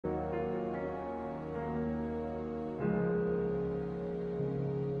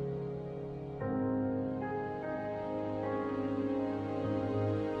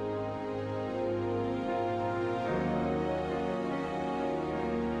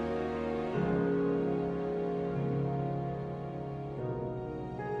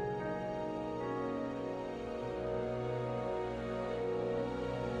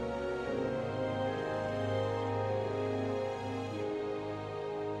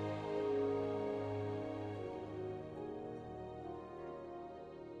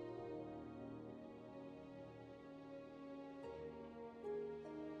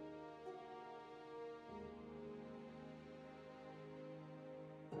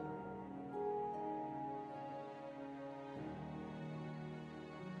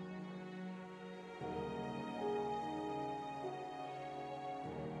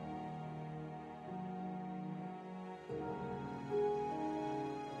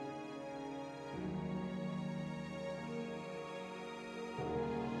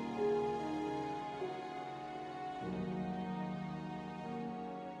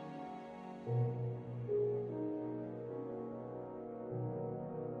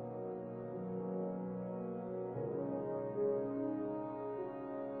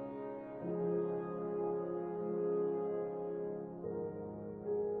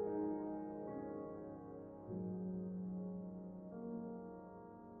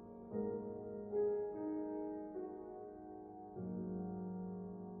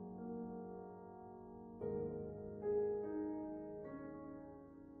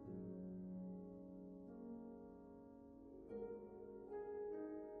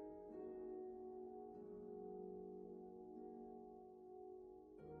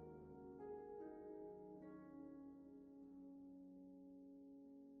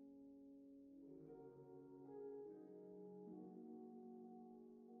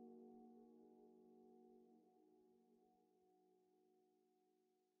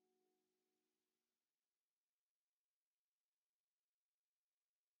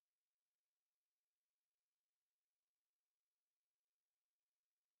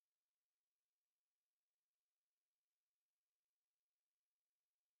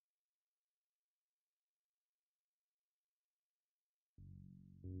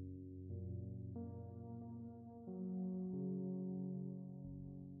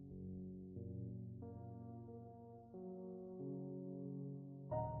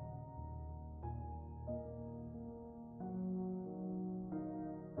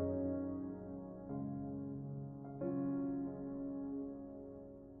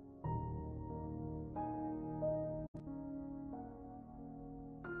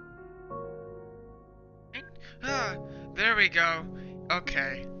There we go.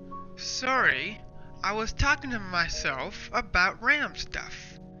 Okay. Sorry, I was talking to myself about RAM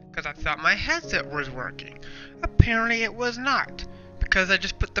stuff. Because I thought my headset was working. Apparently it was not. Because I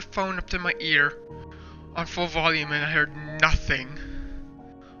just put the phone up to my ear on full volume and I heard nothing.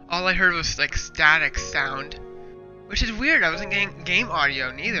 All I heard was like static sound. Which is weird, I wasn't getting game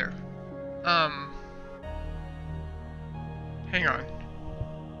audio neither. Hang on.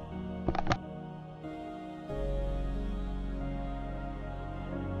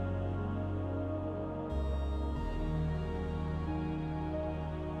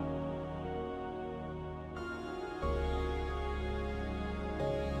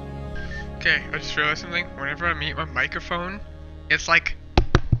 Okay, I just realized something. Whenever I mute my microphone, it's like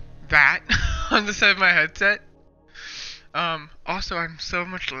that on the side of my headset. Also, I'm so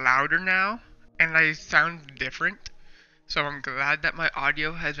much louder now, and I sound different. So I'm glad that my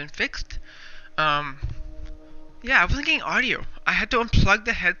audio has been fixed. Yeah, I wasn't getting audio. I had to unplug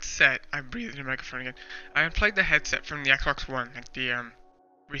the headset. I breathed in the microphone again. I unplugged the headset from the Xbox One, like the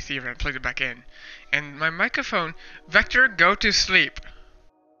receiver, and plugged it back in. And my microphone, Vector, go to sleep.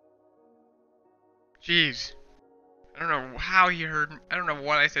 Jeez. I don't know how he heard. I don't know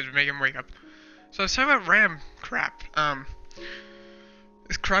what I said to make him wake up. So let's talk about RAM crap.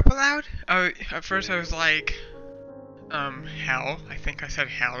 Is crap allowed? At first I was like, hell. I think I said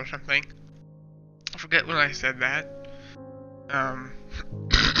hell or something. I forget when I said that.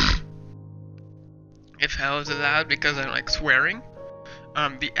 If hell is allowed because I'm like swearing.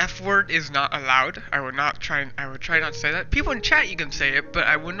 The F word is not allowed. I would try not to say that. People in chat you can say it, but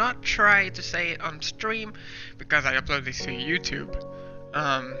I would not try to say it on stream because I upload these to YouTube.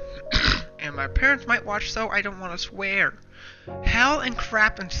 And my parents might watch, so I don't want to swear. Hell and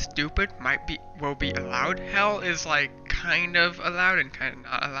crap and stupid will be allowed. Hell is like kind of allowed and kind of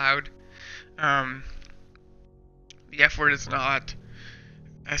not allowed. The F word is not.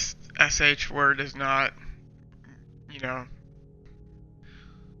 SH word is not. You know.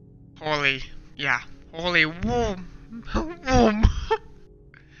 Holy, yeah, holy womb, womb.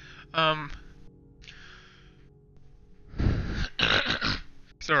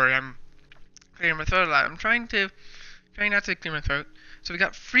 Sorry, I'm clearing my throat a lot. I'm trying not to clear my throat. So we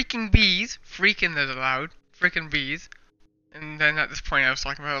got freaking bees, freaking is allowed, freaking bees. And then at this point I was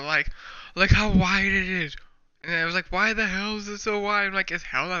talking about like how wide it is. And I was like, why the hell is it so wide? I'm like, is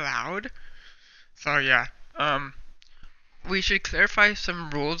hell allowed? So yeah, we should clarify some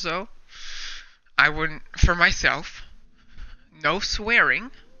rules though. I wouldn't, for myself, no swearing.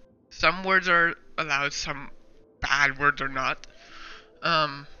 Some words are allowed, some bad words are not.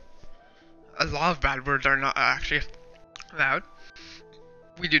 A lot of bad words are not actually allowed.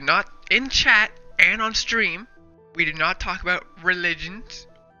 We do not, in chat and on stream, we do not talk about religions.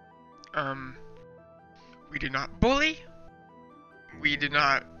 We do not bully. We do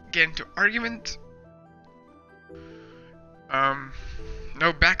not get into arguments.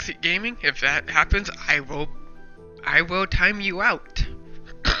 No backseat gaming. If that happens, I will time you out.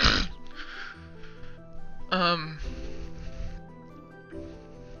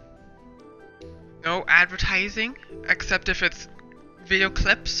 No advertising, except if it's video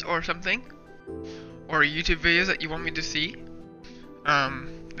clips or something, or YouTube videos that you want me to see.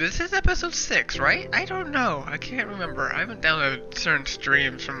 This is episode 6, right? I don't know. I can't remember. I haven't downloaded certain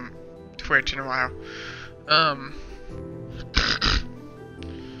streams from Twitch in a while.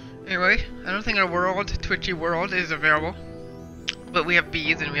 Anyway, I don't think our Twitchy world is available. But we have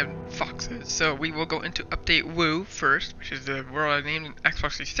bees and we have foxes. So we will go into Update Woo first, which is the world I named in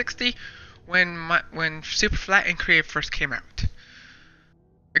Xbox 360 when Super Flat and Creative first came out.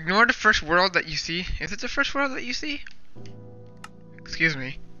 Ignore the first world that you see. Is it the first world that you see? Excuse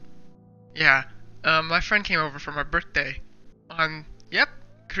me. Yeah. My friend came over for my birthday.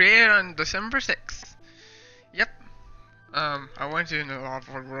 Created on December 6th. Yep. I went to the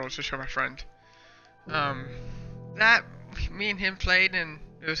Lava World to show my friend. That me and him played and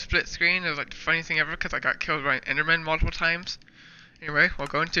it was split screen. It was like the funniest thing ever because I got killed by an Enderman multiple times. Anyway, we'll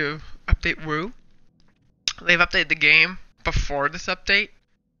go into Update Woo. They've updated the game before this update,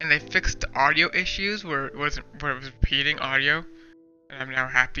 and they fixed the audio issues where it was repeating audio, and I'm now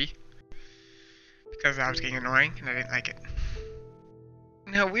happy because I was getting annoying and I didn't like it.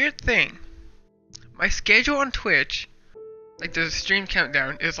 Now, weird thing, my schedule on Twitch, like the stream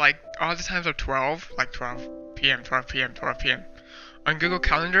countdown, is like all the times are 12, like 12 p.m., 12 p.m., 12 p.m. On Google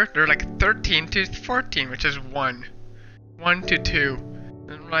Calendar, they're like 13 to 14, which is 1 to 2.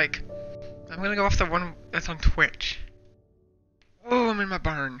 And I'm like, I'm gonna go off the one that's on Twitch. Oh, I'm in my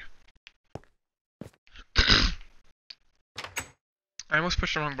barn. I almost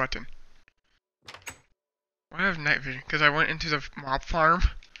pushed the wrong button. Why do I have night vision? Because I went into the mob farm.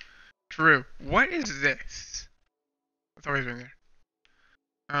 Drew, what is this? It's always been there.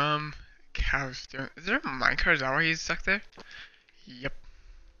 Cows. Is there a minecart? Is that why he's stuck there? Yep.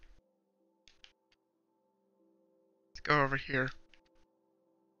 Let's go over here.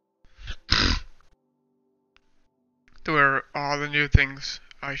 To where all the new things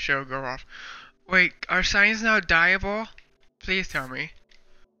I show go off. Wait, are signs now dyeable? Please tell me.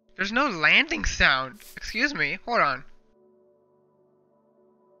 There's no landing sound. Excuse me. Hold on.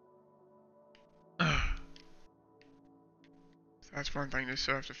 Ugh. So that's one thing you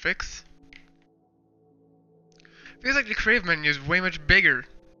still have to fix. Feels like the creative menu is way much bigger.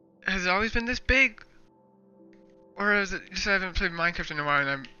 Has it always been this big? Or is it just I haven't played Minecraft in a while and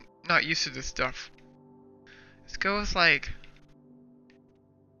I'm not used to this stuff? Let's go with like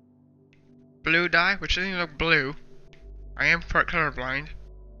blue dye, which doesn't even look blue. I am part colorblind.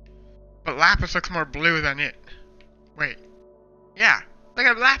 But lapis looks more blue than it. Wait. Yeah. Look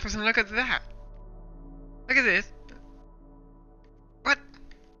at lapis and look at that. Look at this. What?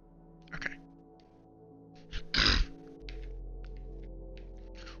 Okay.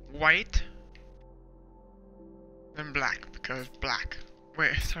 White. Then black, because black.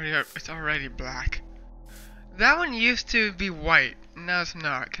 Wait, it's already black. That one used to be white. Now it's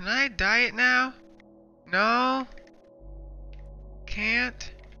not. Can I dye it now? No.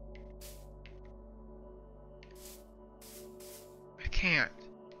 Can't. I can't.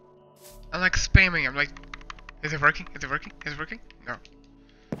 I'm like spamming. I'm like, is it working? Is it working? Is it working? No.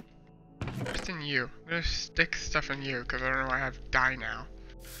 It's in you. I'm gonna stick stuff in you because I don't know why I have dye now.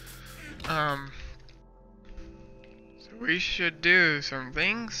 So we should do some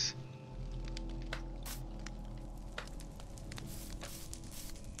things.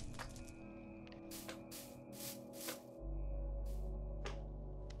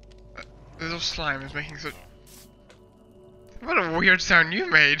 Little slime is making such... What a weird sound you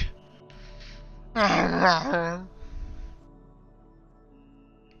made.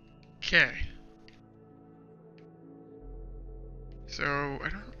 Okay. So, I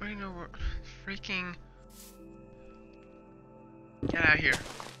don't really know what... Freaking... Get out of here.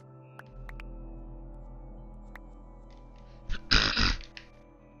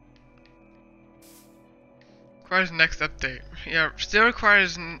 Requires next update. Yeah, still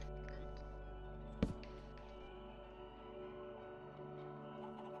requires...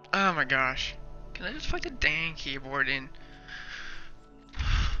 Oh my gosh. Can I just plug the dang keyboard in?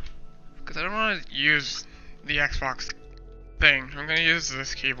 Because I don't want to use the Xbox thing. I'm going to use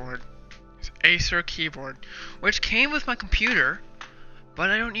this keyboard. It's Acer keyboard. Which came with my computer. But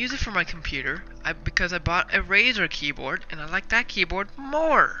I don't use it for my computer. Because I bought a Razer keyboard. And I like that keyboard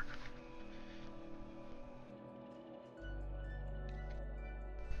more.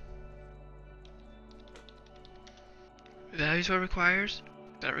 Is that what it requires?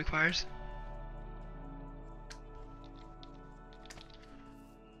 That requires?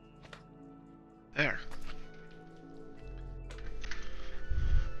 There.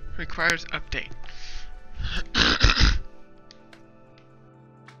 Requires update.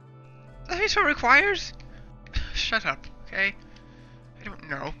 That's what requires? Shut up, okay? I don't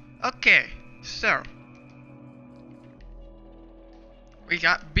know. Okay, so. We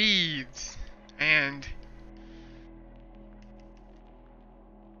got beads. And...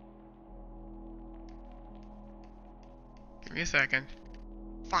 Give me a second.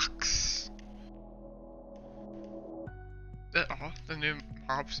 Fox. Is that all? The new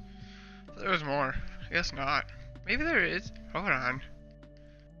mobs? There was more. I guess not. Maybe there is. Hold on.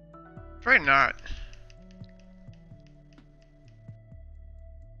 Probably not.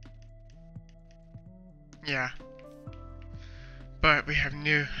 Yeah. But we have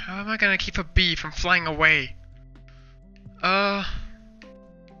new... How am I gonna keep a bee from flying away? We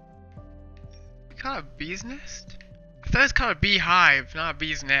call it a bee's nest? I thought it's called a beehive, not a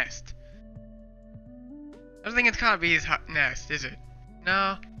bee's nest. I don't think it's called a bee's nest, is it?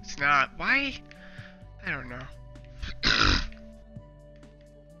 No, it's not. Why? I don't know.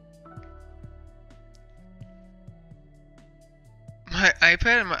 My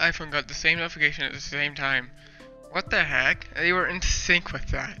iPad and my iPhone got the same notification at the same time. What the heck? They were in sync with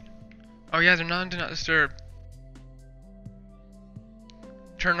that. Oh yeah, they're on Do Not Disturb.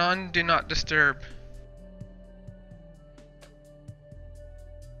 Turn on Do Not Disturb.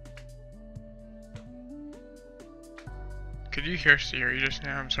 Could you hear Siri just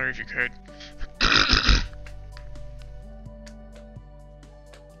now? I'm sorry if you could.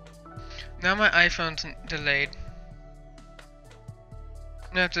 Now my iPhone's delayed.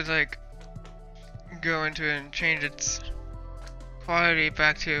 I have to like go into it and change its quality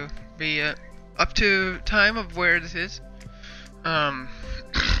back to be up to time of where this is.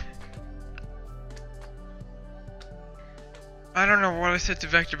 I don't know what I said to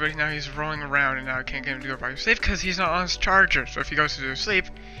Vector, but now he's rolling around and now I can't get him to go back to sleep because he's not on his charger. So if he goes to sleep,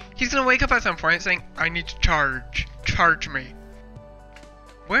 he's gonna wake up at some point saying, I need to charge. Charge me.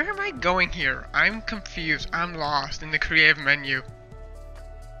 Where am I going here? I'm confused. I'm lost in the creative menu.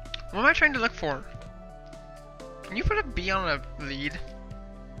 What am I trying to look for? Can you put a B on a lead?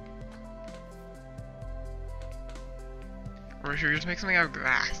 Or should we just make something out of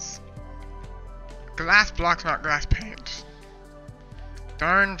glass? Glass blocks, not glass panes.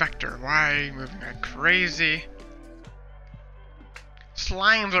 Darn Vector, why are you moving like crazy?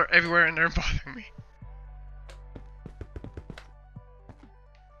 Slimes are everywhere and they're bothering me.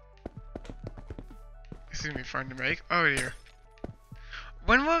 This is gonna be fun to make. Oh dear.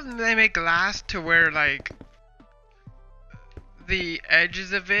 When will they make glass to where like the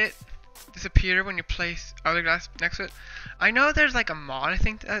edges of it disappear when you place other glass next to it? I know there's like a mod I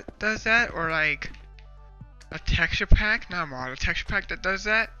think that does that, or like a texture pack, not a mod, a texture pack that does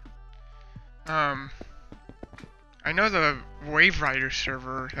that. I know the Wave Rider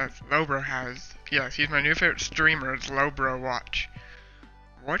server that Lowbro has. Yes, he's my new favorite streamer. It's Lowbro Watch.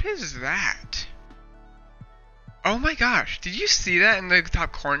 What is that? Oh my gosh! Did you see that in the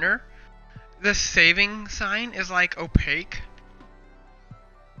top corner? The saving sign is like opaque.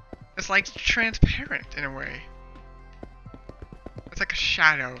 It's like transparent in a way. It's like a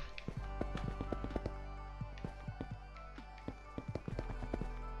shadow.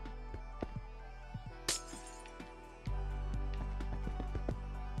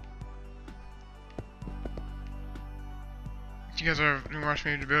 You guys are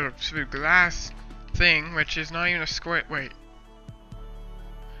watching me to build a stupid glass thing, which is not even a square. Wait.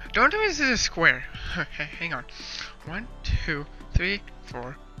 Don't tell me this is a square. Hang on. 1, 2, 3,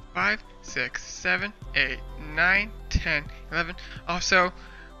 4, 5, 6, 7, 8, 9, 10, 11. Also,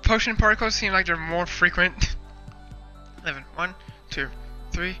 potion particles seem like they're more frequent. 11. 1, 2,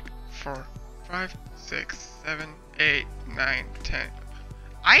 3, 4, 5, 6, 7, 8, 9, 10.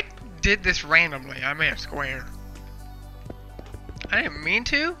 I did this randomly. I made a square. I didn't mean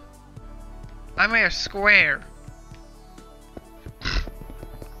to. I made a square.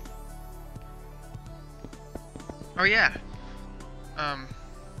 Oh yeah.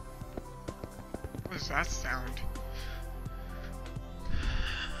 What does that sound?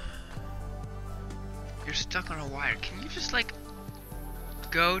 You're stuck on a wire. Can you just like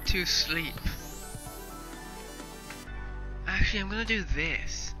go to sleep? Actually, I'm gonna do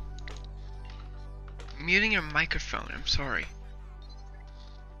this. Muting your microphone. I'm sorry.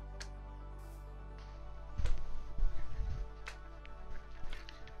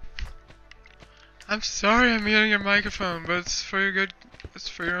 I'm sorry I'm muting your microphone, but it's for your good. It's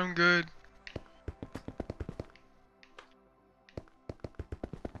for your own good.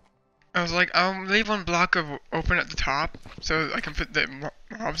 I was like, I'll leave one block of open at the top so I can put the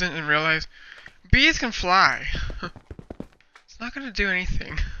mobs in and realize bees can fly. It's not gonna do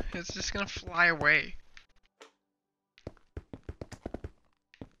anything. It's just gonna fly away.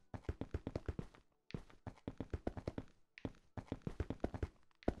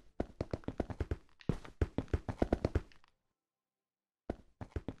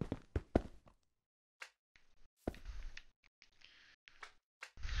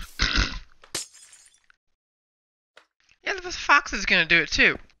 Yeah, the fox is gonna do it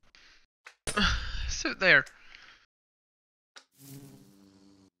too. Sit there.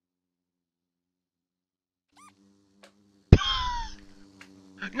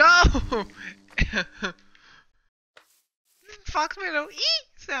 No! Fox made a ee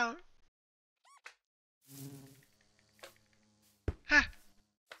sound. Ha!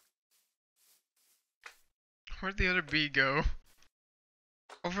 Where'd the other bee go?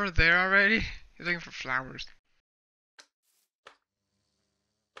 Over there already? He's looking for flowers.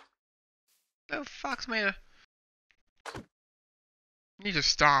 The fox made a... You need to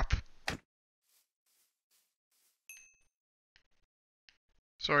stop.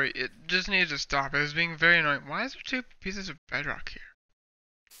 Sorry, it just needed to stop. It was being very annoying. Why is there 2 pieces of bedrock here?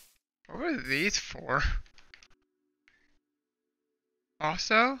 What were these for?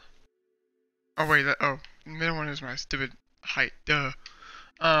 Also? Oh wait, the middle one is my stupid height. Duh.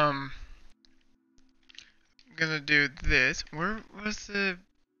 I'm gonna do this. Where was the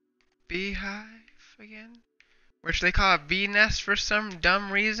beehive again? Which they call a bee nest for some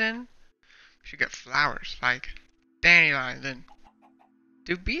dumb reason. We should get flowers like dandelions. And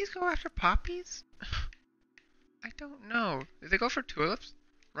do bees go after poppies? I don't know. Do they go for tulips?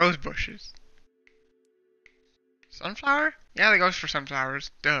 Rose bushes. Sunflower? Yeah, they go for sunflowers.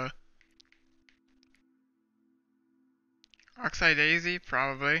 Duh. Oxeye daisy,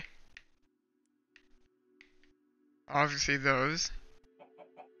 probably. Obviously those.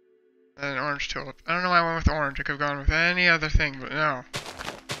 And an orange tulip. I don't know why I went with orange. I could have gone with any other thing, but no.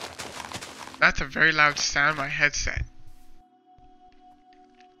 That's a very loud sound in my headset.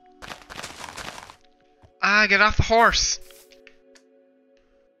 Ah, get off the horse!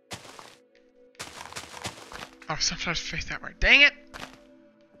 Oh, sometimes face that way. Dang it!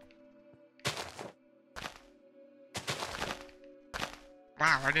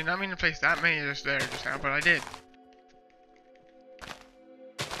 Wow, I did not mean to place that many just there just now, but I did.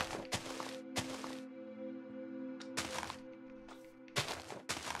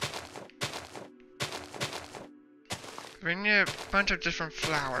 We need a bunch of different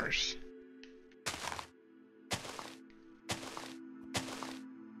flowers.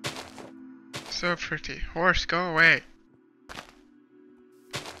 So pretty. Horse, go away.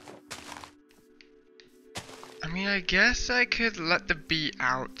 I mean, I guess I could let the bee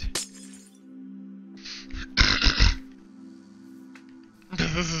out.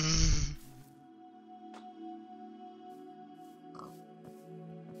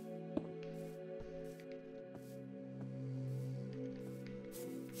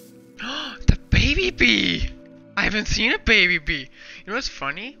 The baby bee! I haven't seen a baby bee. You know what's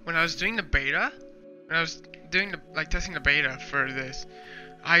funny? When I was doing the beta, when I was doing the testing the beta for this,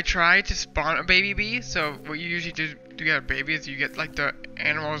 I tried to spawn a baby bee. So what you usually do to get a baby is you get like the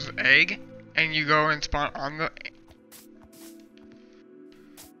animal's egg and you go and spawn on the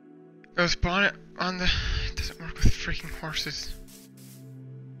spawn it on the it doesn't work with freaking horses.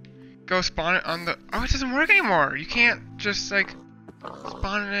 Go spawn it on the oh, it doesn't work anymore. You can't just like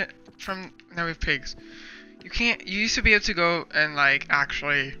spawn it from now we have pigs. You can't you used to be able to go and like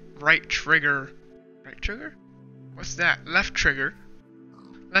actually right trigger what's that? Left trigger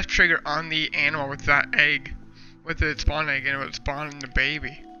on the animal with that egg, with the spawn egg, and it would spawn the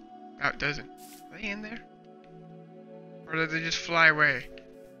baby. Now it doesn't. Are they in there? Or did they just fly away?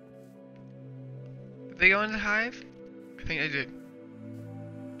 Did they go in the hive? I think they did.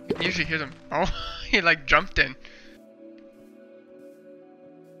 You can usually hear them. Oh, he like jumped in.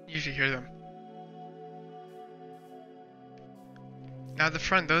 You usually hear them. Now the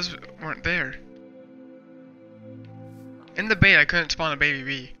front, those weren't there. In the bait, I couldn't spawn a baby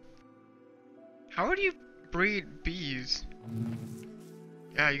bee. How would you breed bees?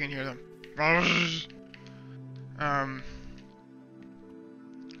 Yeah, you can hear them.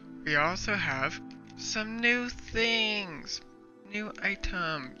 We also have some new things. New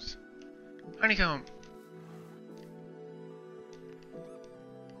items. Honeycomb.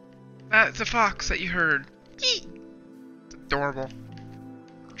 That's a fox that you heard. It's adorable.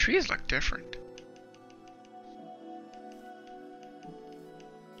 Trees look different.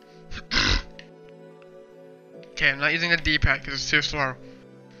 Okay, I'm not using the D-pad because it's too slow.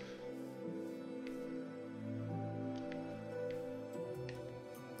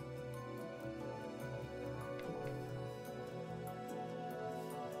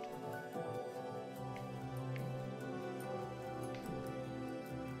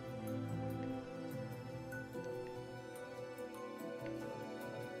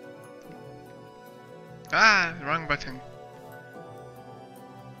 Ah, wrong button.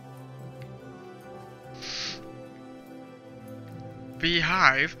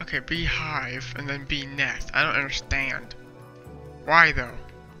 Beehive? Okay, beehive and then bee nest. I don't understand. Why though?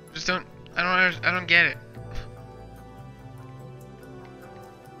 Just don't. I don't get it.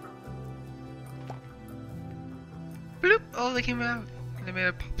 Bloop! Oh, they came out. And they made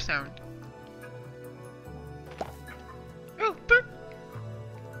a pop sound. Oh, bloop!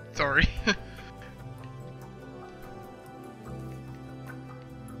 Sorry. I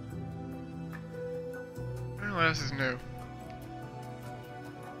don't know what else is new.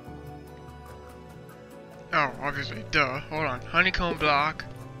 Oh, obviously, duh. Hold on. Honeycomb block.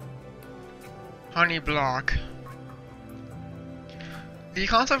 Honey block. The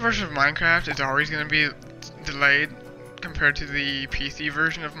console version of Minecraft is always going to be delayed compared to the PC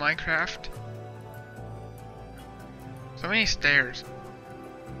version of Minecraft. So many stairs.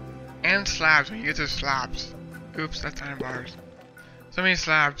 And slabs when you get to slabs. Oops, that's iron bars. So many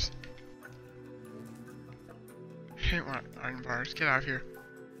slabs. I hate iron bars. Get out of here.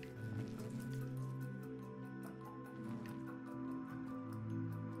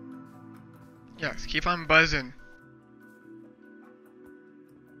 Yes, keep on buzzing.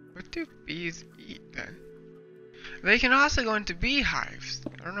 What do bees eat then? They can also go into beehives.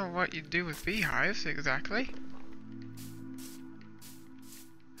 I don't know what you do with beehives exactly.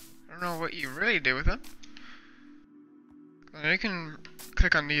 I don't know what you really do with them. You can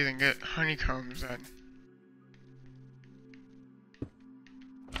click on these and get honeycombs then.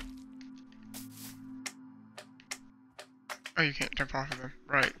 Oh, you can't jump off of them.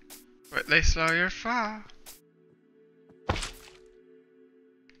 Right. But they slow your fall.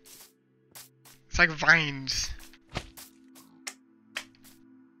 It's like vines.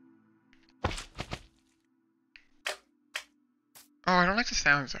 Oh, I don't like the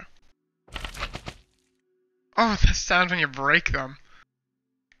sounds though. Oh, the sounds when you break them.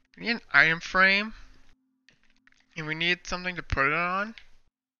 We need an item frame. And we need something to put it on.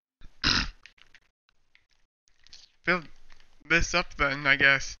 Build this up then, I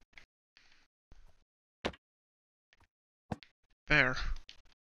guess. There.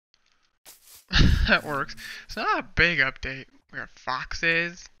 That works. It's not a big update. We have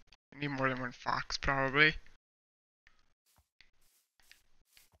foxes. We need more than one fox, probably.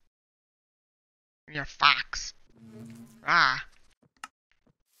 Yeah, fox. Ah.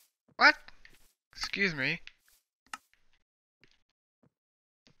 What? Excuse me.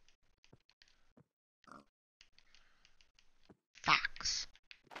 Fox.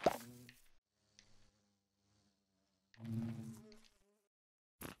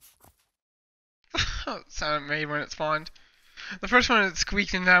 Sound it made when it spawned. The first one it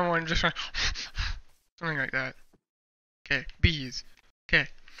squeaked and that one just went something like that. Okay, bees. Okay.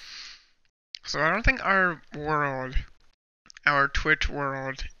 So I don't think our world, our Twitch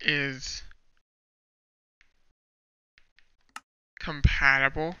world, is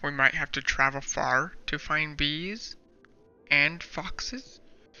compatible. We might have to travel far to find bees and foxes.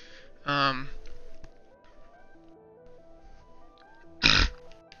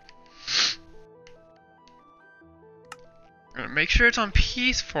 Make sure it's on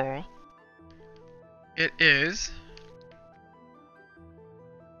peaceful. It is.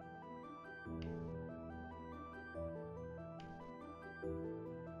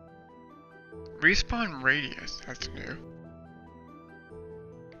 Respawn radius, that's new.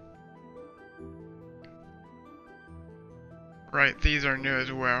 Right, these are new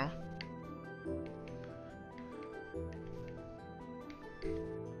as well.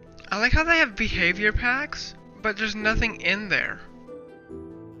 I like how they have behavior packs, but there's nothing in there.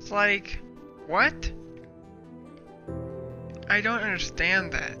 It's like, what? I don't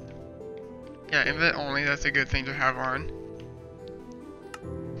understand that. Yeah, invite only, that's a good thing to have on.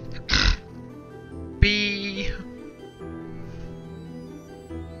 B.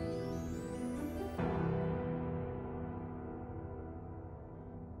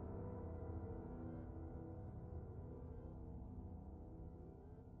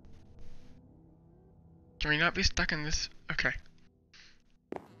 Can we not be stuck in this? Okay.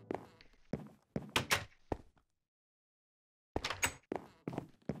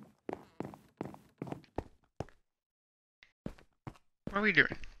 What are we doing?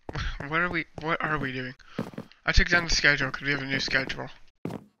 What are we doing? I took down the schedule because we have a new schedule.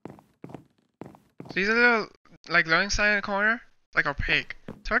 So these are the like loading sign in the corner? Like opaque.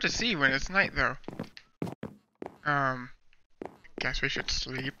 It's hard to see when it's night though. Guess we should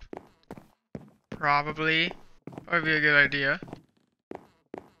sleep. Probably. That would be a good idea.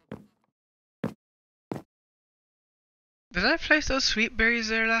 Did I place those sweet berries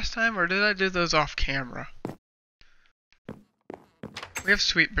there last time, or did I do those off camera? We have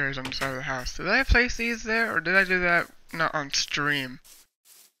sweet berries on the side of the house. Did I place these there, or did I do that not on stream?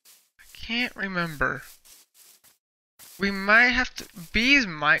 I can't remember. We might have to.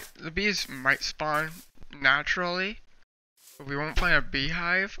 The bees might spawn naturally, but we won't find a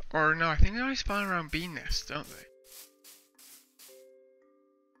beehive. Or no, I think they only spawn around bee nests, don't they?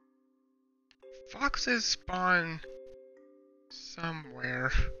 Foxes spawn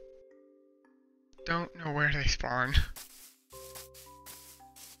somewhere. Don't know where they spawn.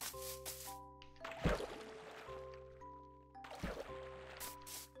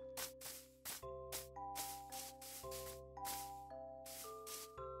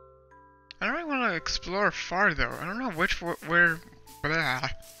 I don't really want to explore far though. I don't know where blah.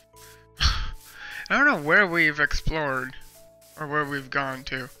 I don't know where we've explored or where we've gone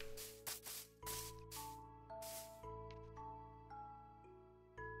to.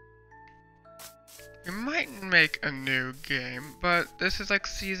 We might make a new game, but this is like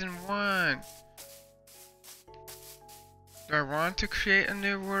season 1. Do I want to create a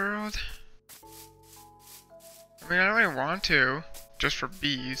new world? I mean, I don't really want to, just for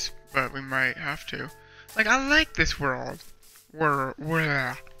bees, but we might have to. Like, I like this world. World.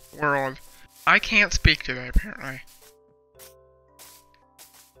 I can't speak today, apparently.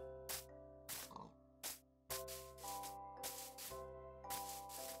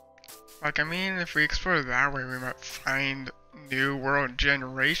 Like, I mean, if we explore that way, we might find new world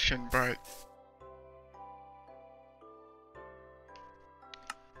generation, but...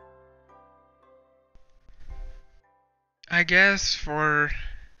 I guess for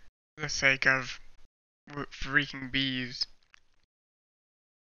the sake of freaking bees.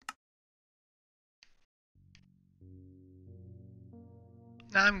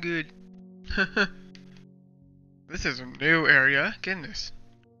 Nah, I'm good. This is a new area. Goodness.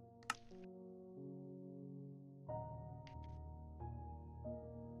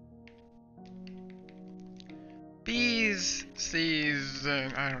 Bees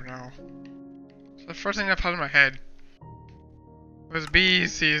season. I don't know. So the first thing that popped in my head was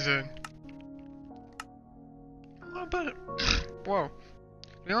bees season. Oh, but whoa.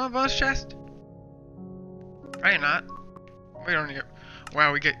 We want a bonus chest? Probably not. We don't get.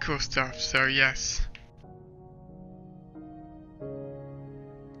 Wow, we get cool stuff. So yes.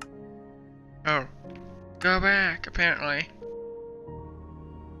 Oh, go back. Apparently.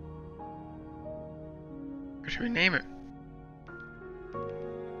 What should we name it?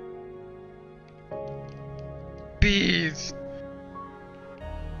 Bees.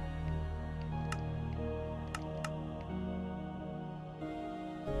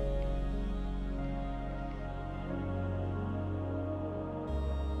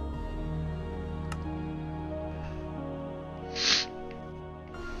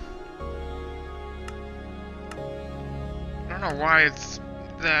 I don't know why it's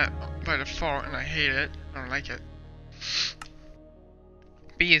that by default, and I hate it. I don't like it.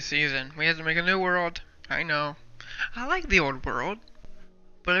 Bee season. We have to make a new world. I know. I like the old world,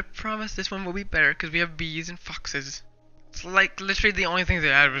 but I promise this one will be better because we have bees and foxes. It's like literally the only things they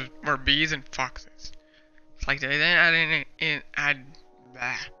added were bees and foxes. It's like they didn't add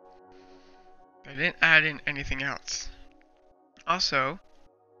They didn't add in anything else. Also,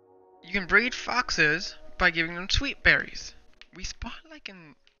 you can breed foxes by giving them sweet berries. We spawn like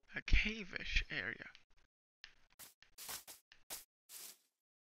in a cave-ish area.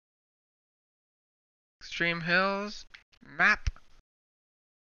 Extreme Hills. Map.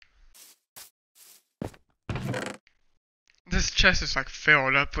 This chest is like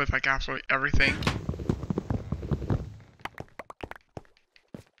filled up with like absolutely everything.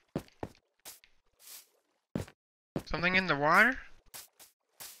 Something in the water?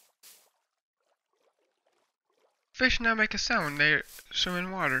 Fish now make a sound. They swim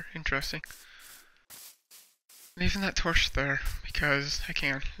in water. Interesting. Leaving that torch there because I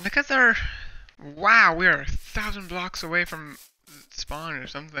can. Look at their. Wow, we are 1,000 blocks away from spawn or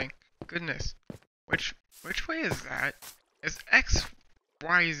something. Goodness. Which way is that? It's X,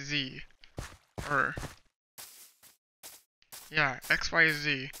 Y, Z. Or yeah, X, Y,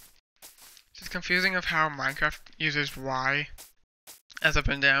 Z. It's just confusing of how Minecraft uses Y as up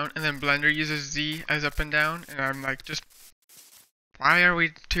and down, and then Blender uses Z as up and down, and I'm like, just why are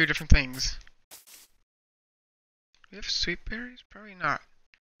we two different things? Do we have sweet berries? Probably not.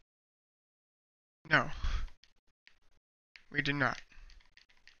 No. We do not.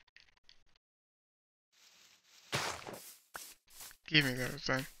 Give me those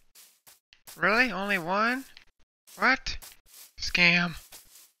then. Really? Only one? What? Scam.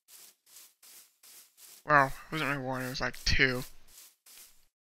 Well, it wasn't really one, it was like two.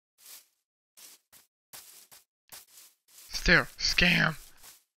 Still, scam.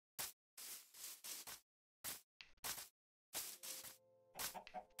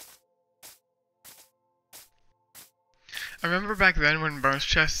 I remember back then when bonus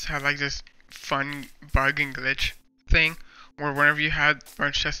chests had like this fun bug and glitch thing where whenever you had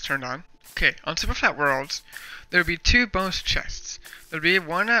bonus chests turned on. Okay, on Super Flat Worlds, there would be two bonus chests. There'd be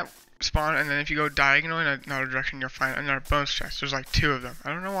one at spawn, and then if you go diagonal in another direction, you'll find another bonus chest. There's like two of them. I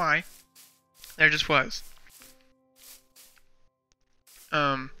don't know why. There just was.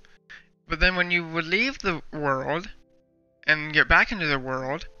 But then when you would leave the world and get back into the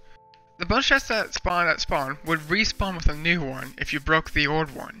world, the bonus chests that spawn would respawn with a new one if you broke the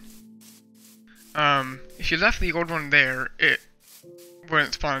old one. If you left the old one there, it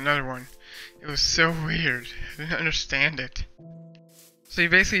wouldn't spawn another one. It was so weird. I didn't understand it. So you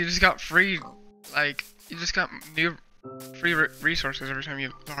basically just got free, like, you just got new free resources every time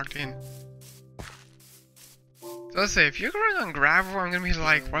you logged in. So let's say, if you're growing on gravel, I'm gonna be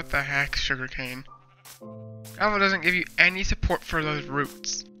like, what the heck, sugarcane? Gravel doesn't give you any support for those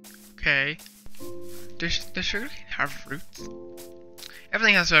roots. Okay? Does sugarcane have roots?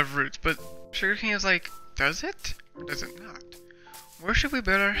 Everything has to have roots, but sugarcane is like, does it? Or does it not? Where should we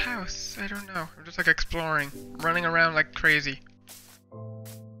build our house? I don't know. I'm just like exploring, running around like crazy. I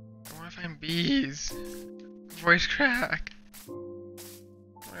wanna find bees. Voice crack.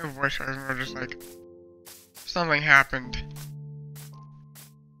 My voice cracks are just like, something happened.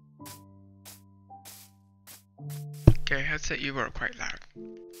 Okay, headset, you were quite loud.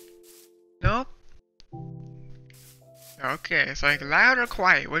 Nope. Okay, it's like loud or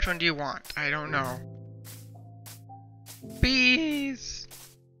quiet. Which one do you want? I don't know. Bees!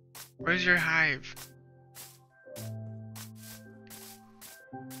 Where's your hive?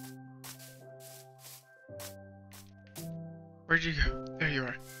 Where'd you go? There you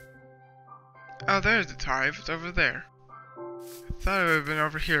are. Oh, there's the hive. It's over there. I thought it would have been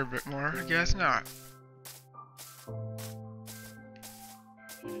over here a bit more. I guess not.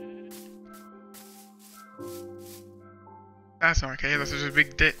 That's not okay. This is a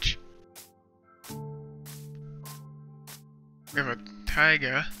big ditch. We have a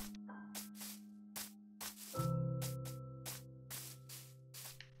taiga.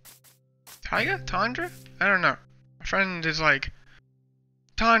 Taiga? Tundra? I don't know. My friend is like,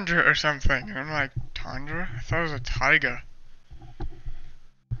 Tundra or something. And I'm like, Tundra? I thought it was a taiga.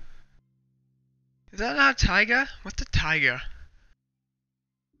 Is that not a taiga? What's a taiga?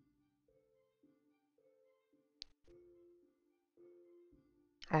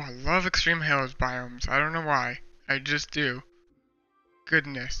 Oh, I love extreme hills biomes. I don't know why. I just do.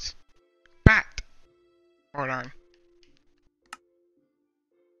 Goodness. Bat! Hold on.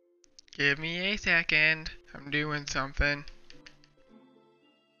 Give me a second. I'm doing something.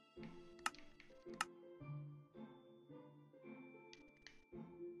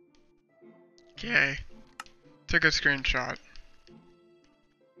 Okay. Took a screenshot.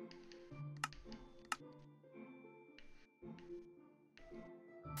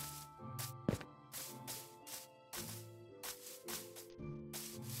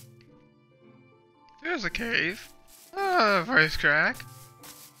 There's a cave. Oh, voice crack.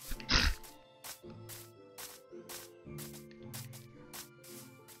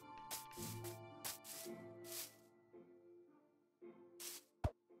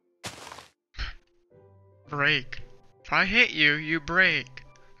 Break. If I hit you, you break.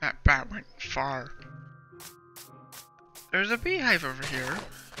 That bat went far. There's a beehive over here.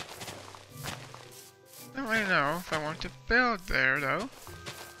 I don't really know if I want to build there, though.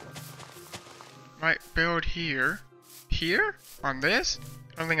 Might build here. Here? On this?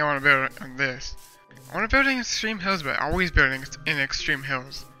 I don't think I want to build it on this. I want to build in extreme hills, but always building in extreme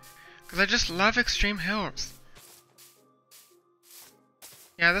hills. Because I just love extreme hills.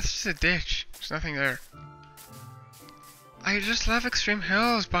 Yeah, that's just a ditch. There's nothing there. I just love extreme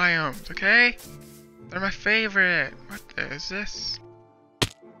hills biomes, okay? They're my favorite. What is this?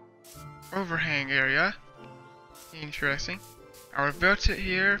 Overhang area. Interesting. I would have built it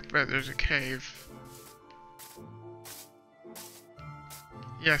here, but there's a cave.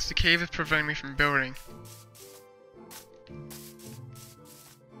 Yes, the cave is preventing me from building.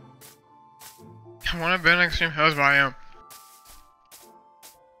 I want to build an extreme hills biome.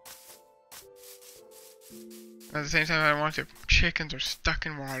 At the same time, I want to. Chickens are stuck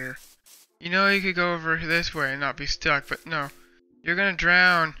in water. You know you could go over this way and not be stuck, but no. You're gonna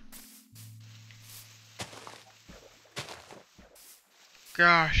drown.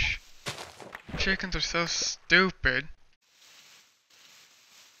 Gosh. Chickens are so stupid.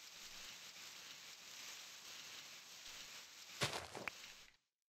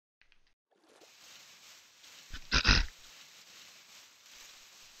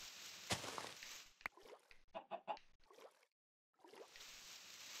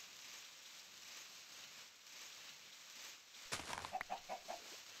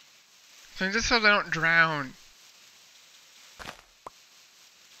 So just so they don't drown.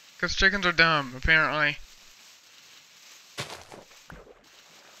 Because chickens are dumb, apparently.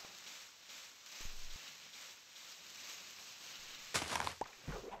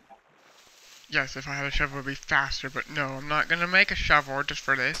 Yes, if I had a shovel it would be faster, but no, I'm not gonna make a shovel just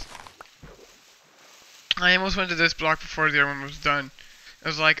for this. I almost went to this block before the other one was done. It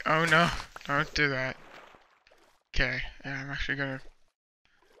was like, oh no, don't do that. Okay, yeah, I'm actually gonna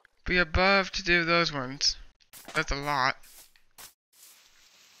be above to do those ones. That's a lot.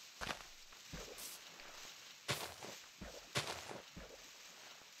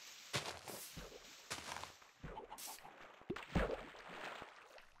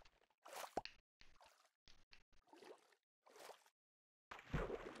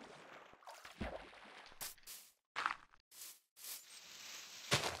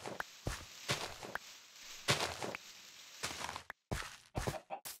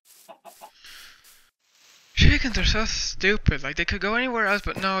 Chickens are so stupid. Like, they could go anywhere else,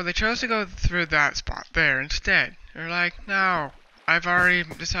 but no, they chose to go through that spot there instead. They're like, no, I've already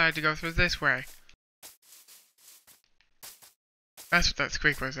decided to go through this way. That's what that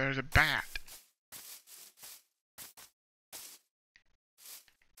squeak was. There's a bat.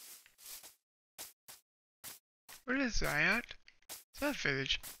 Where is that at? Is that a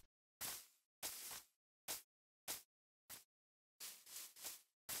village?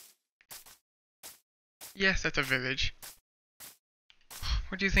 Yes, that's a village.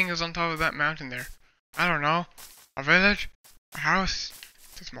 What do you think is on top of that mountain there? I don't know. A village? A house?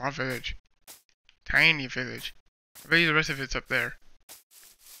 It's a small village. Tiny village. I bet you the rest of it's up there.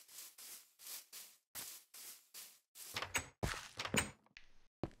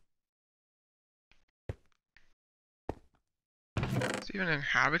 Is it even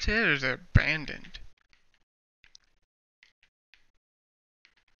inhabited or is it abandoned?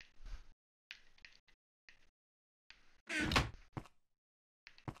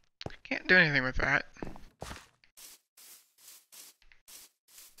 Can't do anything with that.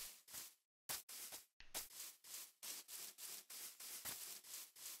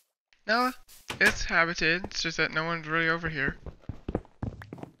 No, it's habited. It's just that no one's really over here.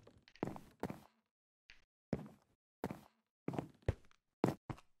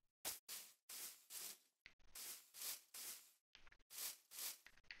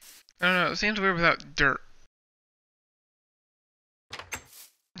 I don't know, it seems weird without dirt.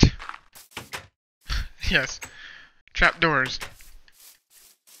 Yes. Trapdoors.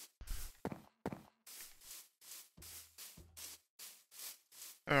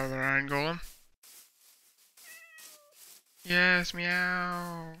 Oh, the iron golem. Yes,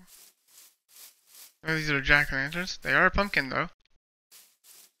 meow. Oh, these are jack-o'-lanterns. They are a pumpkin, though.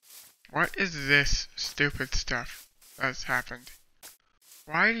 What is this stupid stuff that's happened?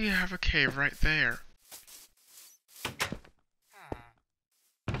 Why do you have a cave right there?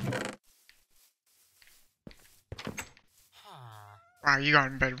 Wow, you got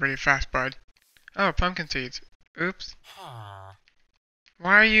in bed really fast, bud. Oh, pumpkin seeds. Oops. Why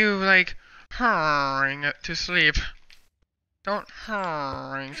are you, like, hurrying to sleep? Don't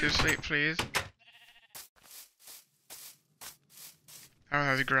hurry to sleep, please. Oh,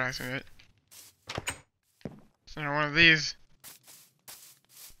 has grass in it. It's not one of these.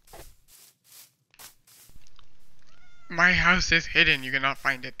 My house is hidden. You cannot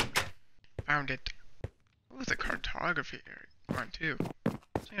find it. Found it. What was the cartography area? One, two.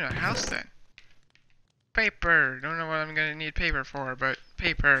 It's not a house then. Paper. Don't know what I'm gonna need paper for, but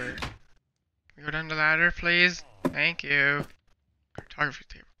paper. Can we go down the ladder, please? Thank you. Cartography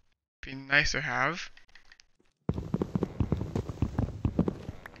table. Be nice to have.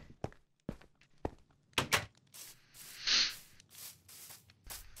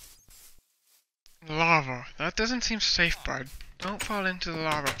 Lava. That doesn't seem safe, bud. Don't fall into the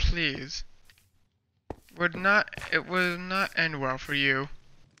lava, please. It would not end well for you.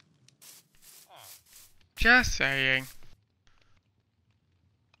 Just saying.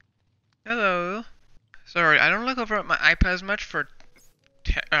 Hello. Sorry, I don't look over at my iPad as much for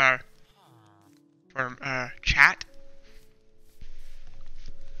chat.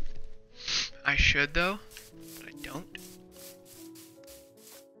 I should though, but I don't.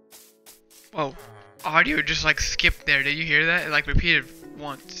 Whoa, audio just like skipped there. Did you hear that? It like repeated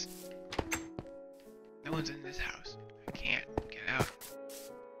once. No one's in this house. I can't get out.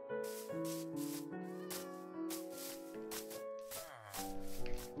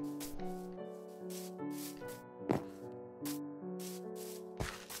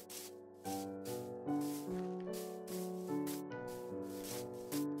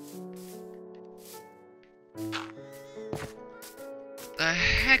 The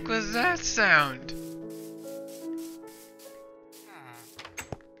heck was that sound?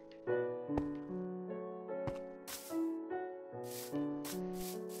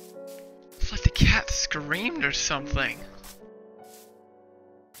 It's like the cat screamed or something.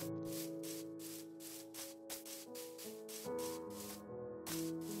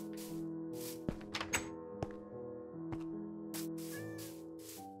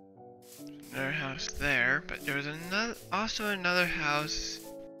 Another house there, but there was also another house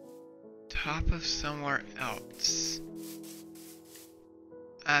top of somewhere else.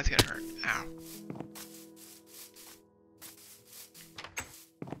 That's gonna hurt. Ow.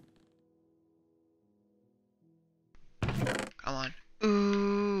 Come on.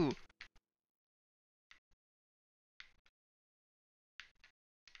 Ooh.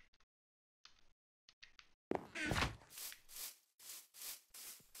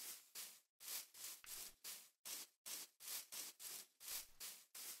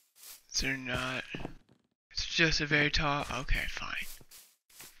 Is there not? It's just a very tall. Okay, fine.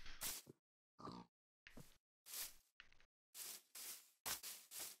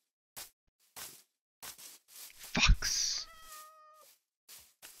 Fox.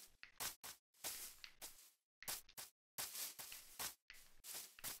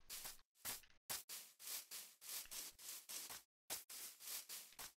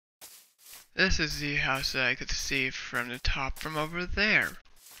 This is the house that I could see from the top from over there,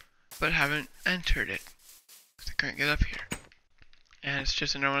 but haven't entered it. because I couldn't get up here. And it's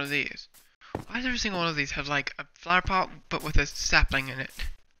just another one of these. Why does every single one of these have like a flower pot but with a sapling in it?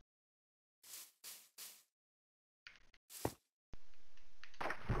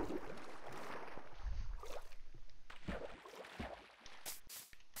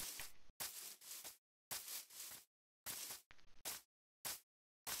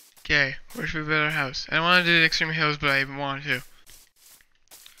 Okay, where should we build our house? I don't want to do Extreme Hills, but I want to.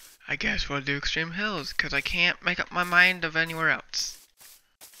 I guess we'll do Extreme Hills, because I can't make up my mind of anywhere else.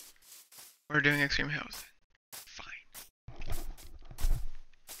 We're doing Extreme Hills. Fine.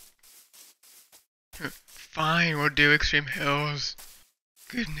 Fine, we'll do Extreme Hills.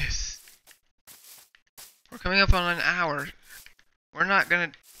 Goodness. We're coming up on an hour. We're not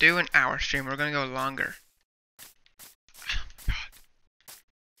gonna do an hour stream, we're gonna go longer.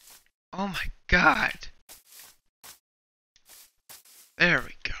 Oh my god. There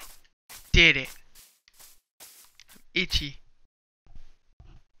we go. Did it. I'm itchy.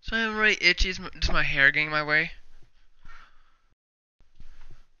 So I'm really itchy. Is just my hair getting in my way?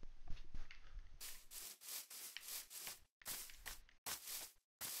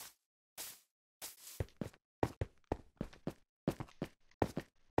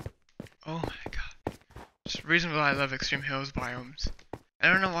 Oh my god. It's the reason why I love Extreme Hills biomes. I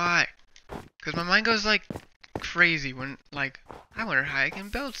don't know why. Because my mind goes like crazy when like, I wonder how I can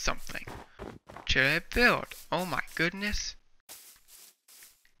build something. What should I build? Oh my goodness.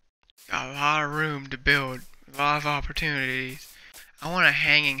 Got a lot of room to build. A lot of opportunities. I want a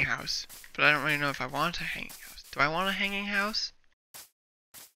hanging house. But I don't really know if I want a hanging house. Do I want a hanging house?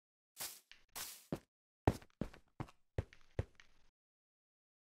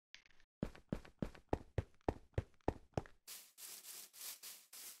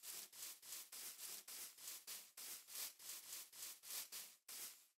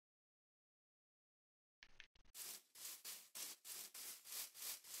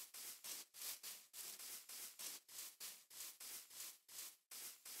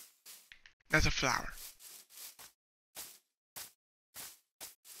 That's a flower.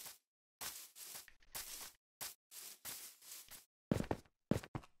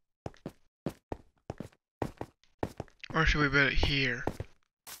 Or should we build it here?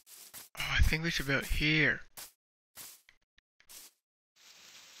 Oh, I think we should build it here.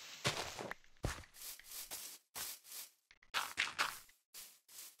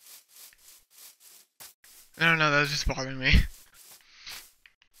 I don't know, that was just bothering me.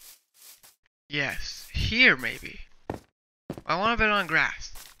 Yes, here maybe. I want to build on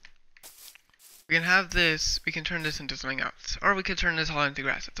grass. We can have this, we can turn this into something else. Or we could turn this all into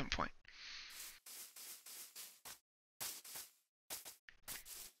grass at some point.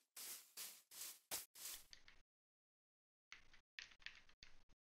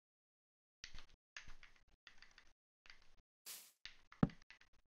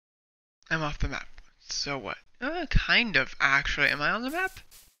 I'm off the map. So what? Kind of, actually. Am I on the map?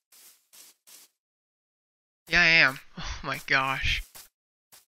 Yeah, I am. Oh my gosh.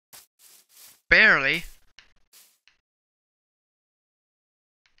 Barely.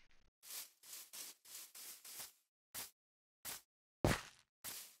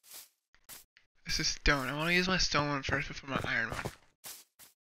 This is stone. I want to use my stone one first before my iron one.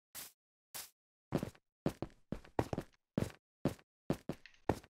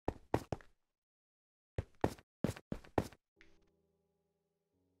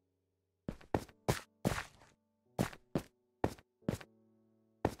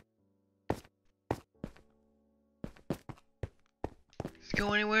 Does it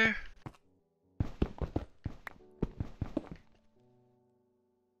go anywhere?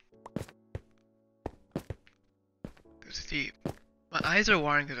 Goes deep. My eyes are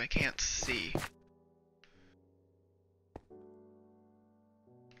watering because I can't see.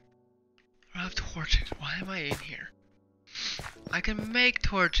 I don't have torches. Why am I in here? I can make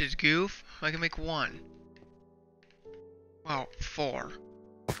torches, goof. I can make one. Well, 4.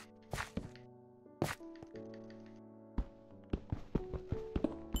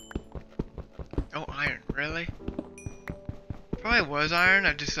 Oh, iron. Really? Probably was iron.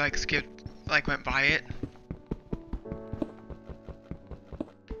 I just like skipped, like went by it.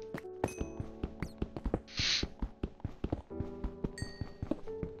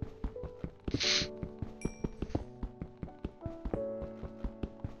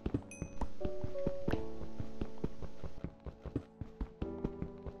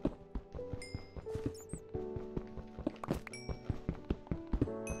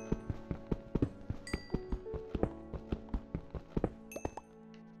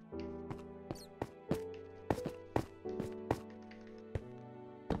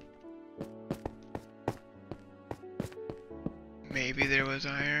 Maybe there was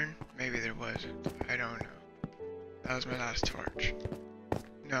iron. Maybe there wasn't. I don't know. That was my last torch.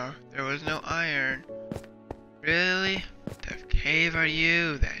 No, there was no iron. Really? What type of cave are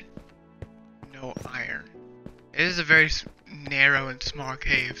you then? No iron. It is a very narrow and small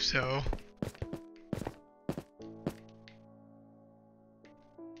cave, so...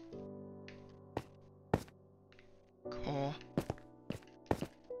 Cool.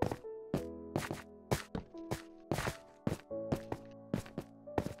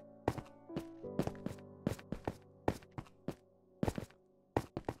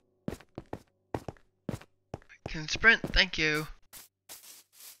 I can sprint, thank you.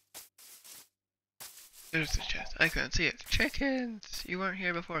 There's the chest. I couldn't see it. Chickens! You weren't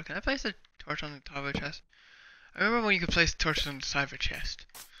here before. Can I place a torch on the top of a chest? I remember when you could place torches on the side of a chest.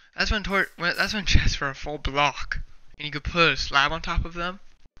 That's when chests were a full block. And you could put a slab on top of them.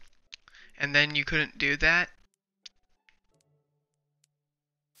 And then you couldn't do that.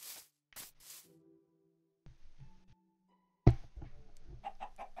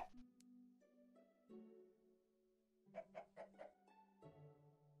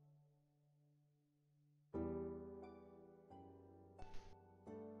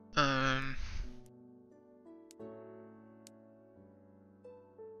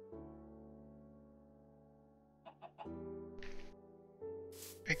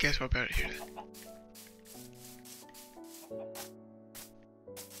 I guess we'll better here then.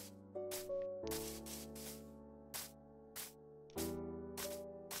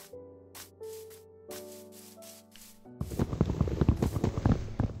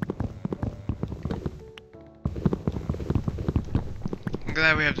 I'm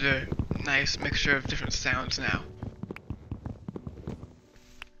glad we have the nice mixture of different sounds now.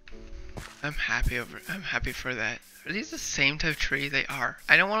 I'm happy for that. Are these the same type of tree? They are.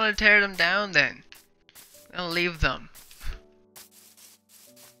 I don't want to tear them down then. I'll leave them.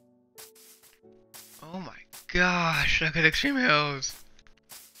 Oh my gosh, look at Extreme Hills.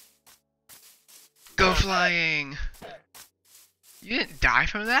 Go flying. You didn't die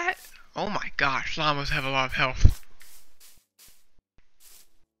from that? Oh my gosh, llamas have a lot of health.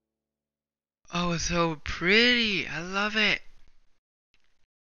 Oh, it's so pretty. I love it.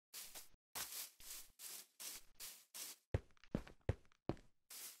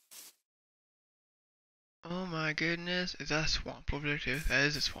 Oh my goodness, is that a swamp over there too? That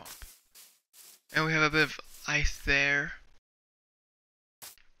is a swamp. And we have a bit of ice there.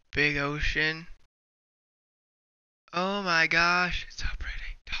 Big ocean. Oh my gosh, it's so pretty.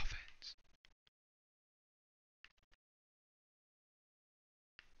 Dolphins.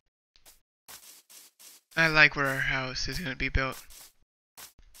 I like where our house is going to be built.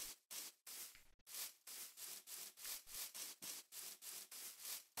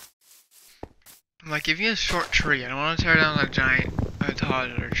 I'm like, give me a short tree. I don't want to tear down a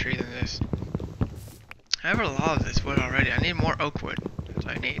taller tree than this. I have a lot of this wood already. I need more oak wood. That's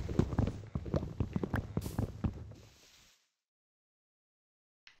what I need.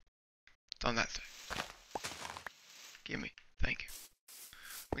 It's on that side. Give me. Thank you.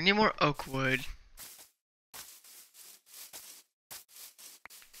 We need more oak wood.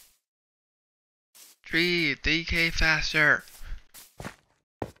 Tree, decay faster.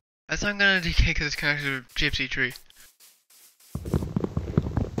 That's not gonna decay because it's connected to a gypsy tree.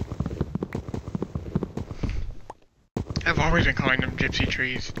 I've always been calling them gypsy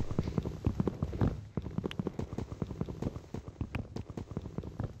trees.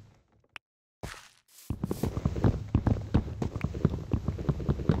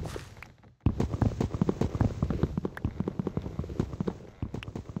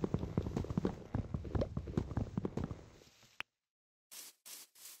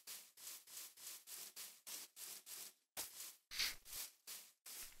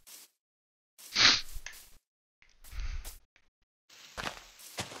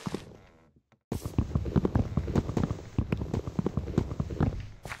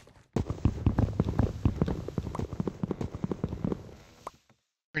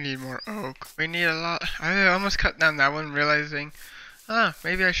 We need more oak. We need a lot. I almost cut down that one, realizing,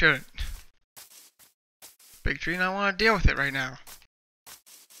 maybe I shouldn't. Big tree, and I want to deal with it right now.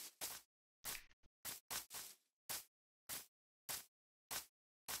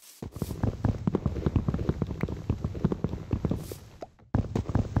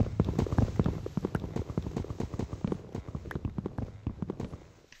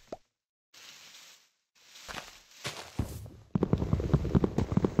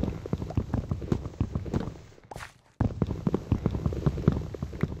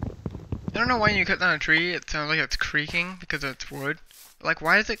 I don't know why you cut down a tree, it sounds like it's creaking because it's wood. Like,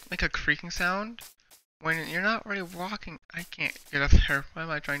 why does it make a creaking sound? when you're not really walking. I can't get up there. Why am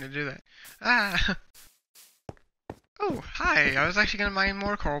I trying to do that? Ah! Oh, hi! I was actually gonna mine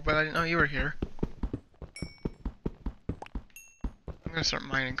more coal, but I didn't know you were here. I'm gonna start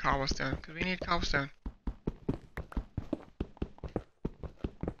mining cobblestone, because we need cobblestone.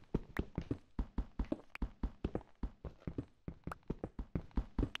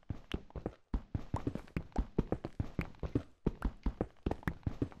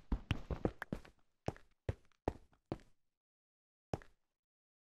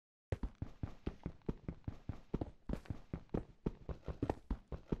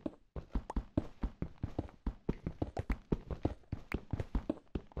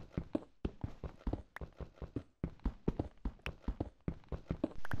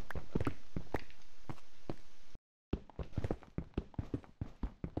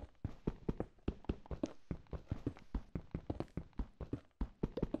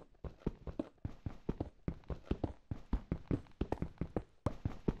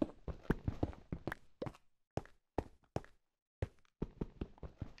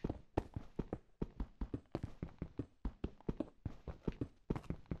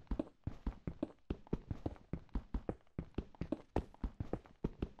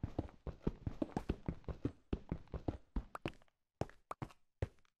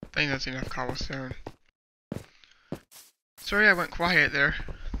 I think that's enough cobblestone. Sorry I went quiet there.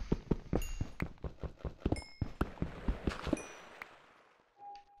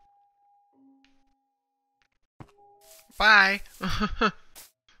 Bye!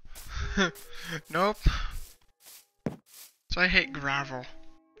 Nope. So I hate gravel.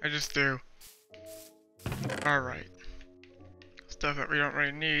 I just do. Alright. Stuff that we don't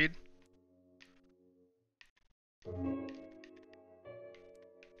really need.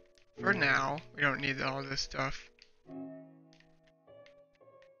 For now, we don't need all this stuff.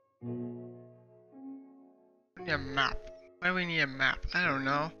 We need a map. Why do we need a map? I don't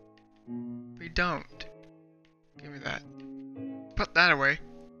know. We don't. Give me that. Put that away.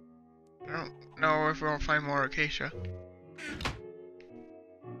 I don't know if we'll find more acacia.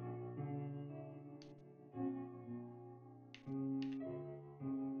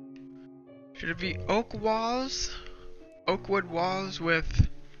 Should it be oak walls? Oakwood walls with...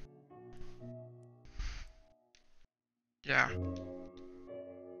 Yeah.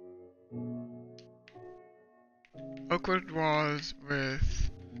 Oakwood walls with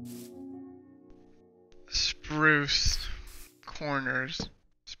spruce corners.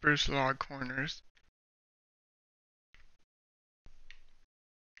 Spruce log corners.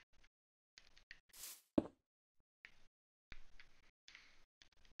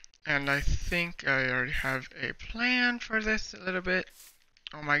 And I think I already have a plan for this a little bit.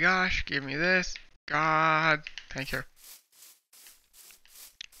 Oh my gosh, give me this. God, thank you.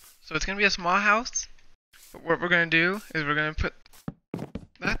 So it's going to be a small house. But what we're going to do is we're going to put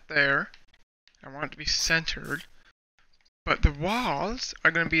that there. I want it to be centered. But the walls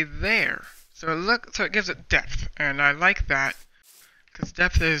are going to be there. So it gives it depth. And I like that. Because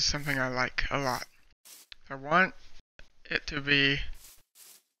depth is something I like a lot. I want it to be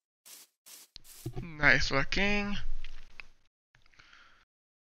nice looking.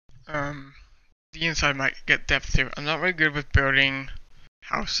 The inside might get depth too. I'm not very good with building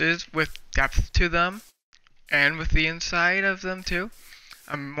houses with depth to them. And with the inside of them too.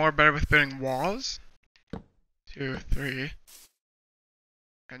 I'm more better with building walls. 2, 3.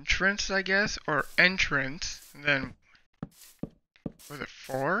 Entrance, I guess, or entrance. And then, was it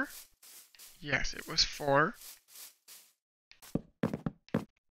 4? Yes, it was 4.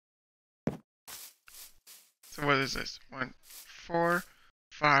 So what is this? 1, 4,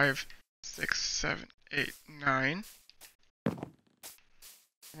 5, 6, 7, 8, 9.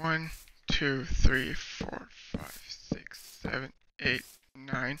 1, 2, 3, 4, 5, 6, 7, 8,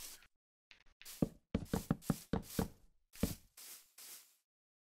 9.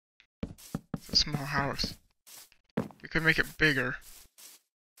 It's a small house. We could make it bigger.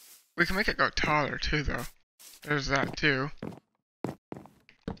 We can make it go taller too, though. There's that too.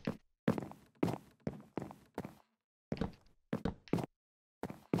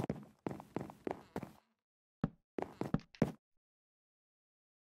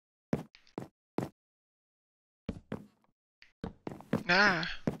 Ah.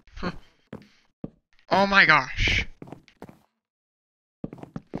 Oh my gosh.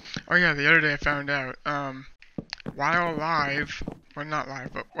 Oh yeah, the other day I found out, while live, well not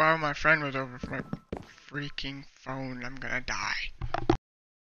live, but while my friend was over for my freaking phone, I'm gonna die.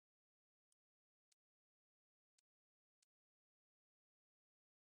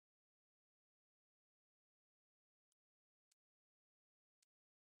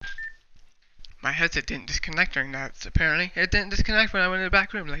 my headset didn't disconnect during that. Apparently, it didn't disconnect when I went in the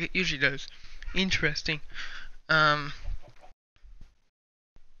back room like it usually does. Interesting.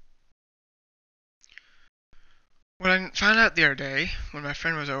 What I found out the other day when my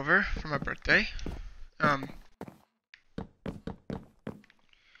friend was over for my birthday,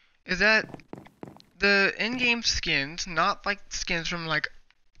 is that the in-game skins, not like skins from like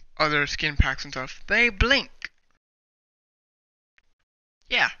other skin packs and stuff, they blink.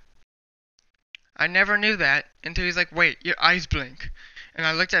 Yeah. I never knew that until he's like, wait, your eyes blink. And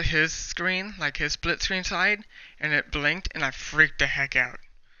I looked at his screen, like his split screen side, and it blinked and I freaked the heck out.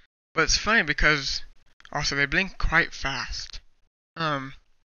 But it's funny because also they blink quite fast.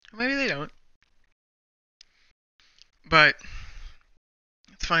 Maybe they don't. But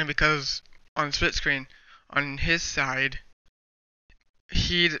it's funny because on split screen, on his side,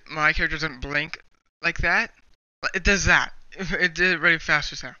 my character doesn't blink like that. It does that. It did it really fast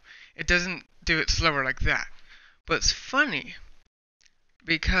just now. It doesn't do it slower like that. But it's funny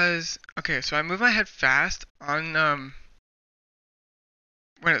because okay, so I move my head fast on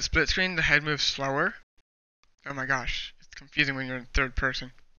when it's split screen, the head moves slower. Oh my gosh, it's confusing when you're in third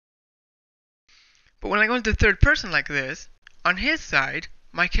person. But when I go into third person like this, on his side,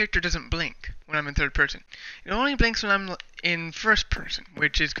 my character doesn't blink when I'm in third person. It only blinks when I'm in first person,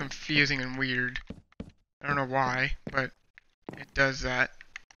 which is confusing and weird. I don't know why, but it does that.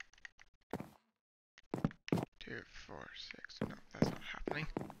 2, 4, 6. No, that's not happening.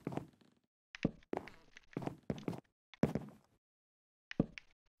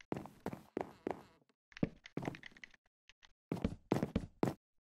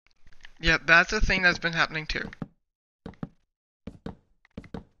 Yeah, that's a thing that's been happening too.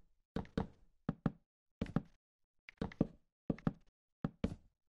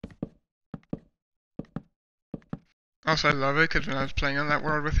 Also, I love it because when I was playing on that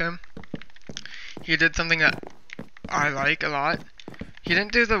world with him, he did something that I like a lot. He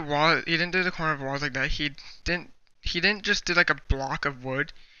didn't do the wall. He didn't do the corner of walls like that. He didn't just do like a block of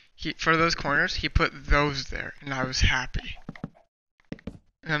wood. For those corners, he put those there, and I was happy.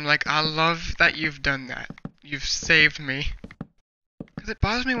 And I'm like, I love that you've done that. You've saved me. Because it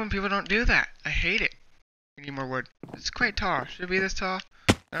bothers me when people don't do that. I hate it. We need more wood. It's quite tall. Should it be this tall?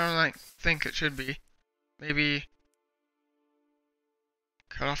 I don't think it should be. Maybe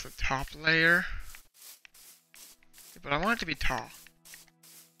cut off the top layer. But I want it to be tall.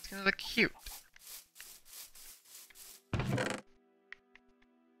 It's gonna look cute.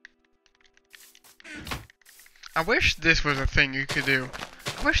 I wish this was a thing you could do.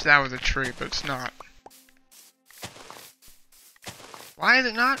 I wish that was a tree, but it's not. Why is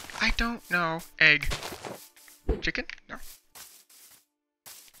it not? I don't know. Egg. Chicken? No.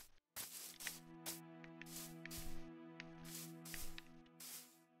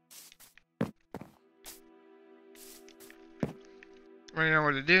 We know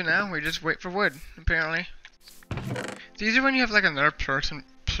what to do now. We just wait for wood, apparently. It's easier when you have like another person.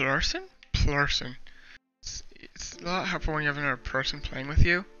 It's a lot helpful when you have another person playing with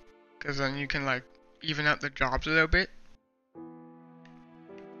you, because then you can like even out the jobs a little bit.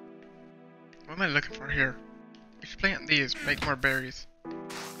 What am I looking for here? We should plant these. Make more berries.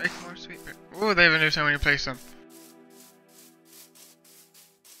 Make more sweet berries. Oh, they have a new time when you place them.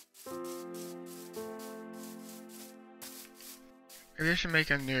 Maybe I should make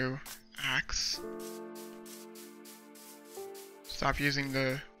a new axe. Stop using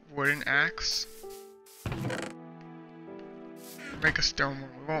the wooden axe. Make a stone one.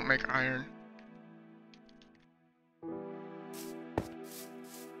 We won't make iron.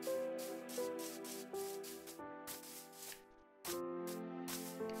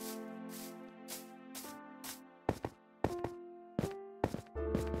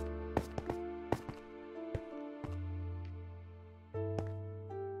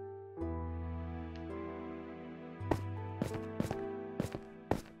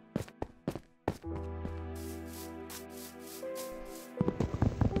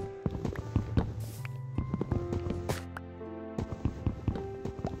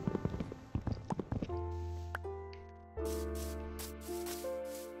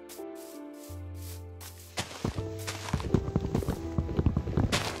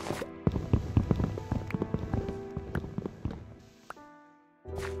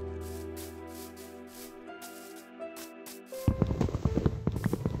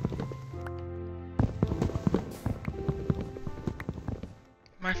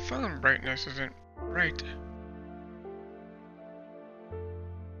 My phone brightness isn't right.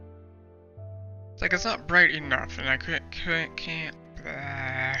 It's like it's not bright enough, and I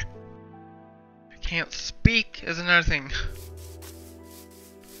can't speak is another thing.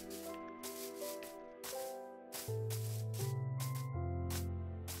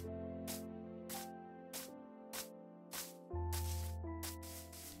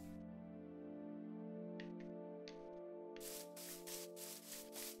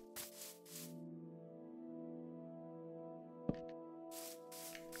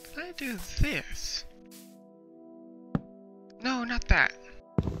 to do this. No, not that.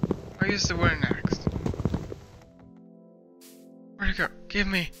 I'll use the wooden axe. Where'd it go? Give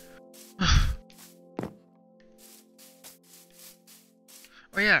me.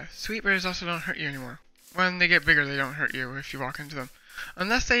 Oh yeah, sweet berries also don't hurt you anymore. When they get bigger, they don't hurt you if you walk into them.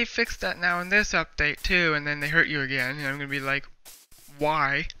 Unless they fix that now in this update too, and then they hurt you again, and I'm gonna be like,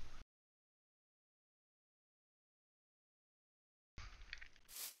 why?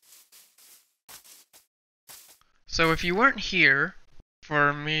 So if you weren't here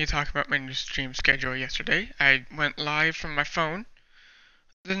for me talking about my new stream schedule yesterday, I went live from my phone.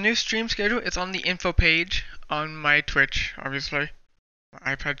 The new stream schedule is on the info page on my Twitch, obviously.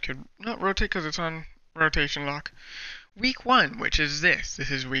 My iPad could not rotate because it's on rotation lock. Week 1, which is this.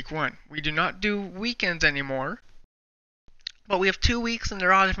 This is week 1. We do not do weekends anymore, but we have 2 weeks and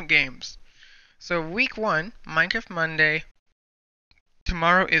they're all different games. So week 1, Minecraft Monday.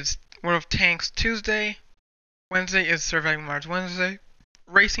 Tomorrow is World of Tanks Tuesday. Wednesday is Surviving Mars Wednesday.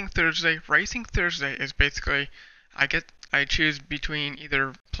 Racing Thursday. Racing Thursday is basically I choose between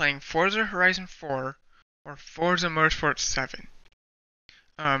either playing Forza Horizon 4 or Forza Motorsport 7.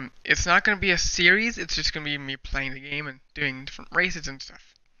 It's not going to be a series, it's just going to be me playing the game and doing different races and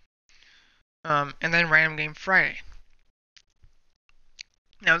stuff. And then Random Game Friday.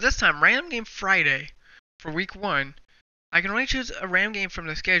 Now this time, Random Game Friday for week 1, I can only choose a random game from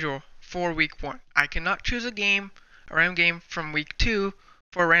the schedule for week 1. I cannot choose a random game from week 2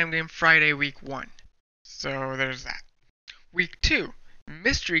 for Random Game Friday week 1. So there's that. Week 2,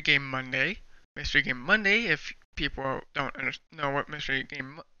 Mystery Game Monday. Mystery Game Monday, if people don't know what mystery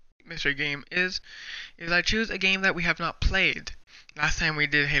game is I choose a game that we have not played. Last time we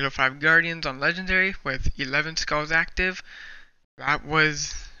did Halo 5 Guardians on Legendary with 11 skulls active. That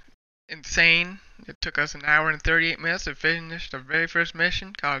was insane. It took us an hour and 38 minutes to finish the very first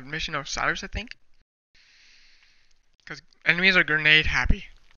mission, called Mission Osiris, I think. Because enemies are grenade happy.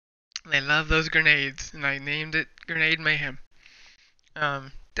 They love those grenades, and I named it Grenade Mayhem.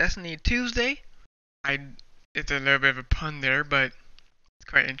 Destiny Tuesday. It's a little bit of a pun there, but it's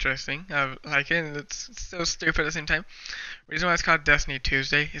quite interesting. I like it, and it's so stupid at the same time. The reason why it's called Destiny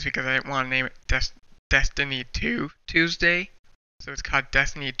Tuesday is because I didn't want to name it Destiny 2 Tuesday. So it's called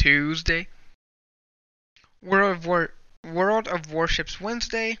Destiny Tuesday. World of Warships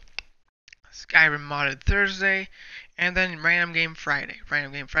Wednesday. Skyrim Modded Thursday. And then Random Game Friday.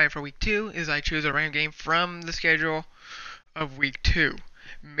 Random Game Friday for week 2 is I choose a random game from the schedule of week 2.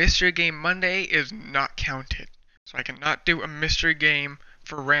 Mystery Game Monday is not counted. So I cannot do a mystery game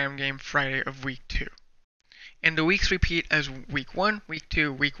for Random Game Friday of week 2. And the weeks repeat as week 1, week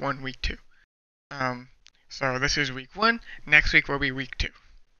 2, week 1, week 2. So this is week 1. Next week will be week 2.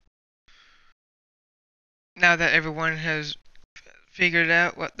 Now that everyone has figured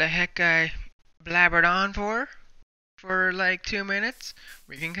out what the heck I blabbered on for like 2 minutes,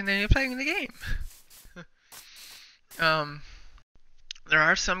 we can continue playing the game. There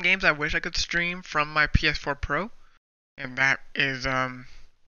are some games I wish I could stream from my PS4 Pro, and that is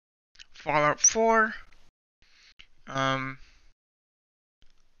Fallout 4. That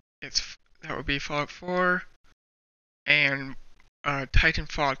would be Fallout 4 and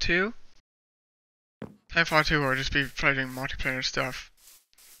Titanfall 2. Titanfall 2 will just be fighting multiplayer stuff.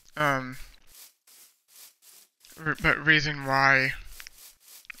 But reason why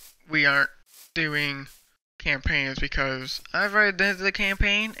we aren't doing campaign is because I've already done the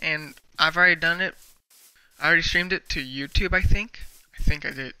campaign and I've already done it. I already streamed it to YouTube, I think. I think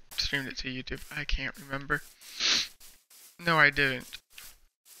I did streamed it to YouTube. I can't remember. No, I didn't.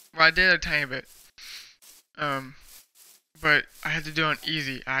 Well, I did a tiny bit. But I had to do it on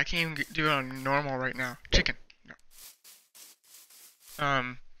easy. I can't even do it on normal right now. Chicken.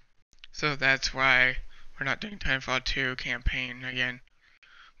 No. So that's why we're not doing Titanfall 2 campaign again.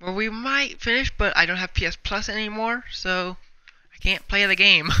 Well, we might finish, but I don't have PS Plus anymore, so I can't play the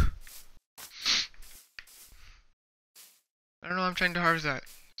game. I don't know why I'm trying to harvest that.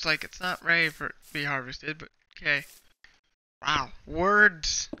 It's like, it's not ready for it to be harvested, but okay. Wow,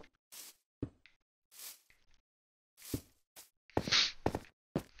 words!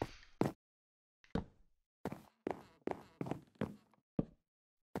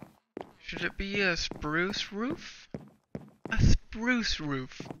 Should it be a spruce roof? A spruce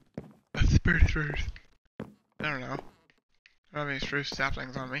roof. A spruce roof. I don't know. I don't have any spruce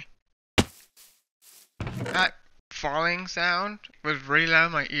saplings on me. That falling sound was really loud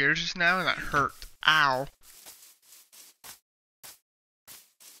in my ears just now, and that hurt. Ow.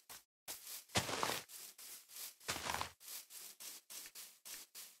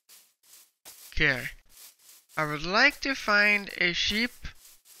 Okay. I would like to find a sheep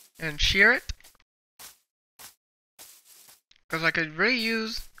and shear it. Because I could really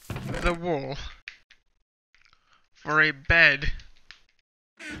use the wool for a bed.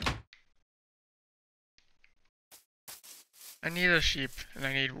 I need a sheep and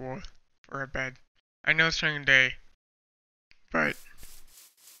I need wool for a bed. I know it's during the day, but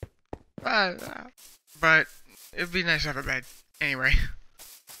it'd be nice to have a bed. Anyway,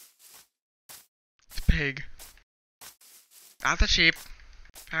 it's a pig. Not the sheep.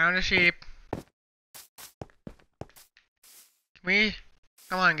 Found a sheep.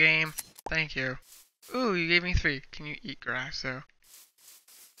 Come on, game. Thank you. Ooh, you gave me 3. Can you eat grass though?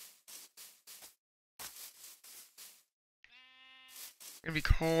 It's gonna be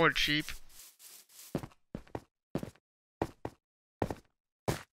cold, sheep.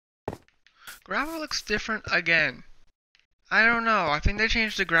 Gravel looks different again. I don't know. I think they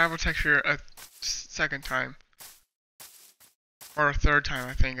changed the gravel texture a second time. Or a third time,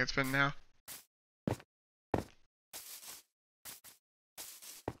 I think it's been now.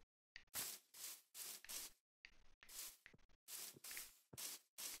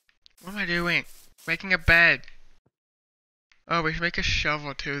 What am I doing? Making a bed. Oh, we should make a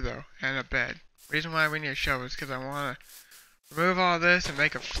shovel too, though, and a bed. Reason why we need a shovel is because I want to remove all this and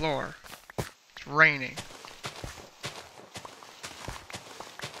make a floor. It's raining.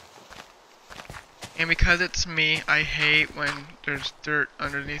 And because it's me, I hate when there's dirt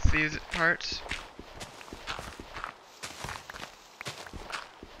underneath these parts.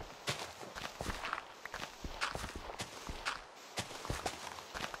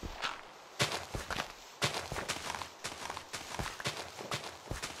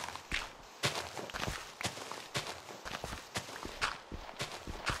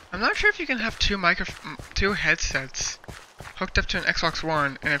 I'm not sure if you can have two headsets hooked up to an Xbox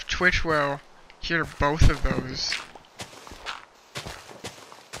One, and if Twitch will hear both of those.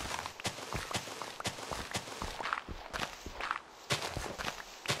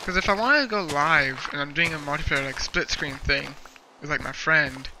 Because if I wanted to go live and I'm doing a multiplayer like split screen thing with like my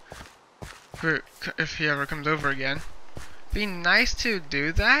friend, who, if he ever comes over again, it'd be nice to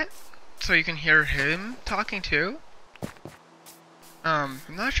do that so you can hear him talking too. I'm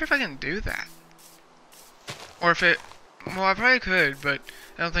not sure if I can do that. Or if it, well, I probably could, but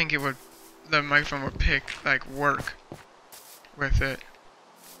I don't think it would, the microphone would work with it.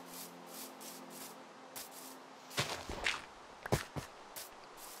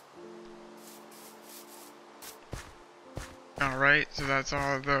 Alright, so that's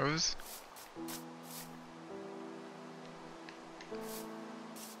all of those.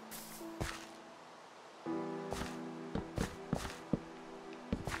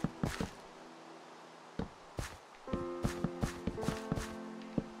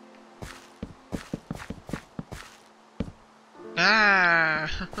 Ah!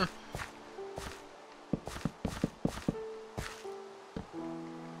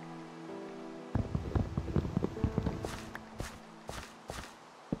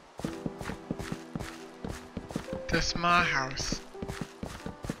 This my house.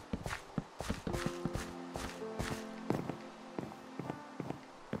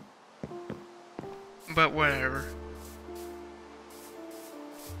 But whatever.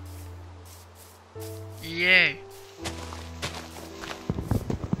 Yay!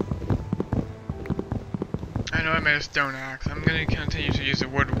 I know I made a stone axe. I'm gonna continue to use the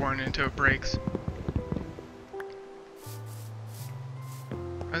wood one until it breaks.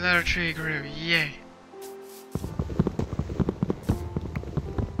 Another tree grew. Yay!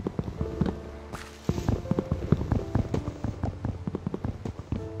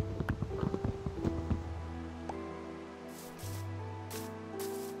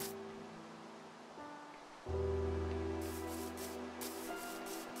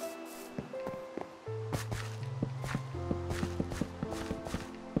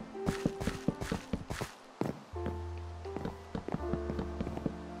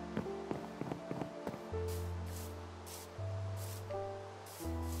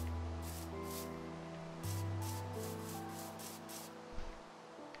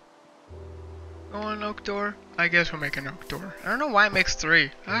 Oh, an oak door? I guess we'll make an oak door. I don't know why it makes 3.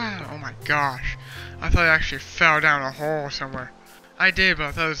 Ah, oh my gosh. I thought it actually fell down a hole somewhere. I did, but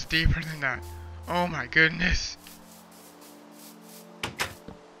I thought it was deeper than that. Oh my goodness.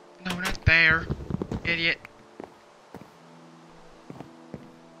 No, not there. Idiot.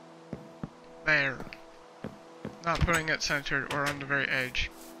 There. Not putting it centered or on the very edge.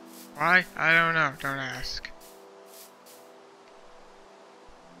 Why? I don't know. Don't ask.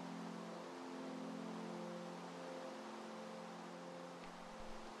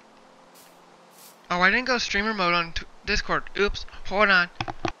 Oh, I didn't go streamer mode on Discord. Oops. Hold on.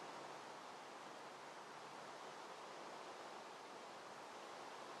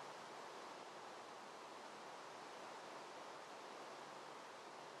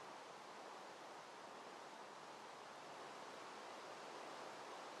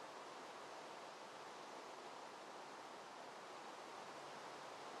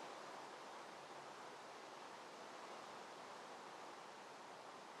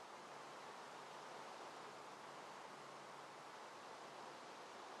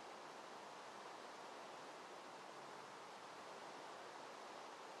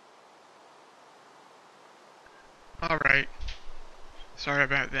 Alright. Sorry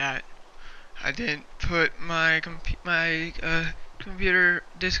about that. I didn't put my computer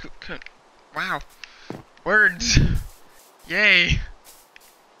disk. Wow. Words. Yay.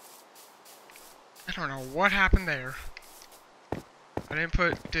 I don't know what happened there. I didn't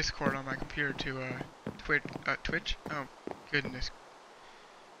put Discord on my computer to Twitch. Oh goodness.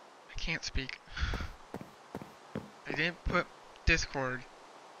 I can't speak. I didn't put Discord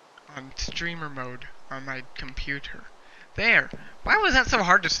on streamer mode on my computer. There. Why was that so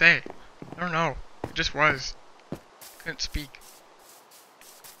hard to say? I don't know. It just was. Couldn't speak.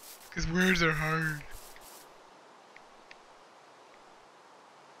 'Cause words are hard.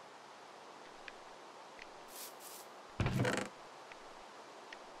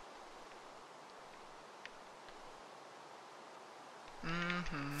 I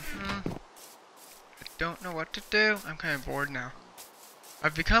don't know what to do. I'm kind of bored now.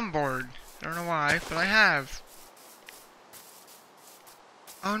 I've become bored. I don't know why, but I have.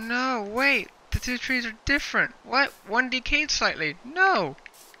 Oh no, wait! The two trees are different! What? One decayed slightly. No!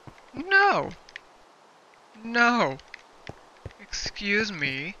 No! No! Excuse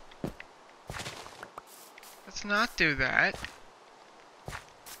me. Let's not do that.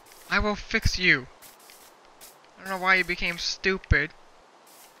 I will fix you. I don't know why you became stupid.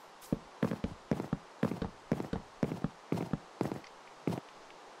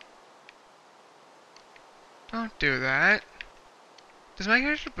 Don't do that. Does my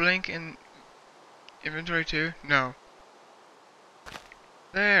character blink in inventory too? No.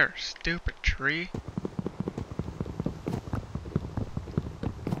 There, stupid tree.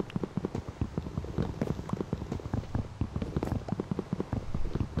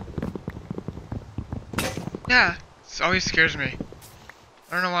 Yeah, it always scares me.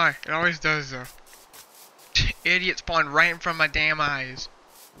 I don't know why. It always does though. Idiot spawned right in front of my damn eyes.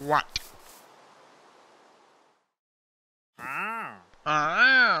 What?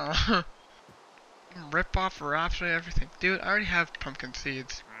 Oh. Rip off for absolutely everything. Dude, I already have pumpkin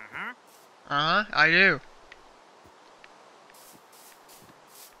seeds. I do.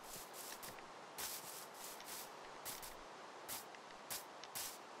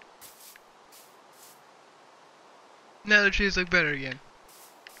 Now the trees look better again.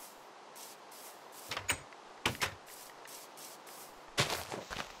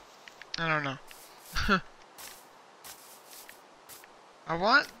 I don't know. I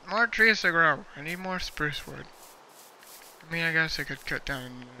want more trees to grow. I need more spruce wood. I mean, I guess I could cut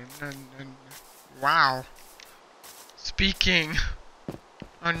down. Wow. Speaking.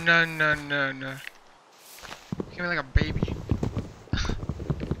 Oh no. Give me like a baby.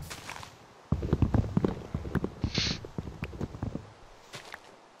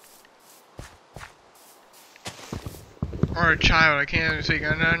 Or a child. I can't even speak.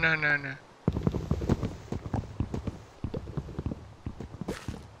 No.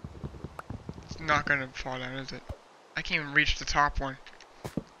 It's not gonna fall down, is it? I can't even reach the top one.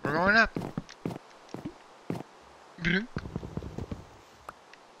 We're going up. Blink.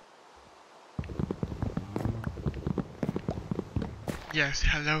 Yes,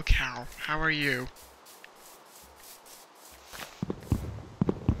 hello cow. How are you?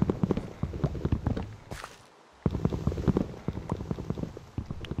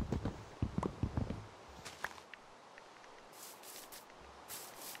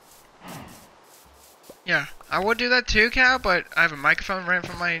 Yeah, I would do that too, cow, but I have a microphone right in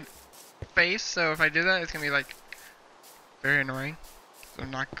front of my face, so if I do that, it's gonna be like very annoying. So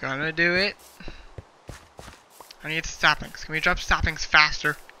I'm not gonna do it. I need saplings. Can we drop saplings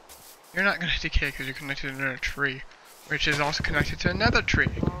faster? You're not gonna decay because you're connected to another tree, which is also connected to another tree.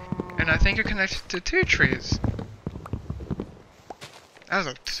 And I think you're connected to two trees. That was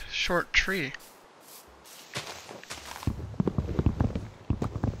a short tree.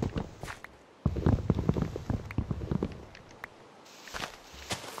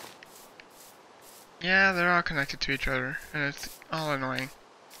 Yeah, they're all connected to each other, and it's all annoying.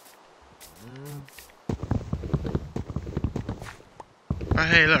 But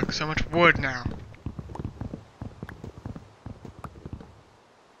hey, look, so much wood now.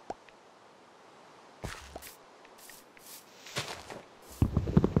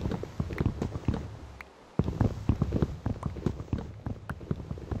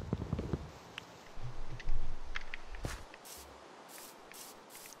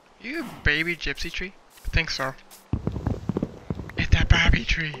 You a baby gypsy tree? I think so. It's that baby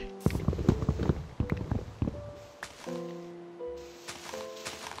tree.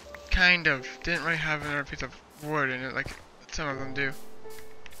 Kind of. Didn't really have another piece of wood in it like some of them do.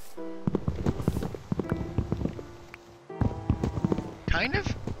 Kind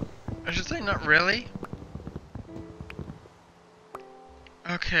of? I should say not really.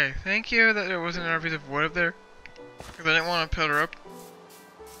 Okay, thank you that there wasn't another piece of wood up there. Because I didn't want to pillar up.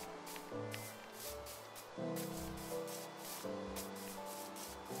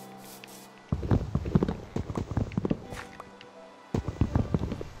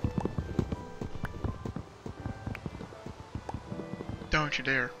 Don't you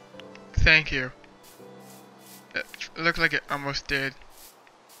dare. Thank you. It looked like it almost did.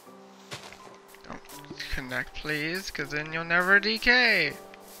 Don't connect, please, because then you'll never decay.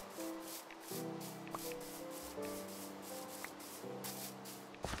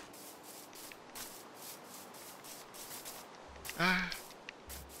 Ah.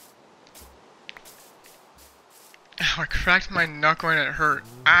 Ow, I cracked my knuckle and it hurt.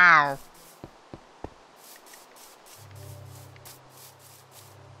 Ow.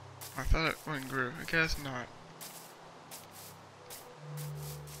 I thought it wouldn't groove. I guess not.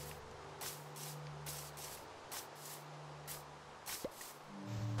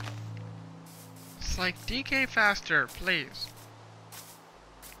 It's like decay faster, please.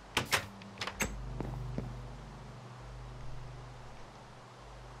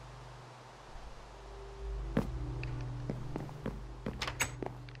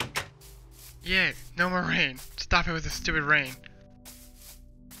 Yay, no more rain. Stop it with the stupid rain.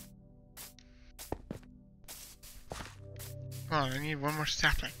 Come on, I need one more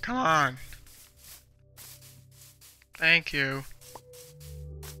sapling. Come on. Thank you.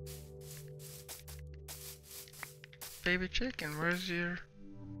 Baby chicken, where's your...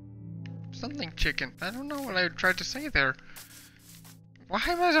 something chicken? I don't know what I tried to say there. Why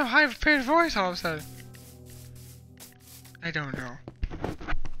am I so high-pitched voice all of a sudden? I don't know.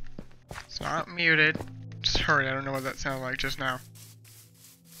 It's not muted. Sorry, I don't know what that sounded like just now.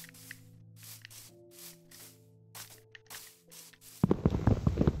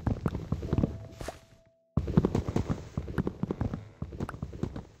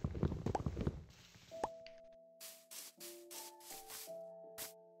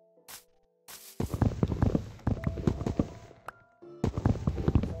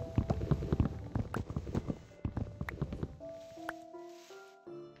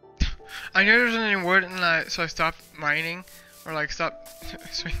 I knew there wasn't any wood, and so I stopped mining, or like stopped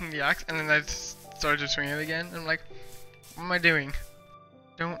swinging the axe, and then I started to swing it again. And I'm like, what am I doing?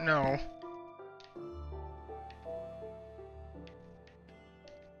 Don't know.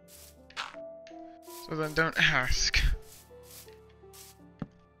 So then don't ask.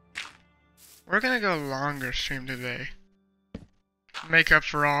 We're gonna go longer stream today. Make up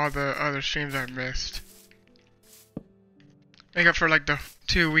for all the other streams I've missed. Make up for like the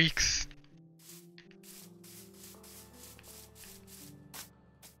 2 weeks.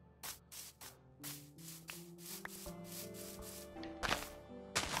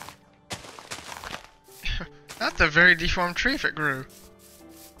 That's a very deformed tree if it grew.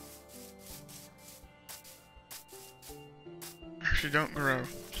 Actually, don't grow,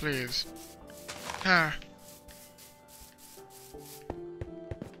 please. Ah.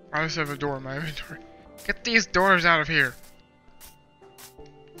 I just have a door in my inventory. Get these doors out of here.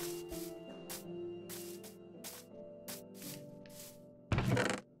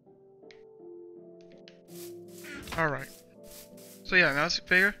 Alright. So yeah, now it's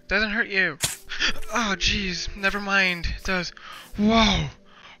bigger. Doesn't hurt you. Oh jeez, never mind. It does. Whoa!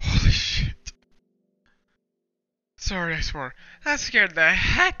 Holy shit. Sorry, I swore. That scared the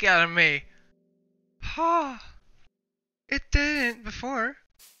heck out of me. Ha! It didn't before.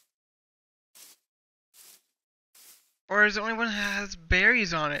 Or is it only when it has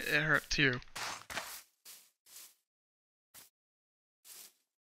berries on it it hurts you?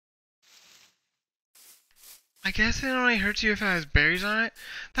 I guess it only hurts you if it has berries on it?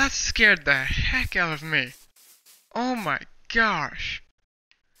 That scared the heck out of me. Oh my gosh.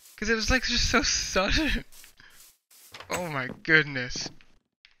 Because it was like just so sudden. Oh my goodness.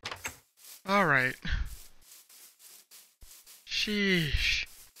 Alright. Sheesh.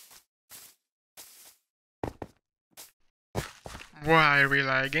 Why are we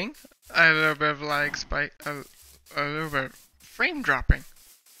lagging? A little bit of lag spike, a little bit of frame dropping.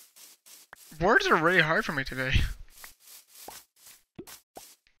 Words are really hard for me today.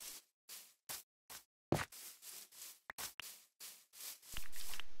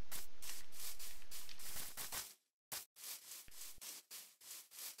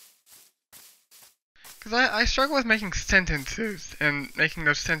 Because I struggle with making sentences and making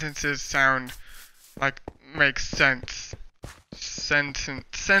those sentences sound like make sense.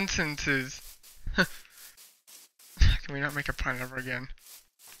 Sentences. Can we not make a pun ever again?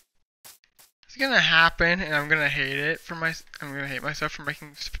 It's gonna happen, and I'm gonna hate it for I'm gonna hate myself for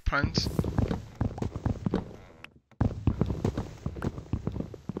making puns.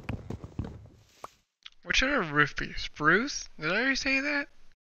 What should our roof be? Spruce? Did I already say that?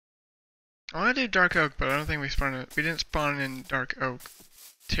 I want to do dark oak, but I don't think we spawned it. We didn't spawn in dark oak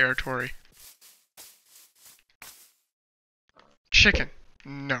territory. Chicken.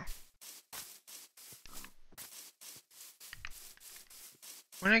 No.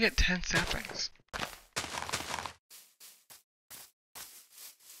 When I get 10 saplings?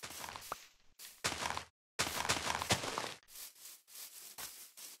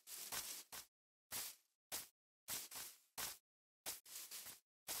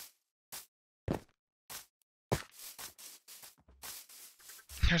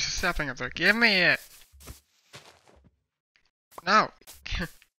 There's a sapling up there. Give me it! No!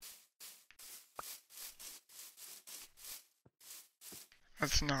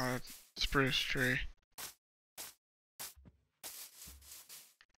 That's not a spruce tree.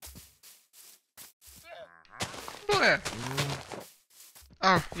 Bleh.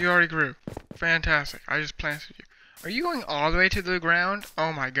 Oh, you already grew. Fantastic. I just planted you. Are you going all the way to the ground?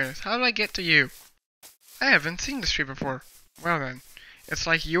 Oh my goodness. How did I get to you? I haven't seen this tree before. Well then. It's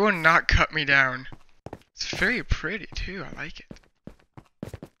like you will not cut me down. It's very pretty too. I like it.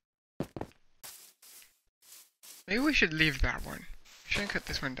 Maybe we should leave that one. We shouldn't cut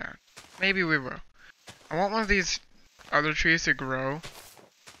this one down. Maybe we will. I want one of these other trees to grow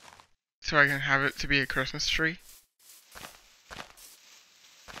so I can have it to be a Christmas tree.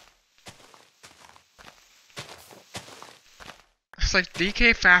 It's like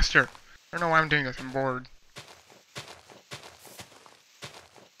DK faster. I don't know why I'm doing this. I'm bored.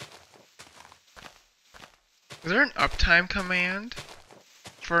 Is there an uptime command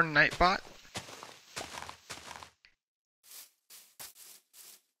for Nightbot?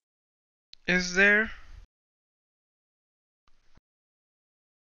 Is there?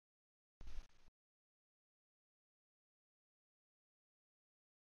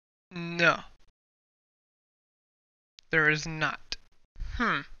 No. There is not.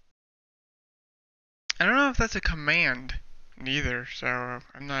 I don't know if that's a command neither, so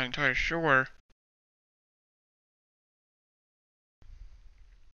I'm not entirely sure.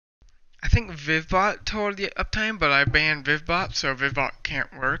 I think Vivbot told the uptime, but I banned Vivbot, so Vivbot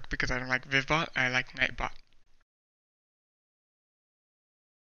can't work because I don't like Vivbot, I like Nightbot.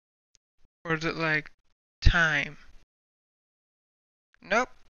 Or is it like time? Nope,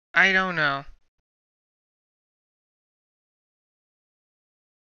 I don't know.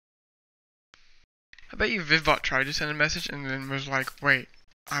 I bet you Vivbot tried to send a message and then was like, wait,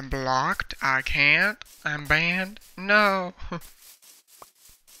 I'm blocked? I can't? I'm banned? No!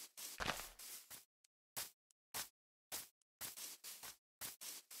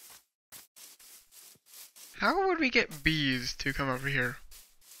 How would we get bees to come over here?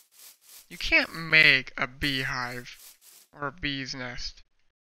 You can't make a beehive or a bee's nest.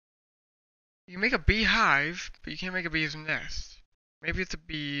 You can make a beehive, but you can't make a bee's nest. Maybe it's a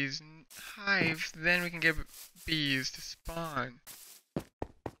bee's hive, then we can get bees to spawn.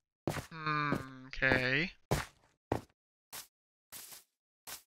 Okay.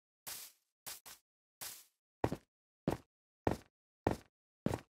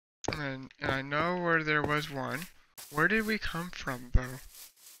 And I know where there was one. Where did we come from, though?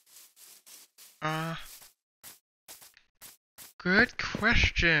 Good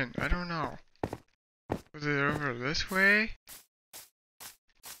question. I don't know. Was it over this way?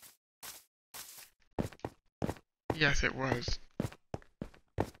 Yes, it was.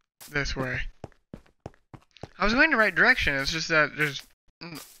 This way. I was going the right direction, it's just that there's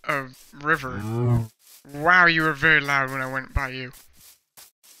a river. Wow, you were very loud when I went by you.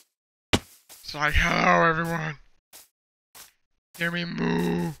 It's like, hello everyone! Hear me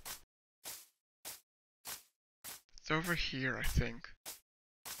moo! It's over here, I think.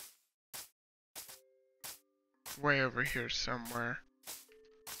 Way over here somewhere.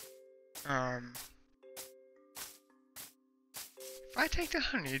 If I take the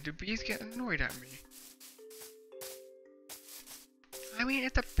honey, do bees get annoyed at me? I mean,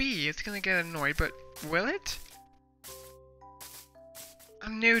 it's a bee, it's gonna get annoyed, but will it?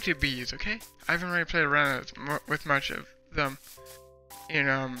 I'm new to bees, okay? I haven't really played around with much of them in,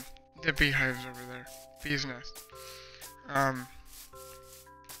 the beehives over there. Bee's nest. I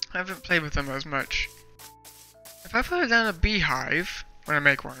haven't played with them as much. If I put it down a beehive, when I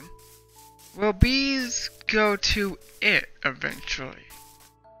make one, will bees go to it eventually?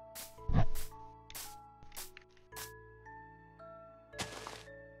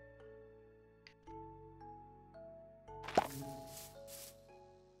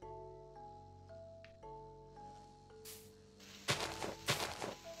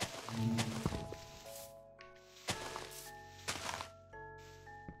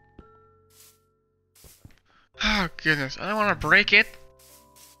 Oh, goodness. I don't want to break it.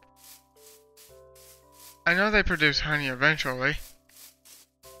 I know they produce honey eventually.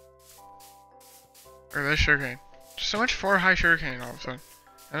 Or this sugarcane. So much for high sugarcane all of a sudden.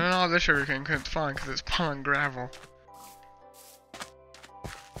 And then all this sugarcane couldn't spawn because it's spawned gravel.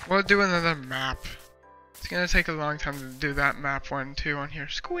 We'll do another map. It's gonna take a long time to do that map 1 too on here.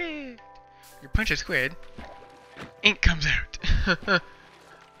 Squid! You punch a squid, ink comes out. I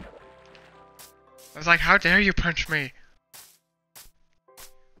was like, how dare you punch me?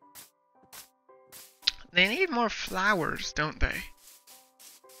 They need more flowers, don't they?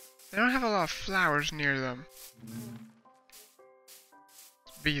 They don't have a lot of flowers near them.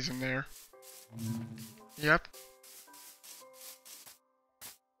 There's bees in there. Yep.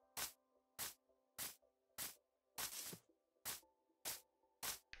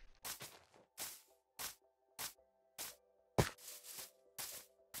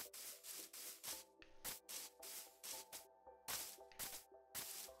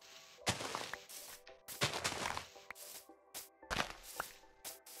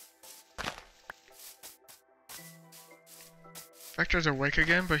 Vector's awake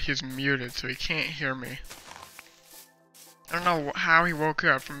again, but he's muted, so he can't hear me. I don't know how he woke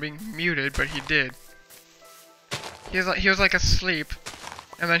up from being muted, but he did. He was like asleep,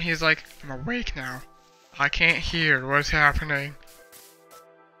 and then he's like, I'm awake now. I can't hear what's happening.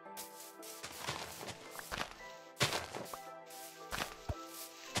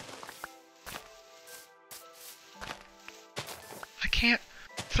 I can't.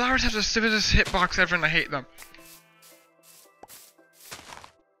 Flowers have the stupidest hitbox ever, and I hate them.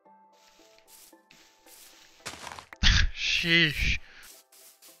 Sheesh.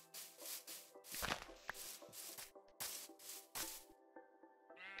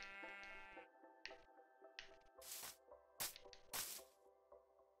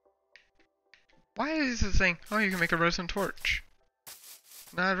 Why is this thing? Oh, you can make a resin torch.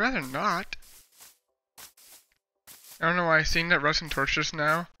 No, I'd rather not. I don't know why seeing that resin torch just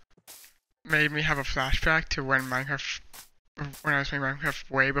now made me have a flashback to when I was playing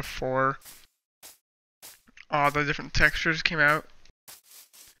Minecraft way before all the different textures came out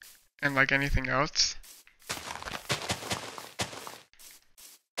and like anything else.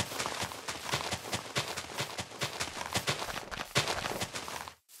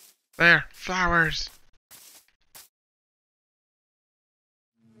 There, flowers.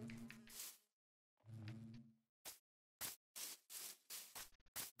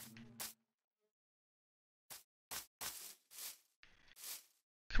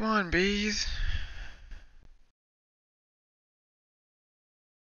 Come on, bees.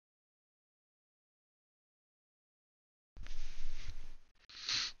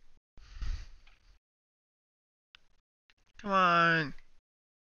 Come on.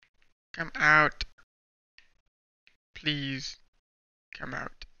 Come out. Please. Come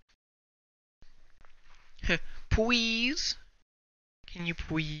out. Please? Can you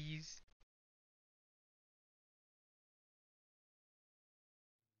please?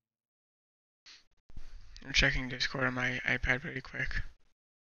 I'm checking Discord on my iPad really quick.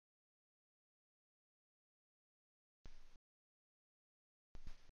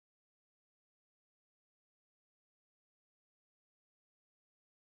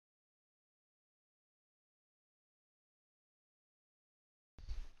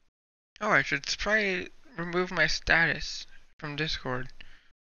 Oh, I should probably remove my status from Discord.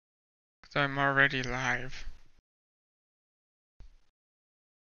 Because I'm already live.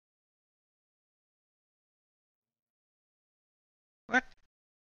 What?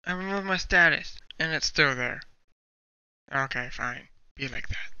 I removed my status, and it's still there. Okay, fine. Be like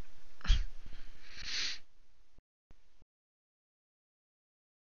that.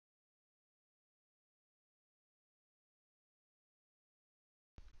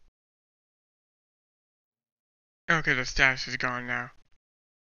 Okay, the status is gone now.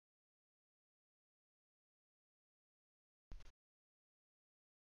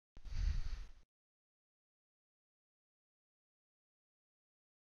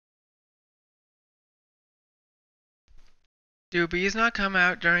 Do bees not come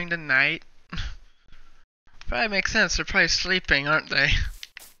out during the night? Probably makes sense, they're probably sleeping, aren't they?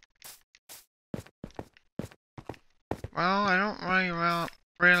 Well, I don't really want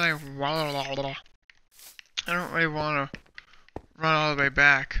to run all the way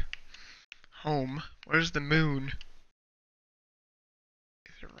back home. Where's the moon?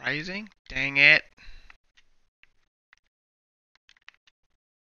 Is it rising? Dang it.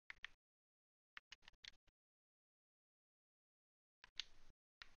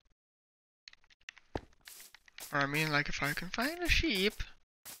 Or I mean, like, if I can find a sheep.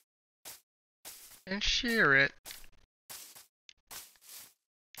 and share it.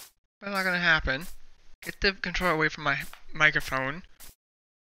 That's not gonna happen. Get the controller away from my microphone.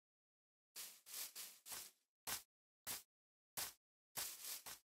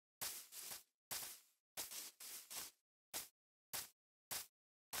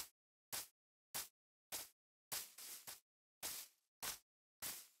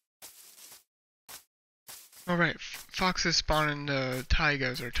 Alright, foxes spawn in the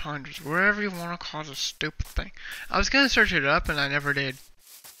taigas or tundras, wherever you want to call the stupid thing. I was gonna search it up and I never did.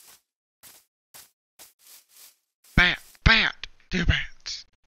 Bat, bat, two bats.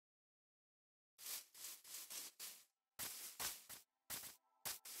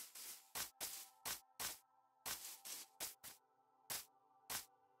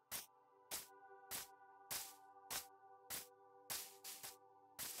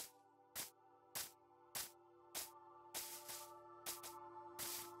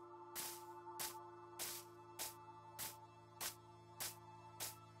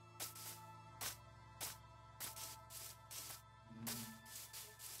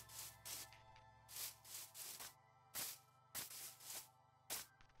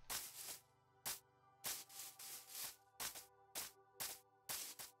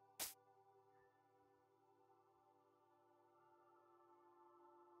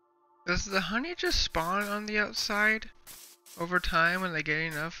 Does the honey just spawn on the outside over time when they get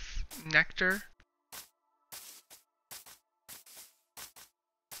enough nectar?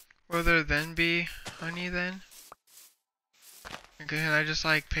 Will there then be honey then? And can I just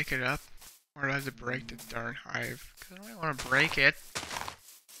like pick it up? Or do I have to break the darn hive? Because I don't want to break it.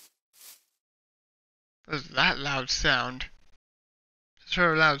 What is that loud sound? It's a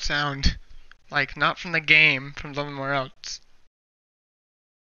sort of loud sound. Like, not from the game, from somewhere else.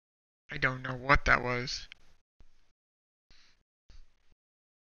 I don't know what that was.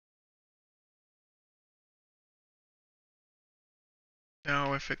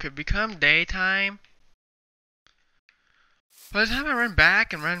 No, if it could become daytime. By the time I run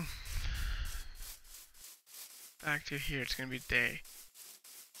back and run back to here, it's gonna be day.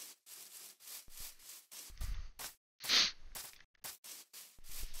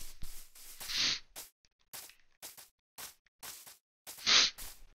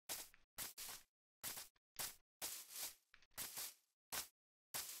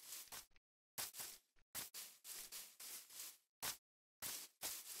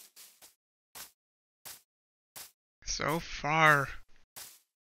 So far.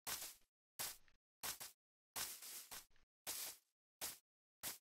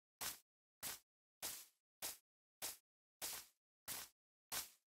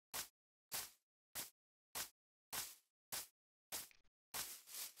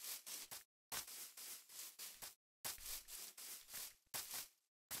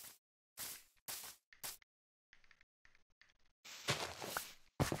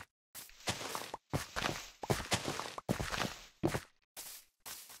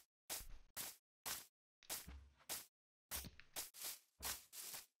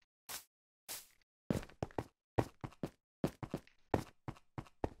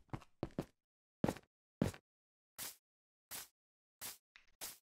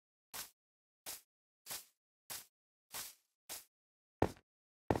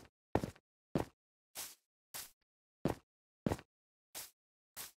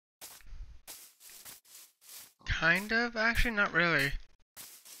 Kind of, actually not really.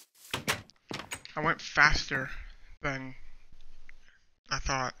 I went faster than I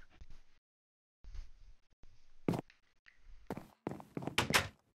thought.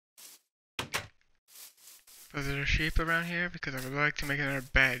 Was there a sheep around here? Because I would like to make another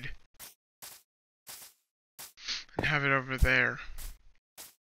bed. And have it over there.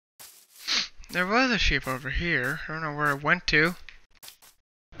 There was a sheep over here. I don't know where it went to.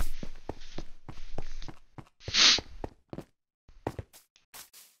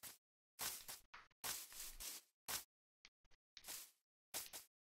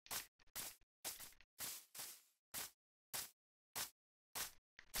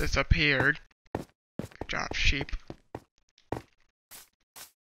 Disappeared. Good job, sheep.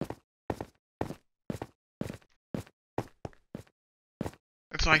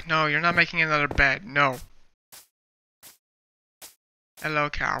 It's like, no, you're not making another bed. No.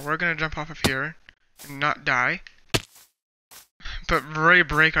 Hello, cow. We're gonna jump off of here and not die, but really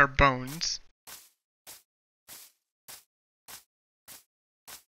break our bones.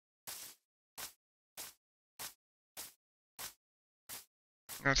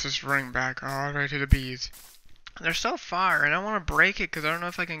 Let's just running back all the way to the bees. They're so far, and I want to break it because I don't know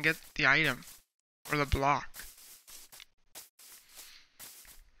if I can get the item or the block.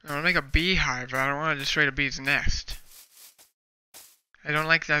 I want to make a beehive, but I don't want to destroy the bee's nest. I don't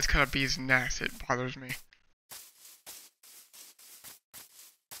like that it's called a bee's nest. It bothers me.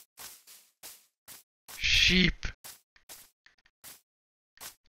 Sheep.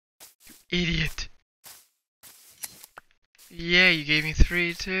 Idiot. Yeah, you gave me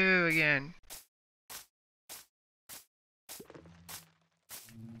 3 too again.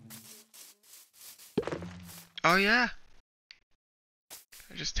 Oh yeah.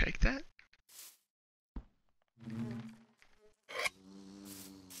 Can I just take that?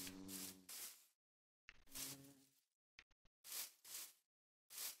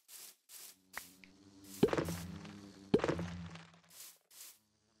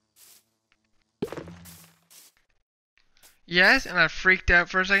 Yes, and I freaked out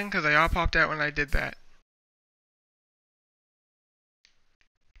for a second because they all popped out when I did that.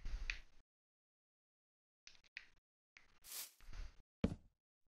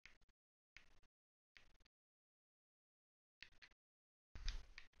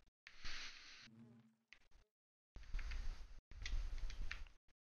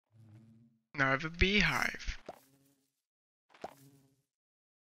 Now I have a beehive.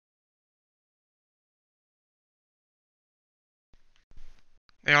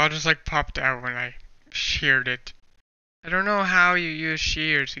 They all just like popped out when I sheared it. I don't know how you use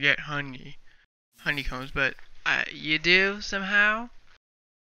shears to get honeycombs, but you do somehow.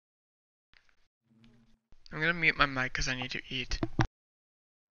 I'm gonna mute my mic because I need to eat.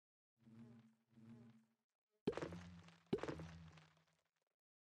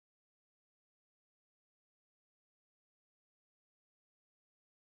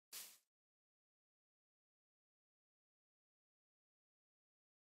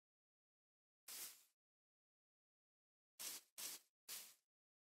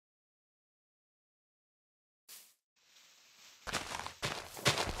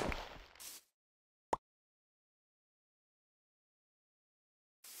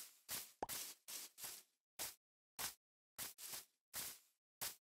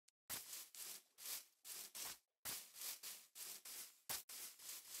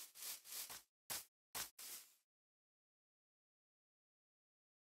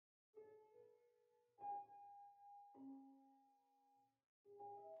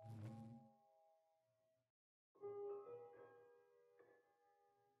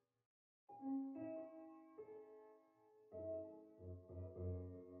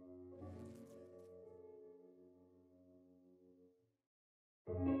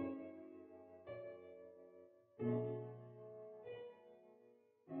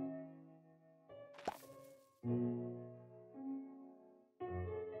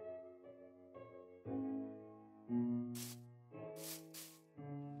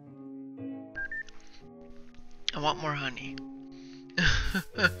 I want more honey.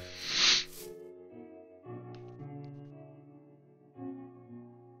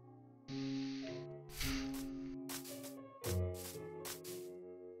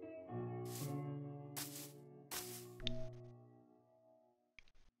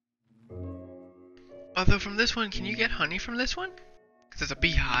 Although from this one, can you get honey from this one? Because it's a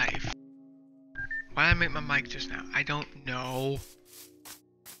beehive. Why did I make my mic just now? I don't know.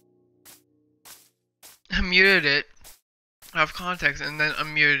 I muted it out of context and then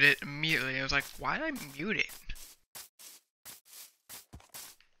unmuted it immediately. I was like, why did I mute it?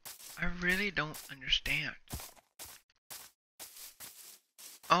 I really don't understand.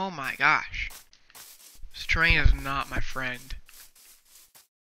 Oh my gosh. This train is not my friend.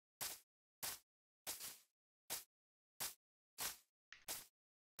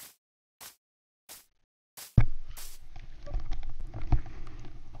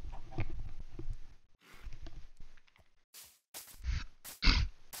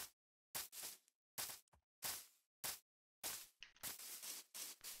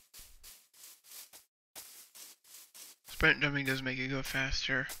 Sprint jumping does make it go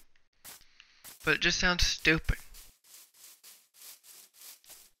faster. But it just sounds stupid.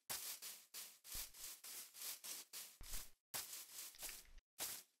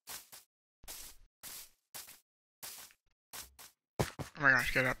 Oh my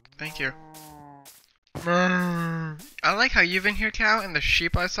gosh, get up. Thank you. I like how you've been here, cow, and the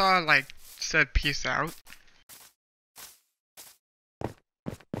sheep I saw, like, said peace out.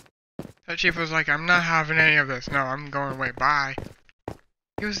 That sheep was like, I'm not having any of this. No, I'm going away. Bye.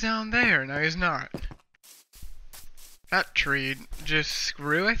 He was down there. Now he's not. That tree just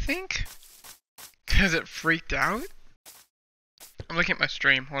grew, I think? Because it freaked out? I'm looking at my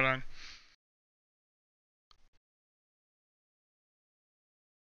stream. Hold on.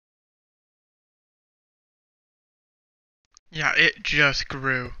 Yeah, it just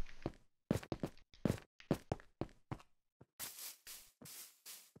grew.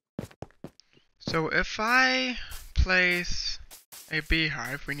 So if I place a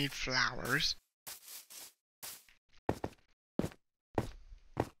beehive, we need flowers.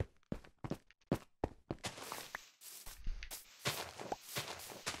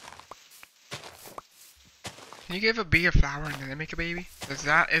 Can you give a bee a flower and then they make a baby? Is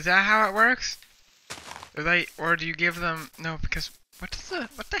that how it works? Or do you give them no? Because what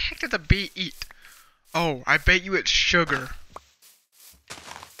the heck does a bee eat? Oh, I bet you it's sugar.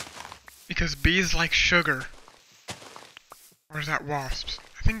 Because bees like sugar. Or is that wasps?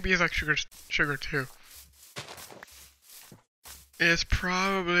 I think bees like sugar too. It's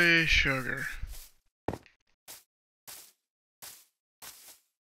probably sugar.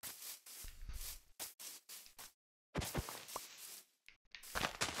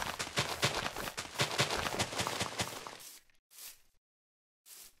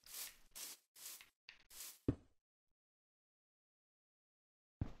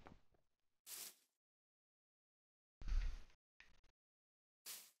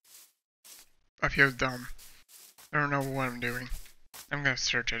 I feel dumb. I don't know what I'm doing. I'm gonna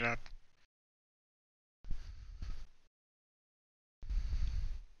search it up.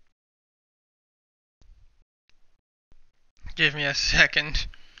 Give me a second.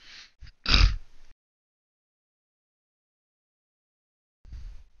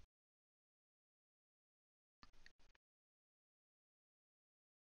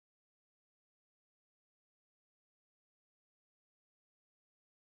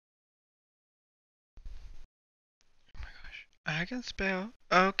 I can spell.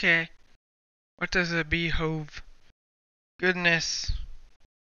 Okay. What does a beehove? Goodness.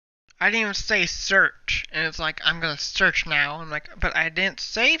 I didn't even say search. And it's like, I'm gonna search now. I'm like, but I didn't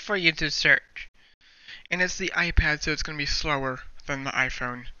say for you to search. And it's the iPad, so it's gonna be slower than the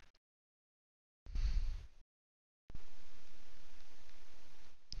iPhone.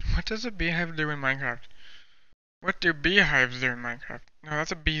 What does a beehive do in Minecraft? What do beehives do in Minecraft? No,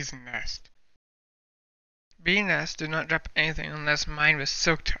 that's a bee's nest. Bee nests do not drop anything unless mined with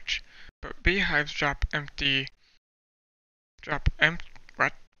silk touch. But beehives drop empty.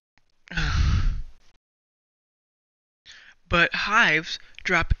 What? But hives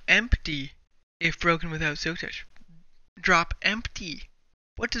drop empty if broken without silk touch. Drop empty.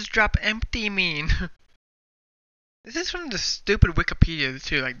 What does drop empty mean? This is from the stupid Wikipedia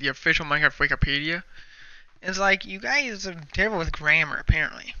too, like the official Minecraft Wikipedia. It's like, you guys are terrible with grammar,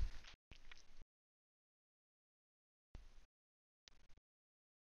 apparently.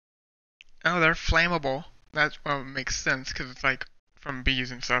 Oh, they're flammable. That's, well, it makes sense, because it's like from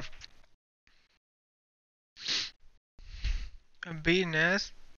bees and stuff. A bee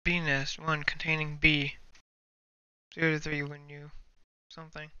nest? Bee nest, one containing bee. 0 to 3 when you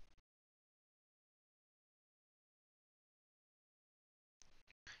something.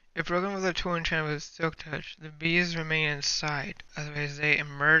 If broken with a tool enchanted with silk touch, the bees remain inside. Otherwise, they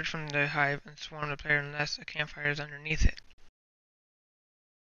emerge from the hive and swarm the player unless a campfire is underneath it.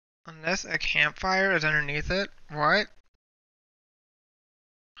 Unless a campfire is underneath it? What?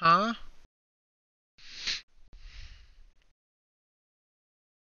 Huh?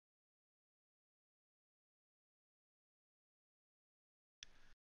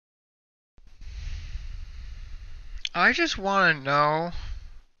 I just want to know,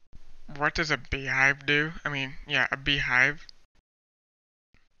 what does a beehive do? I mean, yeah, a beehive.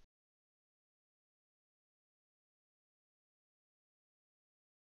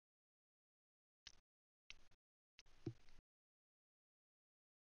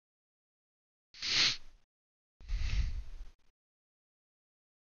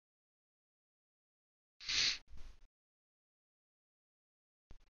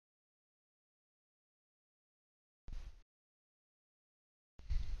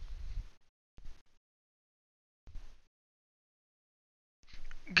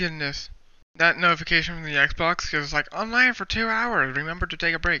 Goodness. That notification from the Xbox, because it's like, online for 2 hours, remember to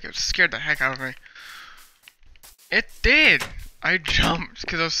take a break. It scared the heck out of me. It did! I jumped,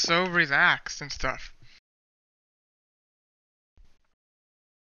 because I was so relaxed and stuff.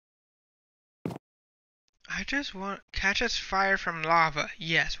 I just want... Catches fire from lava.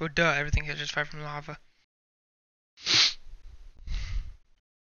 Yes, well duh, everything catches fire from lava.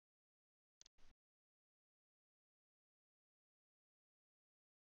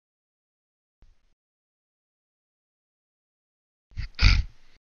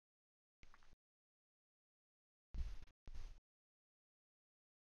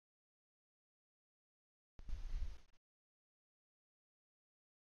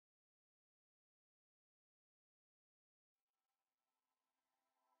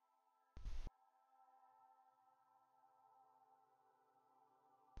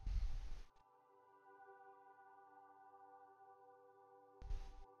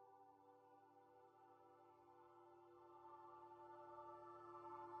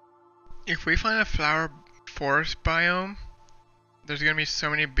 If we find a flower forest biome, there's gonna be so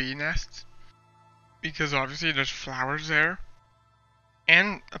many bee nests. Because obviously there's flowers there.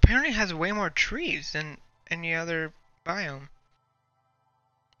 And apparently it has way more trees than any other biome.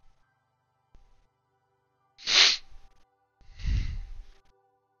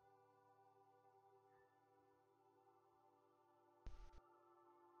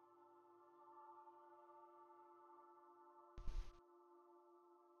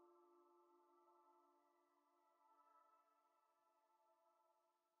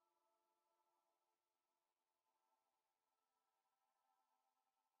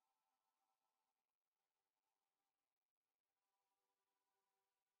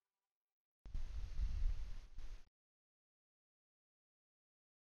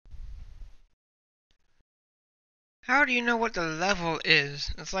 How do you know what the level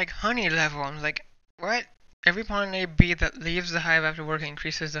is? It's like honey level. I'm like, what? Every pollinated bee that leaves the hive after work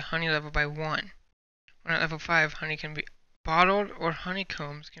increases the honey level by 1. When at level 5, honey can be bottled or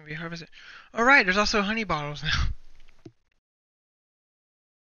honeycombs can be harvested. Alright, there's also honey bottles now.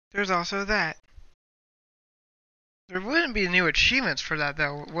 There's also that. There wouldn't be new achievements for that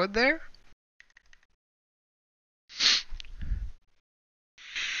though, would there?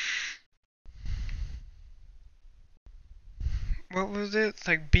 What was it? It's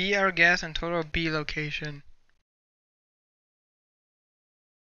like bee hour guess and total bee location.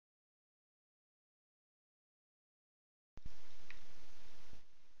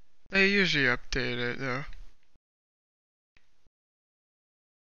 They usually update it though.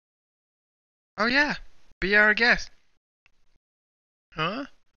 Oh yeah, bee hour guess. Huh?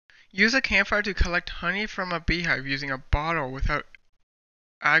 Use a campfire to collect honey from a beehive using a bottle without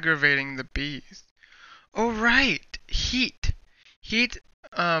aggravating the bees. Oh right, heat. Heat.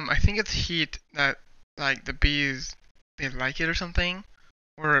 I think it's heat that like the bees they like it or something,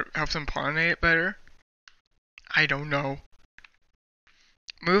 or it helps them pollinate it better. I don't know.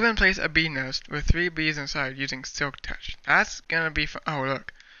 Move and place a bee nest with 3 bees inside using silk touch. That's gonna be fun. Oh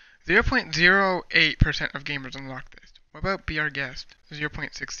look, 0.08% of gamers unlock this. What about be our guest?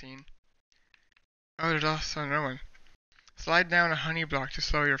 0.16. Oh, there's also another one. Slide down a honey block to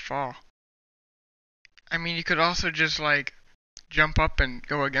slow your fall. I mean, you could also just like jump up and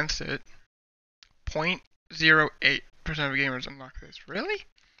go against it. 0.08% of gamers unlock this. Really?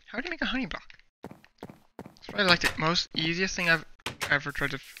 How do you make a honey block? It's probably like the most easiest thing I've ever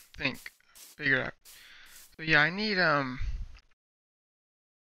tried to figure out. So yeah, I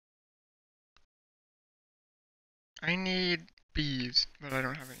need bees, but I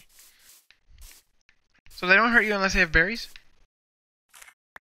don't have any. So they don't hurt you unless they have berries?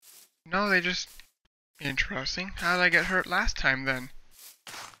 No, they just... Interesting. How did I get hurt last time then?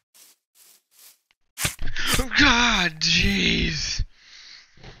 Oh god, jeez!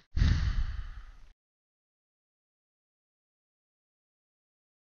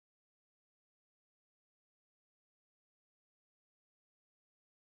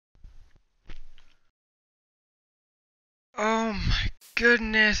 Oh my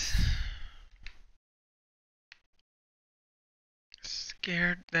goodness!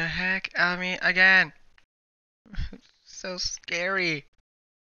 Scared the heck out of me again! So scary!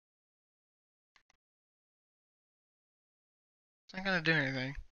 It's not gonna do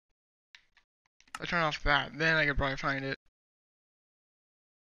anything. I'll turn off that, then I could probably find it.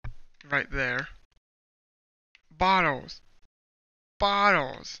 Right there. Bottles!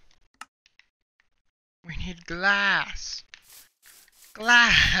 Bottles! We need glass!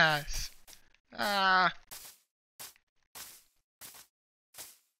 Glass! Ah!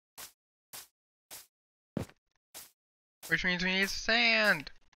 Which means we need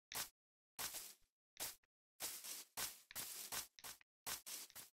sand!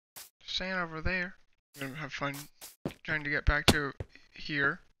 Sand over there. I'm gonna have fun trying to get back to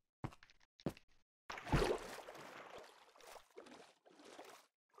here.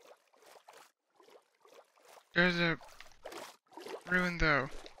 There's a ruin though.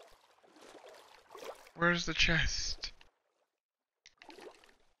 Where's the chest?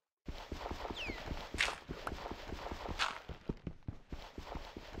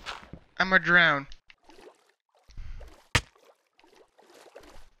 I'm gonna drown.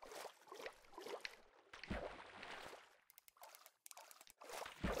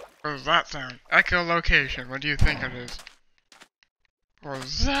 What does that sound? Echolocation. What do you think it is? What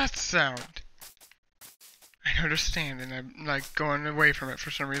does that sound? I don't understand, and I'm like going away from it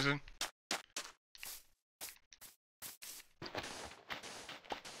for some reason.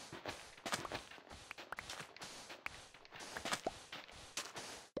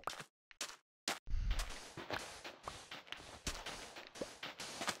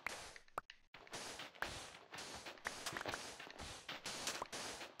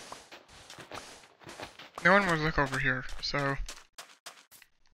 no one would look over here, so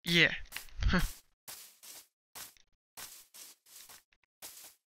yeah.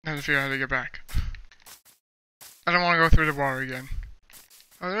 Now to figure out how to get back. I don't want to go through the water again.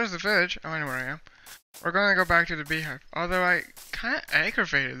 Oh, there's the village. Oh, I know where I am. We're gonna go back to the beehive. Although I kinda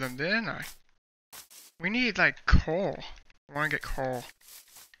aggravated them, didn't I? We need, like, coal. I wanna get coal.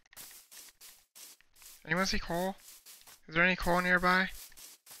 Anyone see coal? Is there any coal nearby?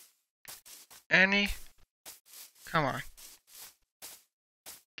 Any? Come on.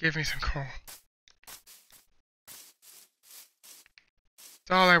 Give me some coal.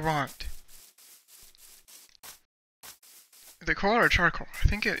 That's all I want. Is it coal or charcoal? I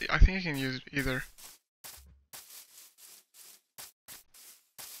think you can use either.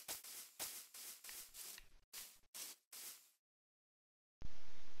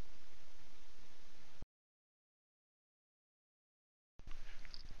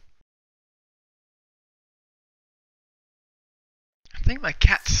 I think my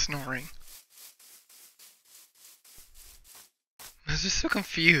cat's snoring. I was just so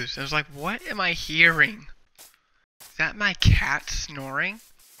confused. I was like, what am I hearing? Is that my cat snoring?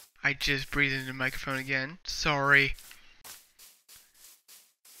 I just breathed into the microphone again. Sorry.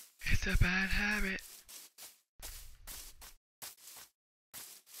 It's a bad habit.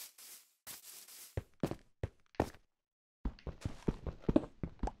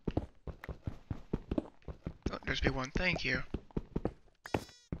 Don't just be one, thank you.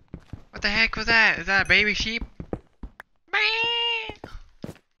 What the heck was that? Is that a baby sheep?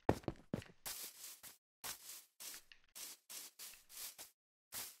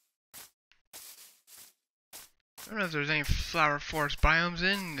 I don't know if there's any flower forest biomes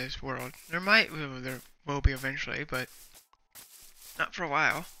in this world. There will be eventually, but not for a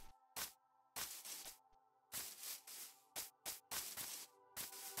while.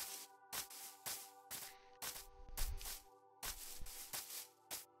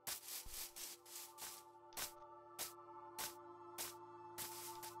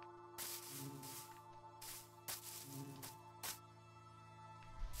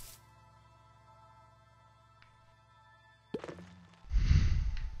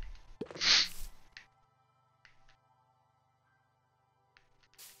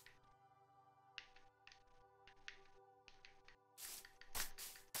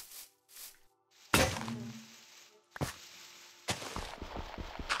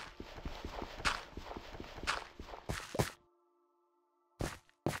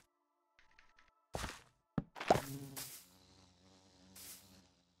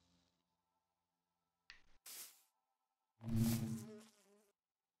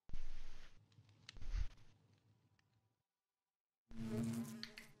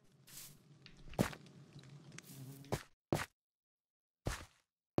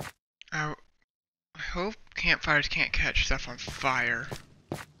 I hope campfires can't catch stuff on fire.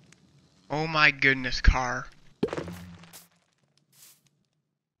 Oh my goodness, car.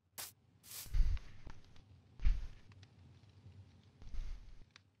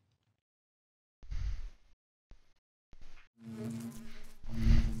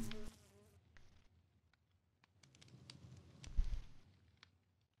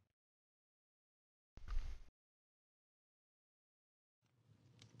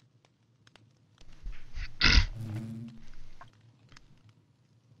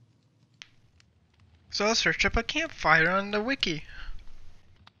 So I'll search up a campfire on the wiki.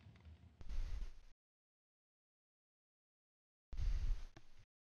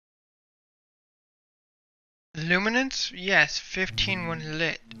 Luminance? Yes, 15 when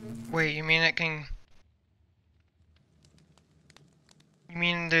lit. Wait, you mean it can... You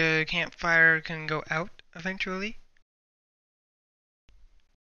mean the campfire can go out eventually?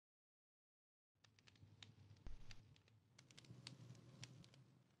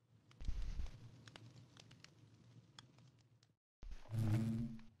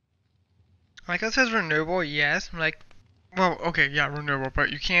 Like it says renewable, yes. I'm like, well, okay, yeah, renewable,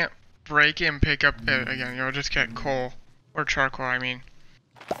 but you can't break it and pick up it again. You'll just get coal. Or charcoal, I mean.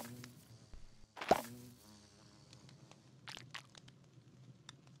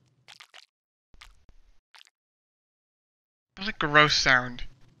 That's a gross sound.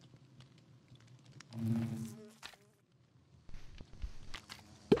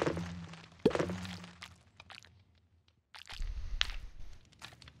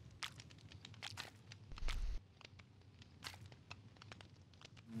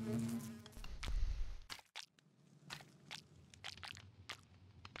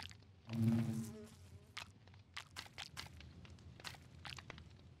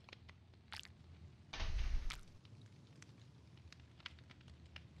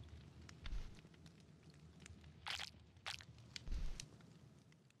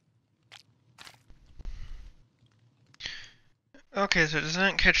 Okay, so it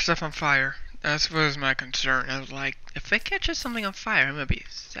doesn't catch stuff on fire. That was my concern. I was like, if it catches something on fire, I'm gonna be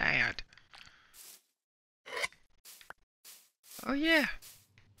sad. Oh yeah.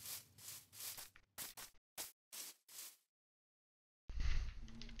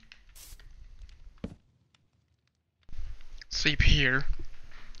 Sleep here.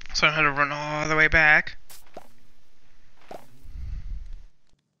 So I had to run all the way back.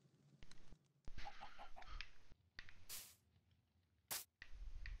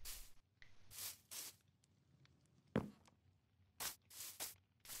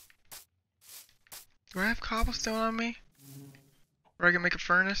 Do I have cobblestone on me? Or I can make a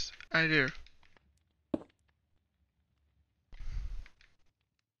furnace? I do.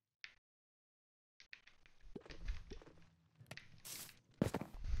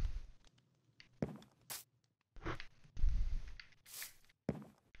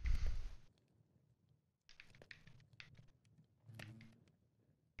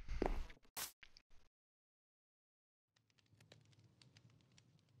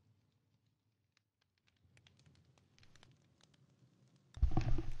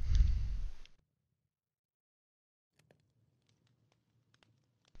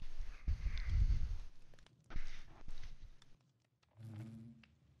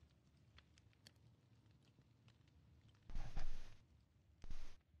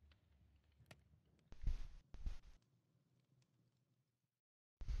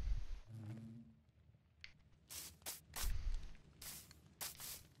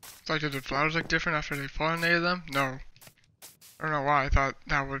 It's like, did the flowers look different after they pollinated them? No. I don't know why I thought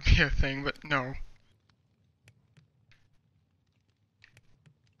that would be a thing, but no.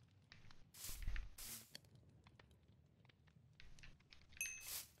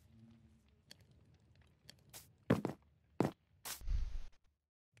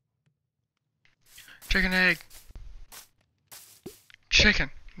 Chicken egg. Chicken.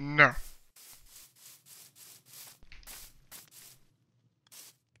 No.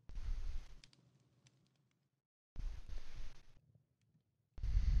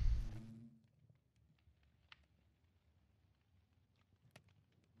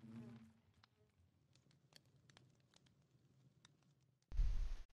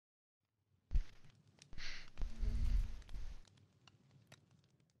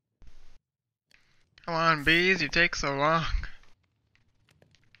 Come on, bees, you take so long.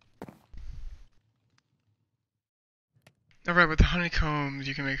 Alright, with the honeycombs,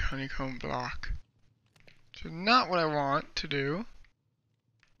 you can make honeycomb block. So not what I want to do.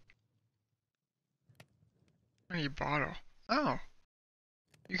 I need a bottle. Oh.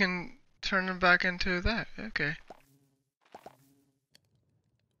 You can turn them back into that. Okay.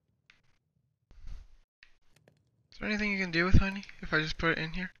 Is there anything you can do with honey if I just put it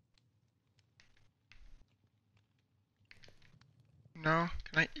in here? No.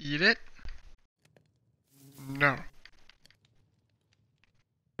 Can I eat it? No.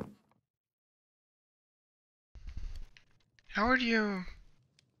 How would you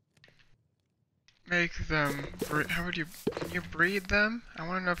make them? How would you? Can you breed them? I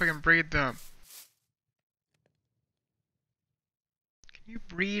want to know if I can breed them. Can you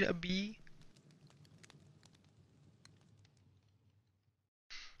breed a bee?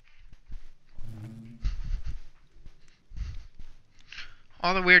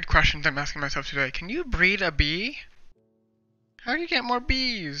 All the weird questions I'm asking myself today. Can you breed a bee? How do you get more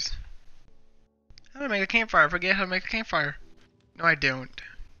bees? How to make a campfire? I forget how to make a campfire. No, I don't.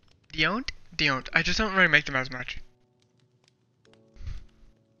 Don't. I just don't really make them as much.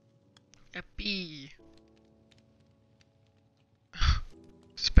 A bee.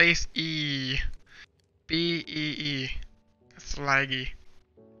 Space E. B-E-E. That's laggy.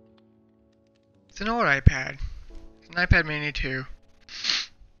 It's an old iPad. It's an iPad mini too.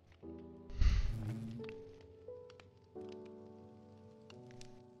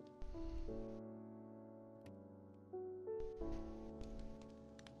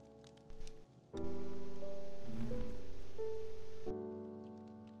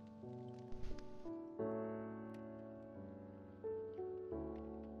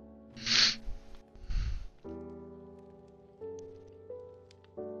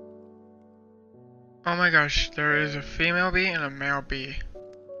 Oh my gosh, there is a female bee and a male bee.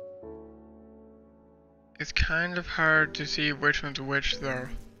 It's kind of hard to see which one's which though.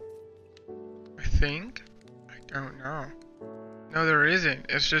 I think? I don't know. No, there isn't.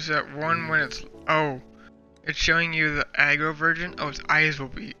 It's just that one when it's... Oh. It's showing you the aggro version. Oh, its eyes will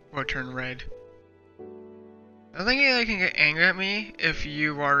turn red. I don't think they can get angry at me if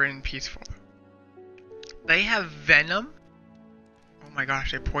you are in peaceful. They have venom? Oh my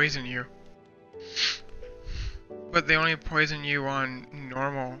gosh, they poison you. But they only poison you on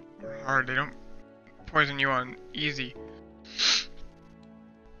normal or hard. They don't poison you on easy.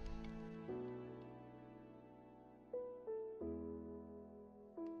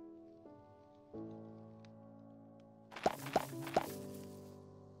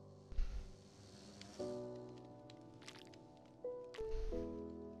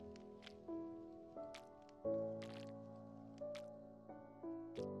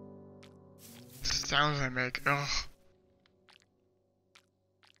 The sounds I make, ugh.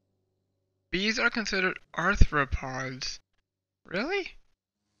 Bees are considered arthropods. Really?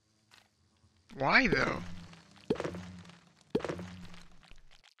 Why though?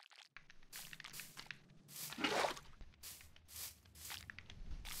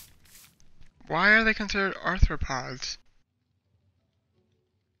 Why are they considered arthropods?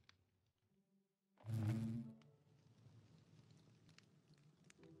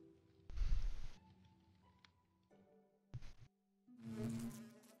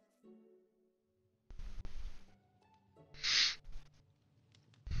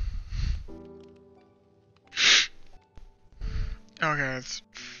 Okay, it's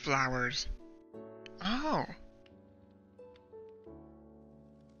flowers. Oh.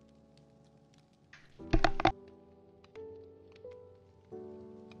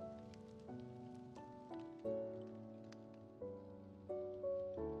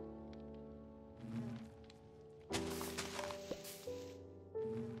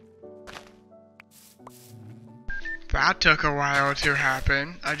 That took a while to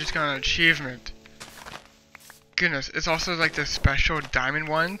happen. I just got an achievement. Goodness, it's also like the special diamond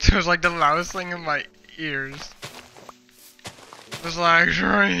one, so it's like the loudest thing in my ears. It was like,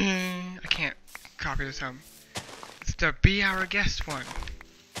 I can't copy this home. It's the Be Our Guest one.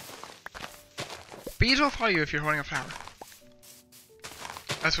 Bees will follow you if you're holding a flower.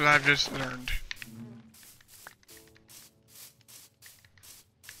 That's what I've just learned.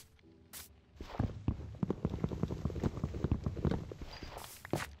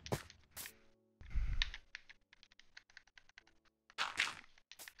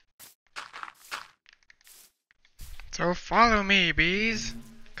 So follow me, bees.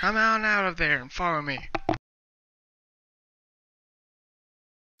 Come on out of there and follow me.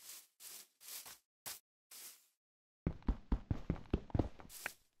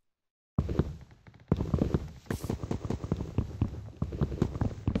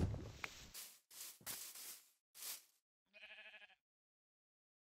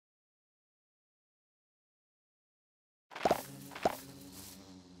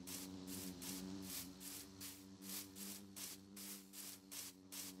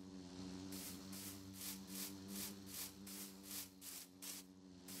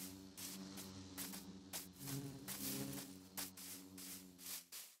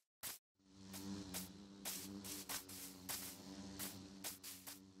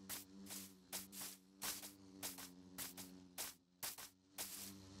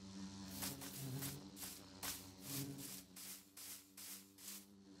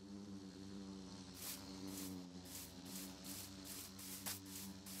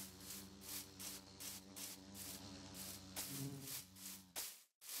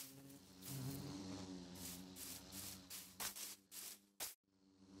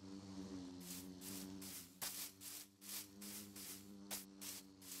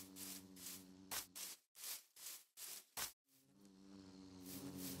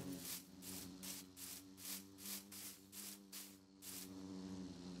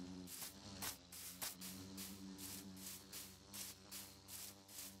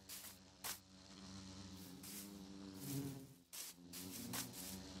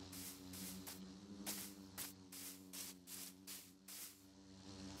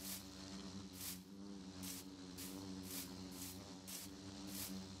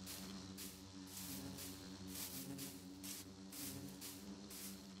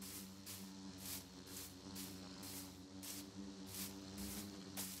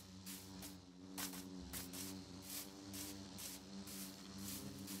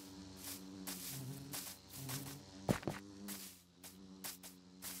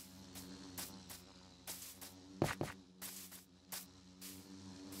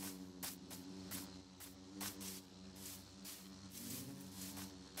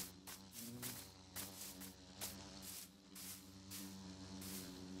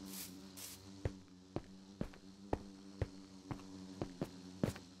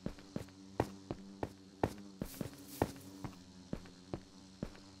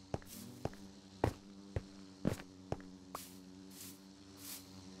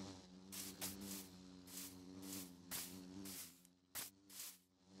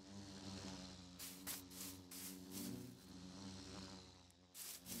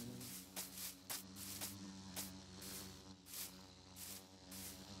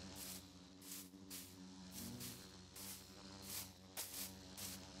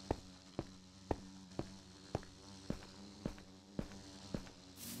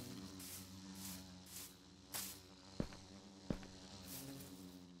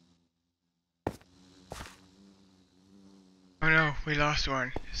 We lost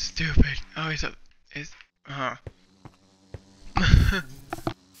one. Stupid. Oh, he's up. Is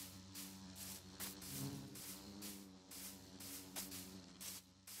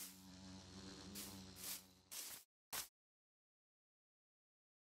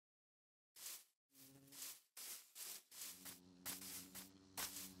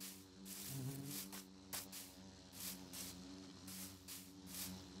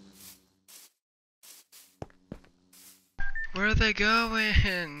Where are they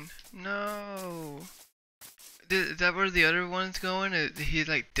going? No. Is that where the other one's going? Did he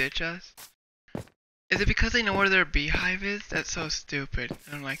like ditch us? Is it because they know where their beehive is? That's so stupid.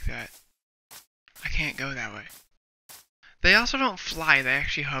 I don't like that. I can't go that way. They also don't fly, they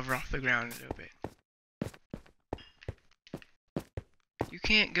actually hover off the ground a little bit. You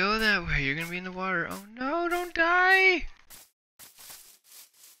can't go that way, you're gonna be in the water. Oh no, don't die!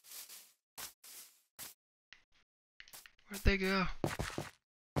 Where'd they go?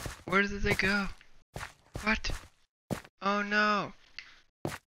 Where did they go? What? Oh no!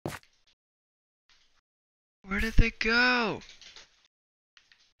 Where did they go?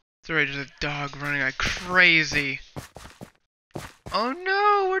 Sorry, there's a dog running like crazy. Oh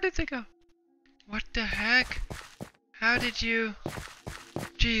no, where did they go? What the heck? How did you...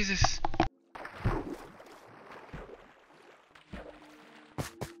 Jesus.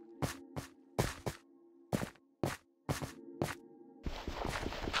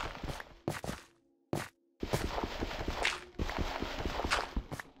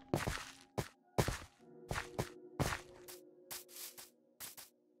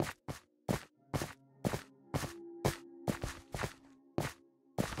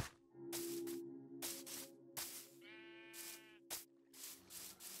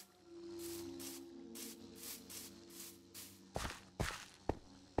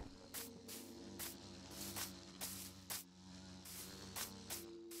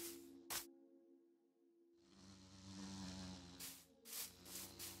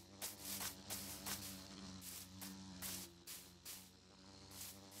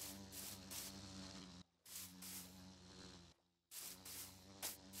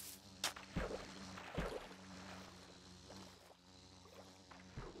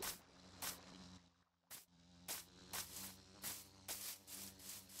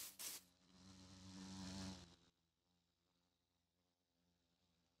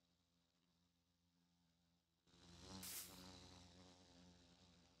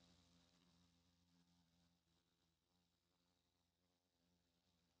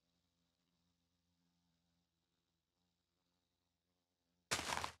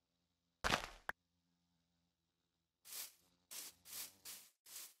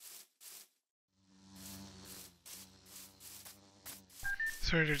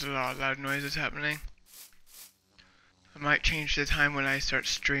 Sorry, there's a lot of loud noises happening. I might change the time when I start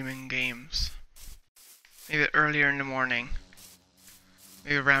streaming games. Maybe earlier in the morning.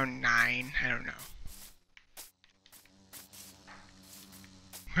 Maybe around 9, I don't know.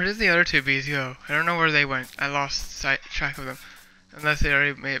 Where did the other two bees go? I don't know where they went. I lost track of them. Unless they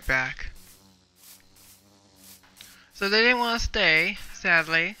already made it back. So they didn't want to stay,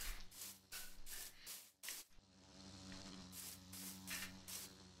 sadly.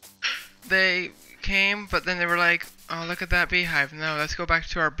 They came, but then they were like, oh, look at that beehive. No, let's go back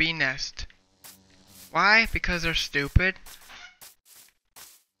to our bee nest. Why? Because they're stupid?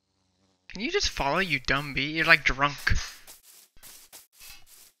 Can you just follow, you dumb bee? You're like drunk.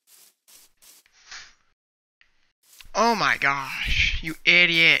 Oh my gosh, you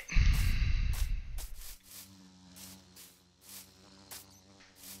idiot.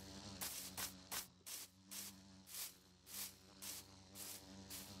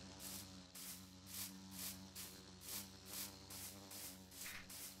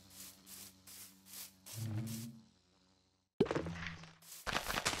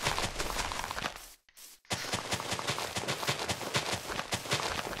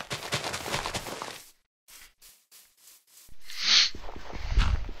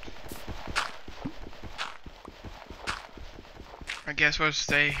 I guess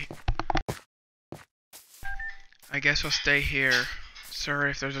we'll stay here.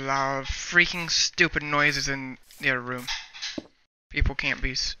 Sorry if there's a lot of freaking stupid noises in the other room. People can't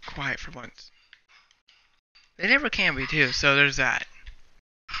be quiet for once. They never can be too, so there's that.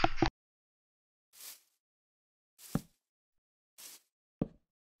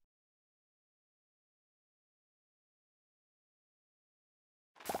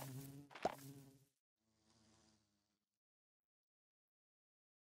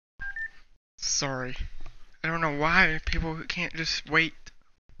 Sorry. I don't know why people can't just wait.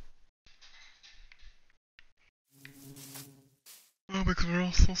 Oh, because we're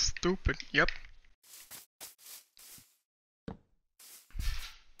all so stupid. Yep.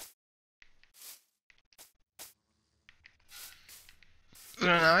 So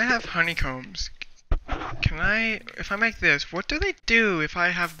now I have honeycombs. Can I, if I make this, what do they do if I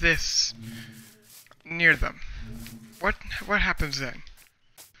have this near them? What happens then?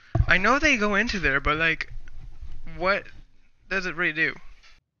 I know they go into there, but like, what does it really do?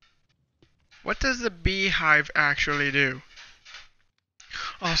 What does the beehive actually do?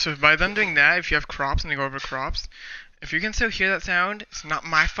 Also, by them doing that, if you have crops and they go over crops, if you can still hear that sound, it's not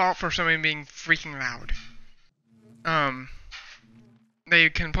my fault for somebody being freaking loud. They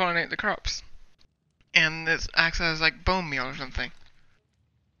can pollinate the crops. And this acts as like bone meal or something.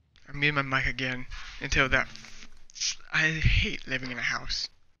 I mute my mic again until that. I hate living in a house.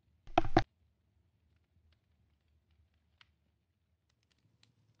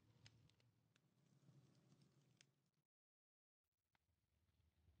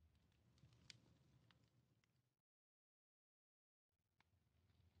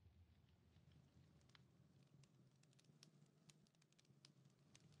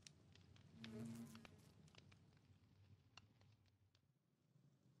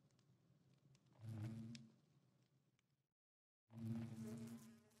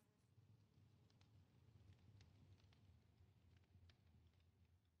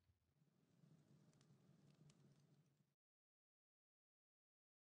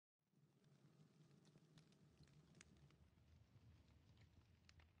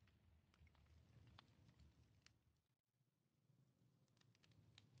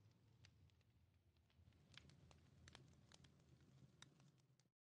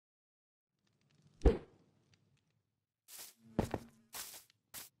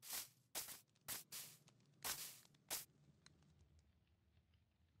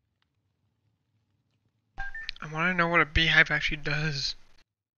 I want to know what a beehive actually does.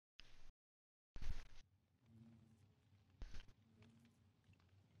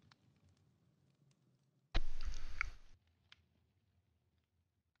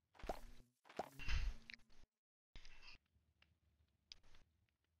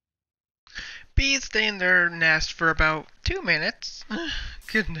 Bees stay in their nest for about 2 minutes.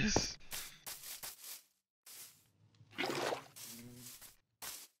 Goodness.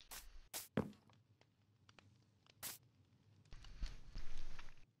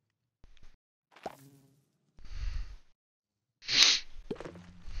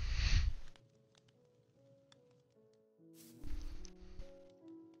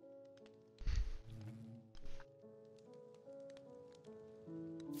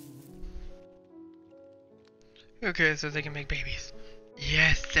 Okay, so they can make babies.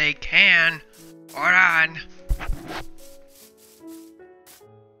 Yes, they can. Hold on.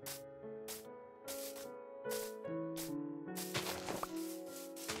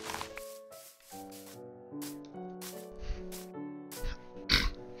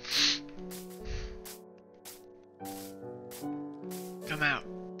 Come out.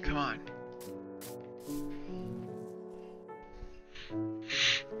 Come on.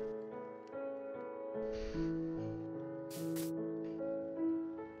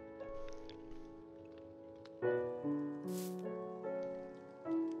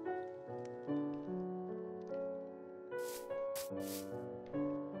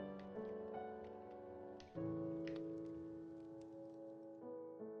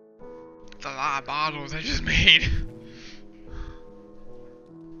 It's a lot of bottles I just made.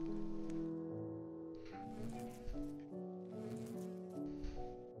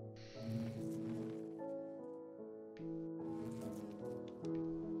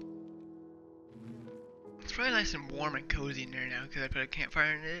 It's probably nice and warm and cozy in there now because I put a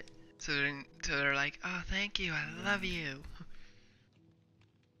campfire in it. So they're like, oh, thank you, I love you.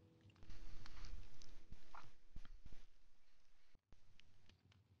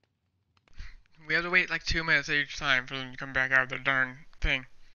 We have to wait like 2 minutes each time for them to come back out of the darn thing.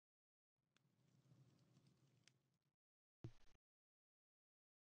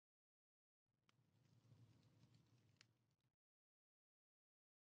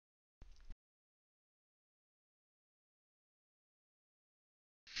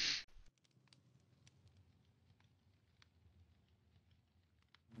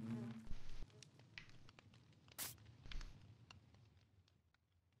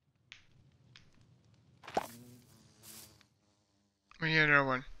 We need another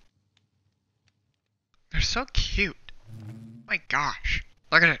one. They're so cute. My gosh.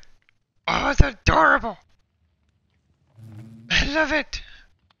 Look at it. Oh, it's adorable. I love it.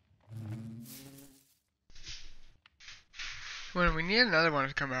 Well, we need another one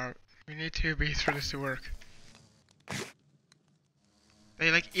to come out. We need 2 bees for this to work. They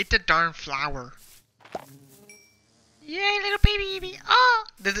like eat the darn flower. Yay, little baby! Oh!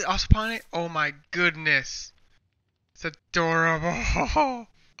 Does it also spawn it? Oh my goodness. It's adorable.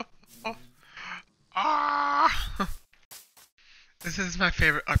 Ah! This is my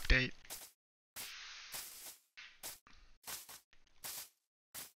favorite update.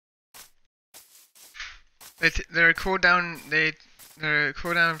 Their cooldown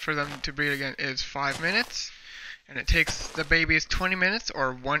for them to breed again is 5 minutes, and it takes the babies 20 minutes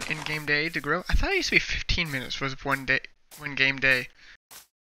or one in-game day to grow. I thought it used to be 15 minutes was one game day.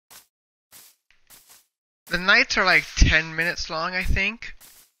 The nights are like 10 minutes long, I think.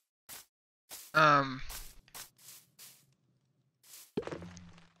 Are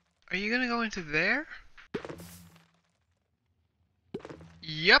you gonna go into there?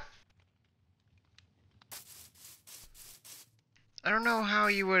 Yep. I don't know how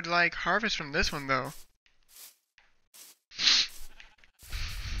you would like harvest from this one though.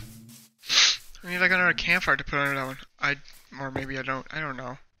 I need like another campfire to put under that one. Or maybe I don't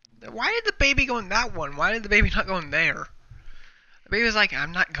know. Why did the baby go in that one? Why did the baby not go in there? The baby was like,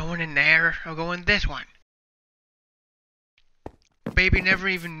 I'm not going in there, I'll go in this one. The baby never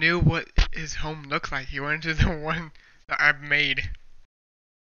even knew what his home looked like. He went into the one that I've made.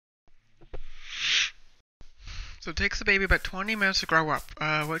 So it takes the baby about 20 minutes to grow up.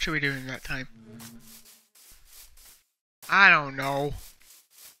 What should we do in that time? I don't know.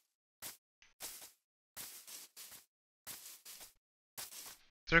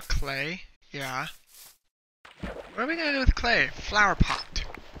 Is there clay? Yeah. What are we gonna do with clay? Flower pot.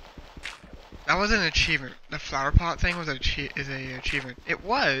 That was an achievement. The flower pot thing was an achievement. It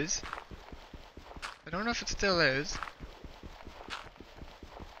was. I don't know if it still is.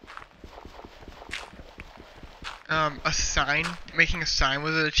 A sign. Making a sign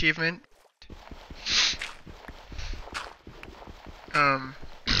was an achievement.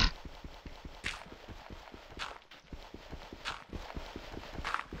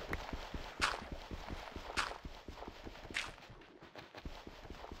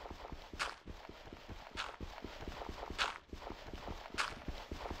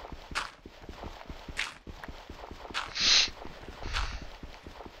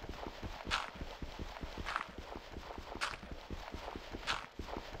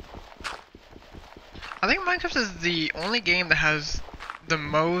 I think Minecraft is the only game that has the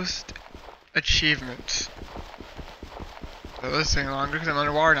most achievements. So this thing longer because I'm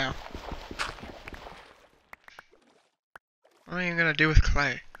underwater now. What am I even gonna do with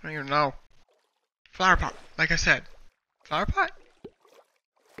clay? I don't even know. Flower pot, like I said. Flower pot?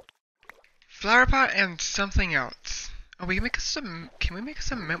 Flower pot and something else. Oh, we can make can we make a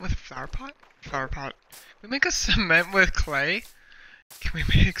cement with a flower pot? Flower pot. Can we make a cement with clay? Can we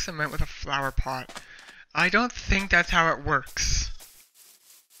make cement with a flower pot? I don't think that's how it works.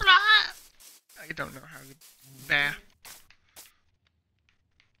 I don't know how to... Bah.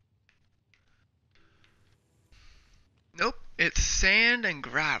 Nope, it's sand and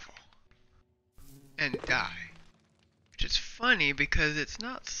gravel. And dye. Which is funny because it's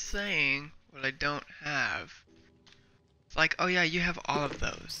not saying what I don't have. It's like, oh yeah, you have all of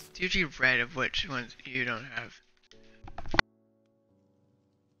those. It's usually red of which ones you don't have.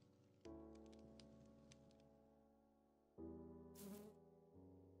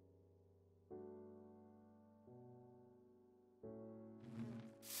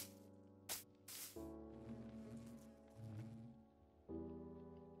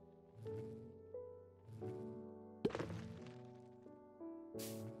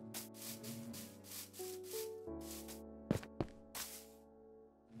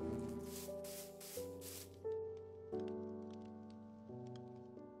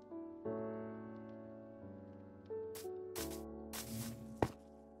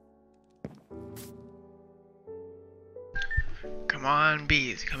 Come on,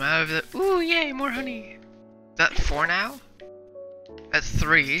 bees, come out of the... Ooh, yay, more honey. Is that 4 now? That's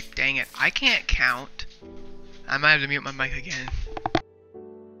 3. Dang it, I can't count. I might have to mute my mic again.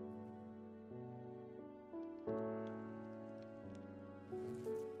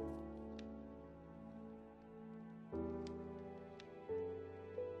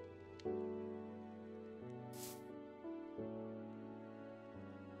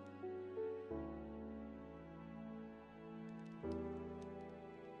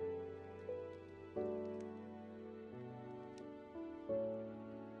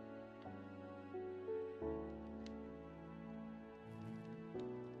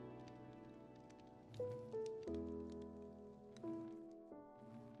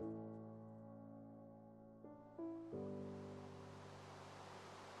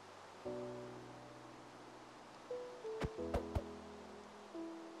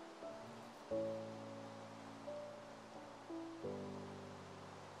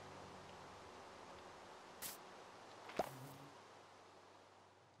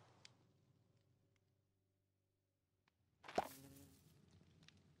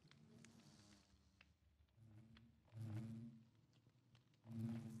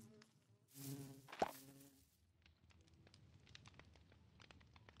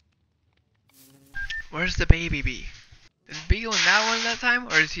 Where's the baby bee? Is the bee going that one that time,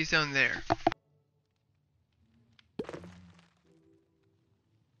 or is he still in there?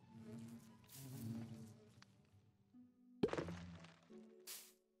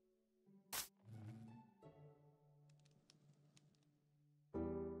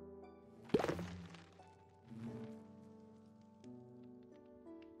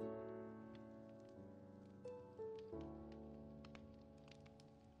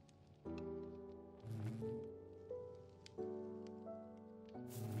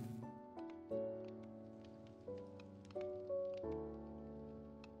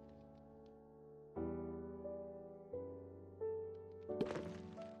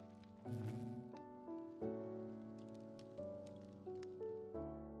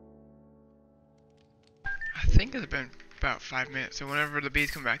 I think it's been about 5 minutes, so whenever the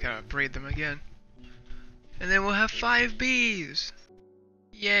bees come back, I'll breed them again. And then we'll have 5 bees!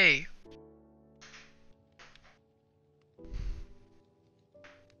 Yay!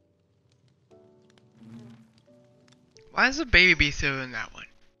 Why is the baby bee still in that one?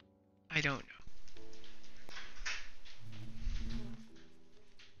 I don't know.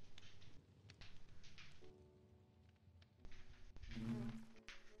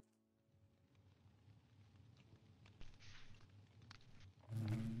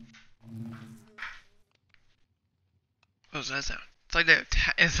 What does that sound?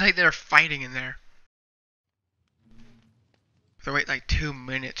 It's like they're fighting in there. So wait like 2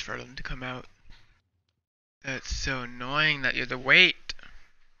 minutes for them to come out. That's so annoying that you have to wait.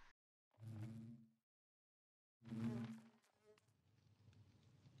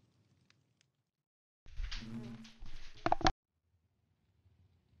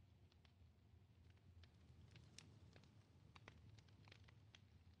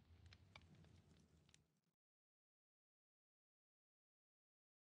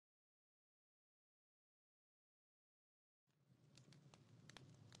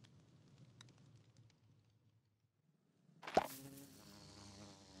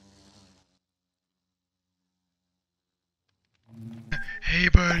 Hey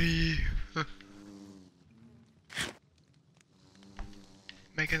buddy!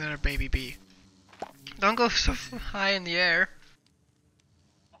 Make another baby bee. Don't go so high in the air.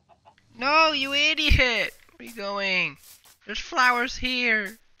 No, you idiot! Where are you going? There's flowers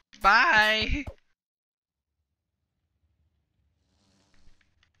here. Bye!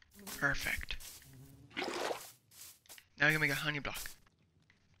 Perfect. Now I can make a honey block.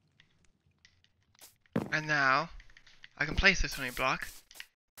 And now, I can place this honey block.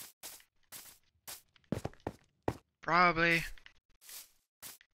 Probably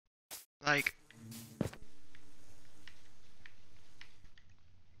like,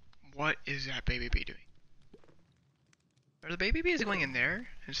 what is that baby bee doing? Are the baby bees going in there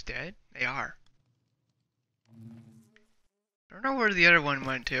instead? They are. I don't know where the other one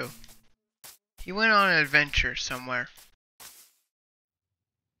went to. He went on an adventure somewhere.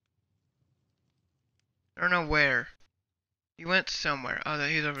 I don't know where. He went somewhere. Oh,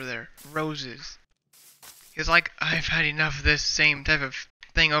 he's over there. Roses. He's like, I've had enough of this same type of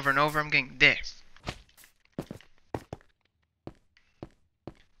thing over and over. I'm getting this.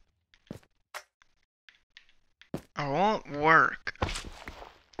 It won't work.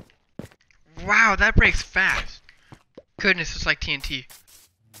 Wow, that breaks fast. Goodness, it's like TNT.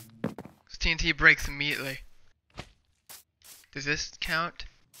 TNT breaks immediately. Does this count?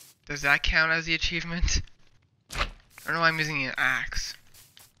 Does that count as the achievement? I don't know why I'm using an axe.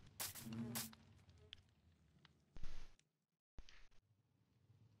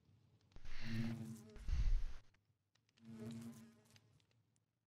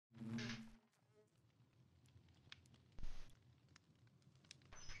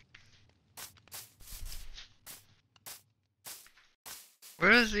 Where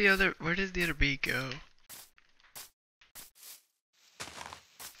does the other bee go?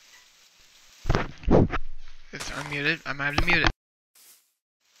 It's unmuted. I might have to mute it.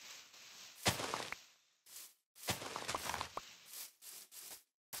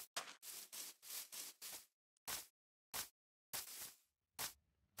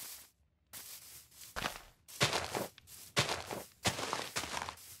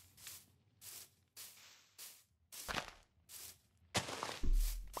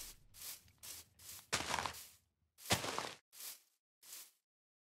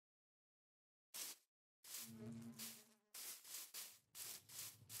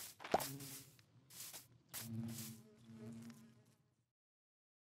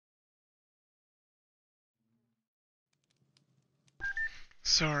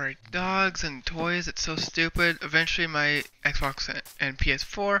 Sorry, dogs and toys, it's so stupid. Eventually my Xbox and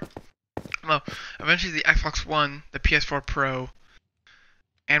PS4 Well, eventually the Xbox One, the PS4 Pro,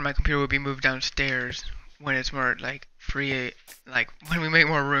 and my computer will be moved downstairs when it's more like free, like when we make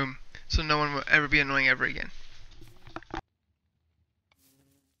more room, so no one will ever be annoying ever again.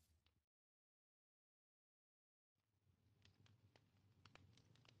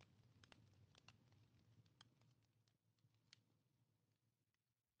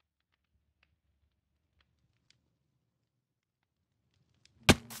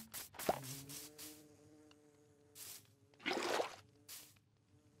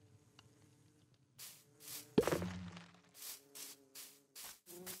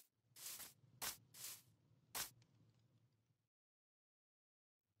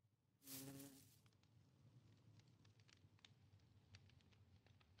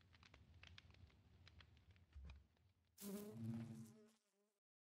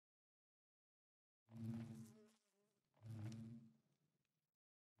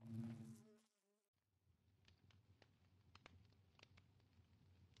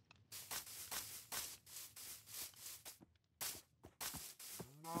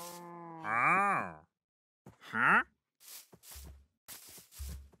 Huh?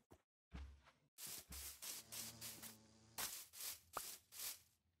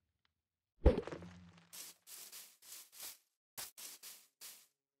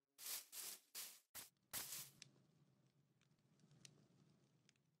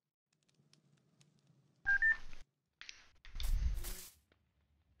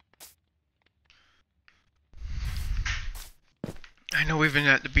 I know we've been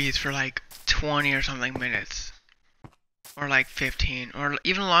at the bees for like 20 or something minutes, or like 15, or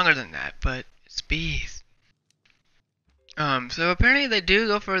even longer than that, but it's bees. So apparently they do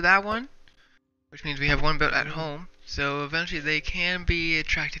go for that one, which means we have one built at home, so eventually they can be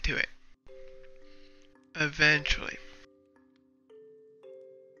attracted to it. Eventually.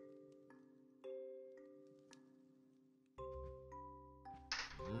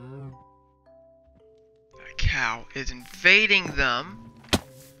 That cow is invading them.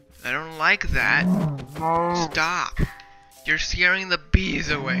 I don't like that. Stop. You're scaring the bees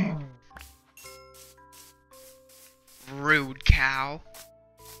away. Rude cow.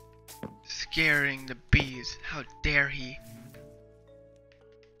 Scaring the bees. How dare he?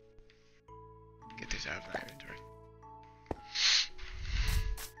 Get this out of my inventory.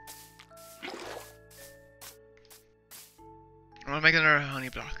 I want to make another honey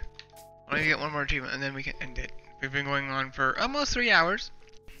block. I want to get one more achievement and then we can end it. We've been going on for almost 3 hours.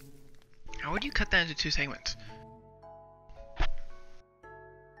 How would you cut that into 2 segments?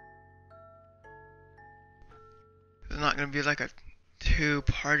 It's not going to be like a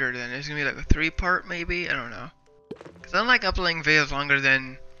 2-parter then. It's going to be like a 3-part maybe? I don't know. Because I don't like uploading videos longer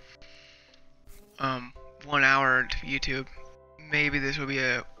than 1 hour to YouTube. Maybe this will be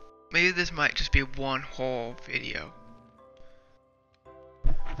maybe this might just be one whole video.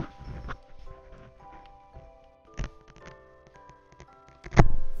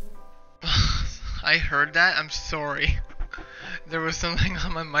 I heard that. I'm sorry. There was something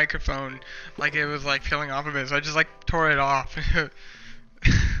on my microphone, like it was like peeling off a bit, so I just like tore it off.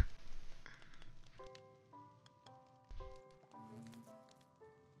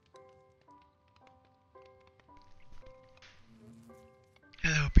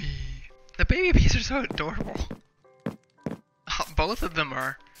 Hello, bee. The baby bees are so adorable. Both of them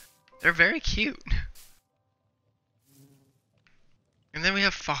are. They're very cute. And then we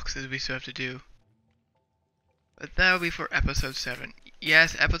have foxes we still have to do. But that'll be for episode 7.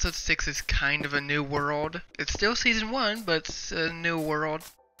 Yes, episode 6 is kind of a new world. It's still season 1, but it's a new world.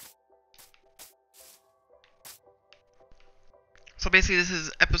 So basically this is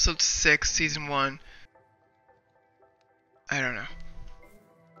episode 6, season 1. I don't know.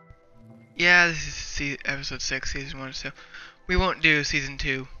 Yeah, this is episode 6, season 1, so we won't do season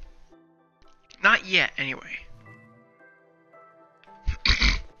 2. Not yet, anyway.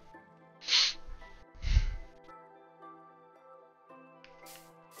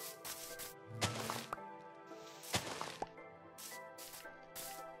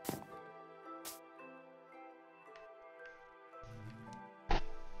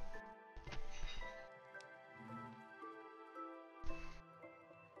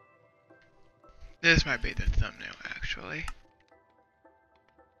 This might be the thumbnail, actually.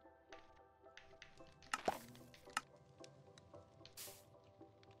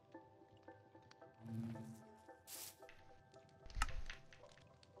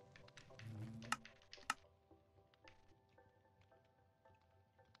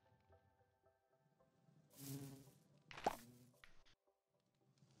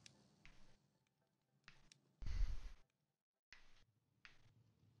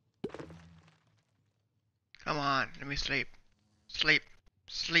 me sleep. Sleep.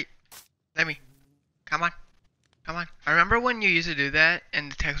 Sleep. Let me. Come on. Come on. I remember when you used to do that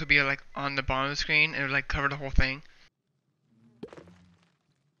and the text would be like on the bottom of the screen and it would like cover the whole thing.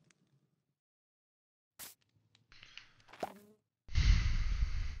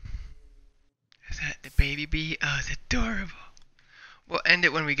 Is that the baby bee? Oh, it's adorable. We'll end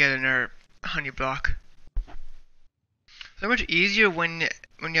it when we get in our honey block. So much easier when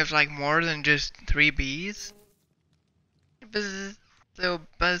you have like more than just 3 bees. Buzz, little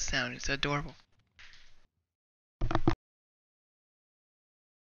buzz sound. It's adorable.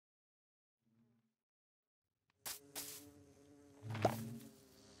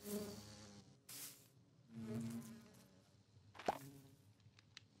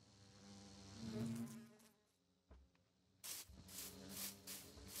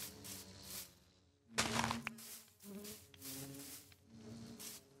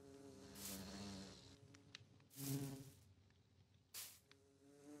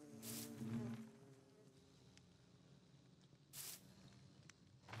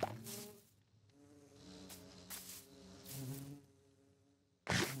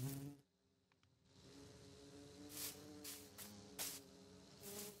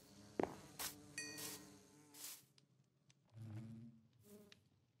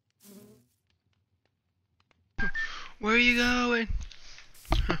 Where are you going?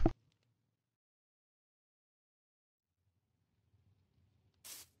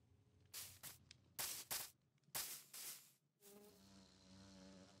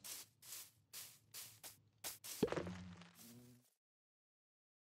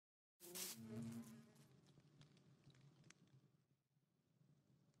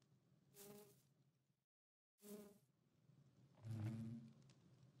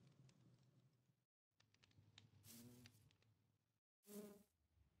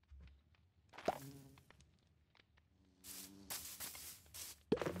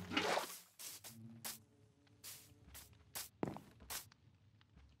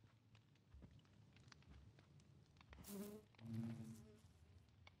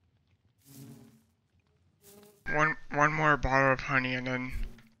 One more bottle of honey and then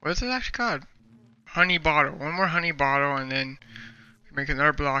what is it actually called? Honey bottle. One more honey bottle and then make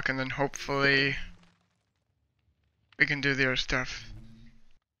another block and then hopefully we can do the other stuff.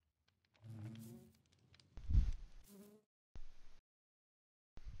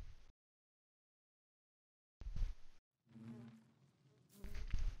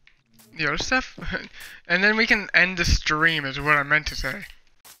 The other stuff? And then we can end the stream is what I meant to say.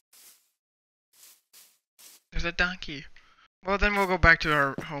 There's a donkey. Well, then we'll go back to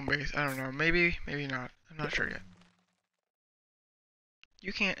our home base. I don't know. Maybe not. I'm not sure yet.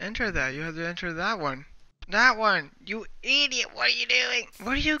 You can't enter that. You have to enter that one. That one! You idiot! What are you doing?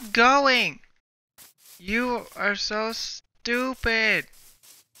 Where are you going? You are so stupid!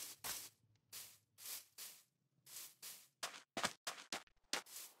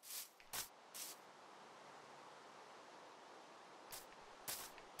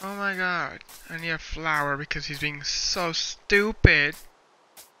 Oh my god. I need a flower because he's being so stupid.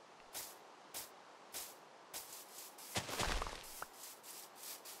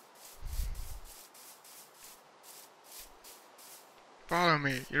 Follow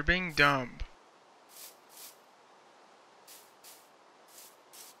me. You're being dumb.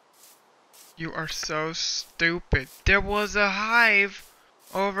 You are so stupid. There was a hive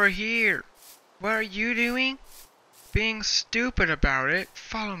over here. What are you doing? Being stupid about it.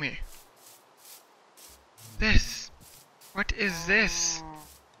 Follow me. This. What is this?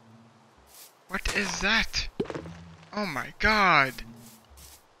 What is that? Oh my god.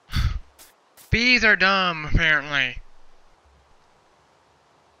 Bees are dumb, apparently.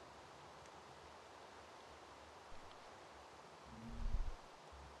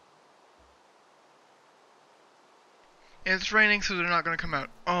 It's raining, so they're not gonna come out.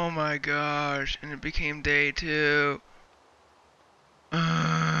 Oh my gosh. And it became day 2.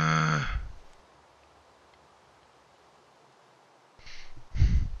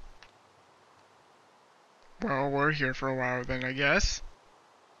 Well, we're here for a while then, I guess.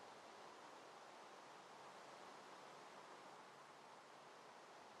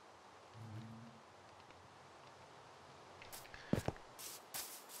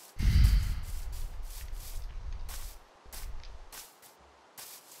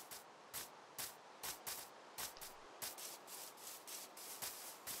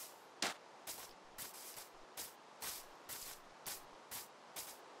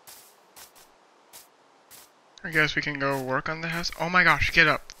 I guess we can go work on the house. Oh my gosh, get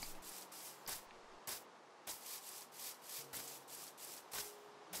up.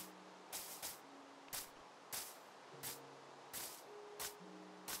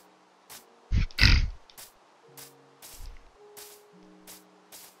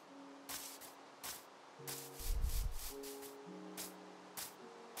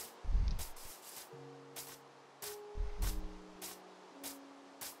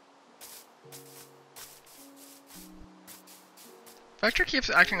 Vector keeps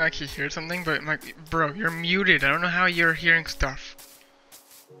acting like he hears something, but I'm like, bro, you're muted. I don't know how you're hearing stuff.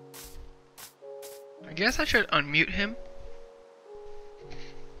 I guess I should unmute him.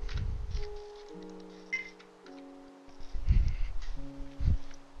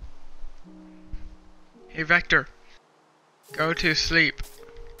 Hey, Vector. Go to sleep.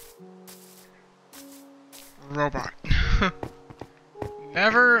 Robot.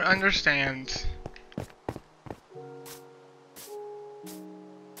 Never understands.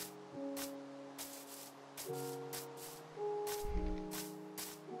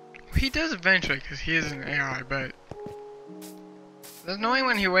 He does eventually, because he is an AI, but it's annoying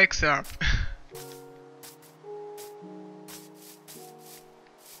when he wakes up.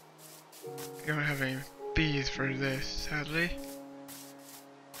 We don't have any bees for this, sadly.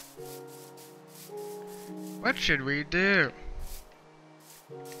 What should we do?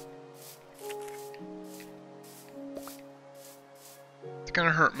 It's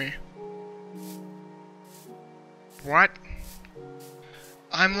gonna hurt me. What?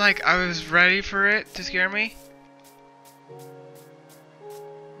 I'm like, I was ready for it to scare me,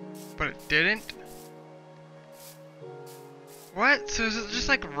 but it didn't. What? So is it just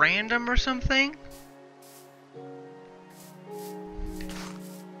like random or something?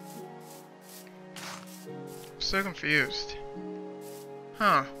 I'm so confused.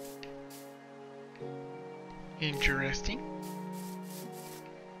 Huh. Interesting.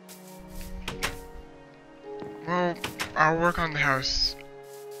 Well, I'll work on the house.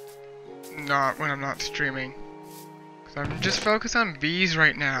 Not when I'm not streaming. Because I'm just focused on bees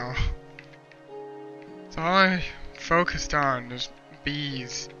right now. That's all I'm focused on, is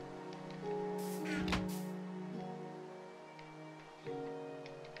bees.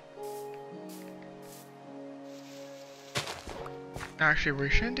 Actually, we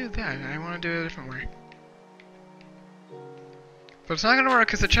shouldn't do that. I want to do it a different way. But it's not going to work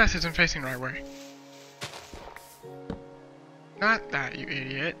because the chest isn't facing the right way. Not that, you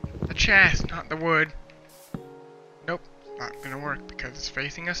idiot. The chest, not the wood. Nope, not gonna work because it's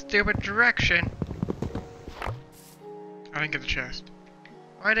facing a stupid direction. I didn't get the chest.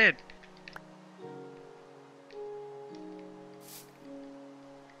 Oh, I did.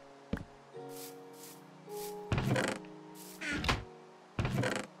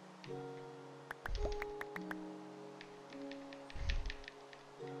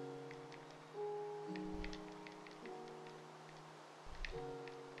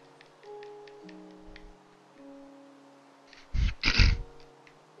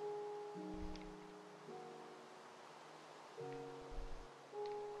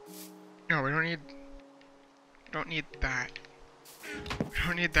 No, we don't need that. We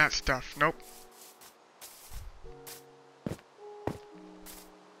don't need that stuff. Nope.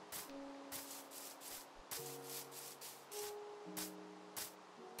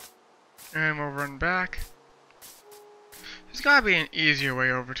 And we'll run back. There's gotta be an easier way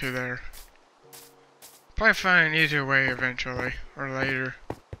over to there. Probably find an easier way eventually, or later.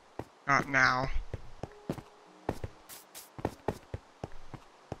 Not now.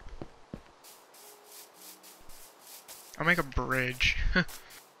 I'll make a bridge.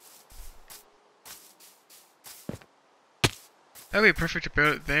 That'd be perfect to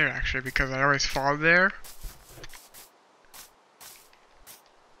build it there, actually, because I always fall there.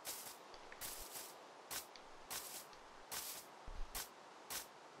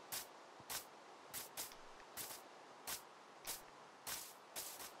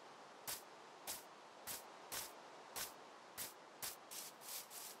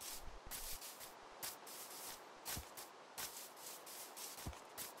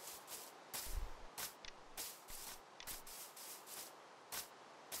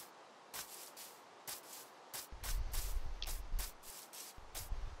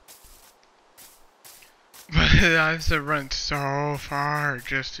 But I have to run so far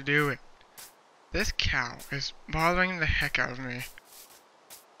just to do it. This cow is bothering the heck out of me.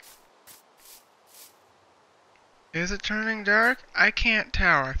 Is it turning dark? I can't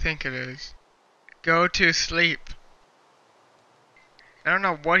tell. I think it is. Go to sleep. I don't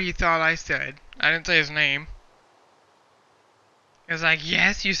know what he thought I said. I didn't say his name. He was like,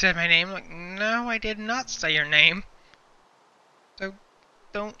 yes, you said my name. I'm like, no, I did not say your name. So,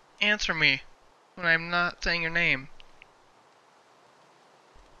 don't answer me when I'm not saying your name.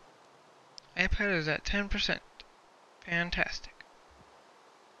 iPad is at 10%. Fantastic.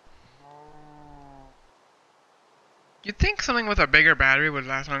 You'd think something with a bigger battery would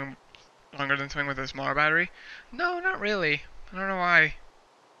last longer than something with a smaller battery. No, not really. I don't know why.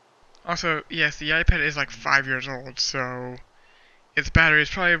 Also, yes, the iPad is like 5 years old, so its battery is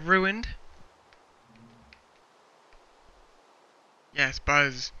probably ruined. Yes,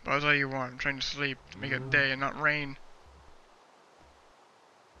 buzz. Buzz all you want. I'm trying to sleep to make it day and not rain.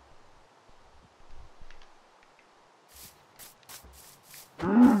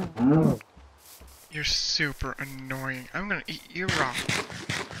 You're super annoying. I'm gonna eat you raw.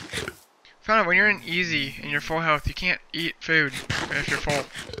 Found out when you're in easy and you're full health, you can't eat food if you're full.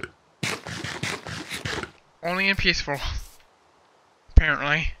 Only in peaceful.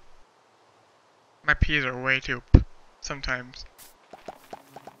 Apparently. My peas are way too sometimes.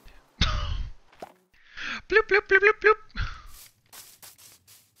 Bloop bloop bloop bloop bloop.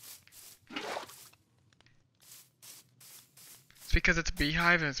 It's because it's a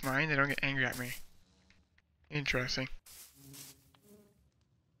beehive and it's mine, they don't get angry at me. Interesting.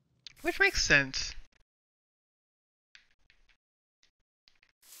 Which makes sense.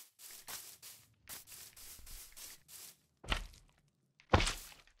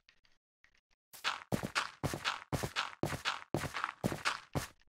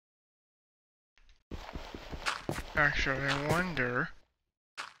 Actually, I wonder...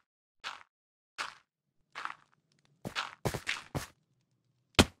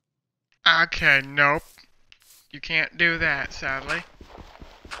 Okay, nope. You can't do that, sadly.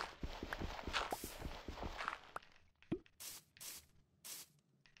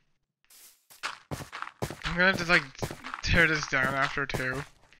 I'm gonna have to, like, tear this down after 2.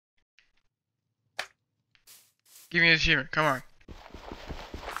 Give me an achievement, come on.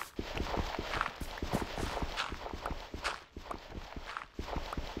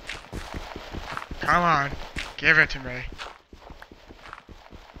 Come on, give it to me.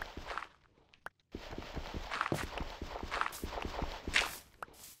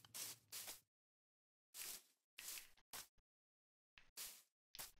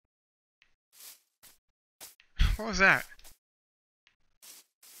 What was that?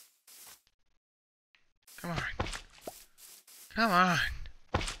 Come on. Come on.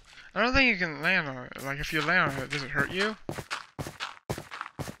 I don't think you can land on it. Like, if you land on it, does it hurt you?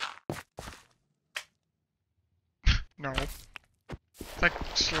 No. It's like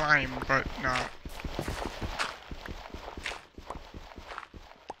slime, but not.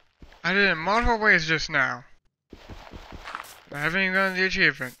 I did it multiple ways just now. I haven't even gotten the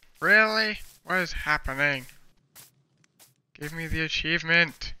achievement. Really? What is happening? Give me the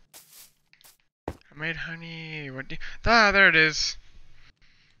achievement. I made honey. What do you... Ah, there it is.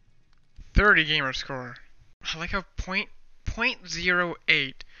 30 gamer score. I like how 0.08%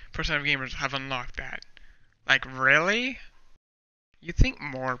 of gamers have unlocked that. Like, really? You'd think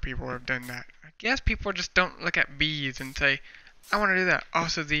more people have done that. I guess people just don't look at bees and say, I want to do that.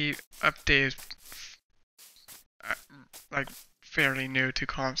 Also, the update is like fairly new to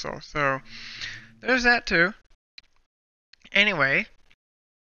console, so there's that too. Anyway,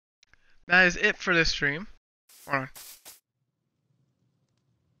 that is it for this stream. Hold on.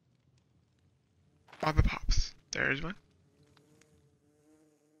 All the pops. There's one.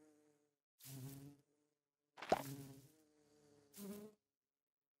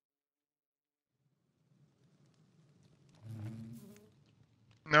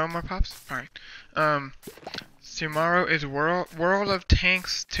 No more pops? Fine. Tomorrow is World of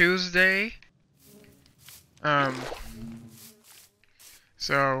Tanks Tuesday.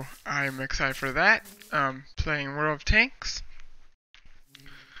 So I'm excited for that. Playing World of Tanks.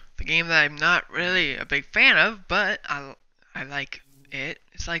 The game that I'm not really a big fan of, but I like it.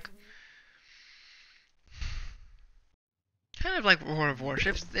 It's like kind of like World of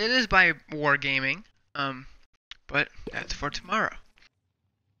Warships. It is by Wargaming. But that's for tomorrow.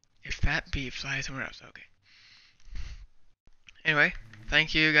 If that bee flies somewhere else, okay. Anyway,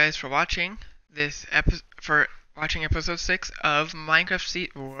 thank you guys for watching this episode 6 of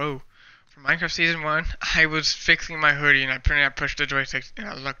Minecraft Minecraft Season 1. I was fixing my hoodie and I pushed the joystick and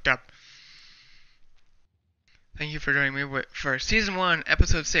I looked up. Thank you for joining me for Season 1,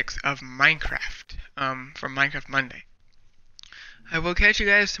 Episode 6 of Minecraft, from Minecraft Monday. I will catch you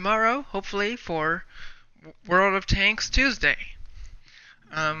guys tomorrow, hopefully, for World of Tanks Tuesday,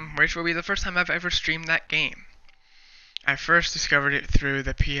 which will be the first time I've ever streamed that game. I first discovered it through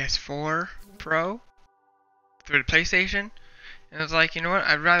the PS4 Pro, through the PlayStation, and I was like, you know what,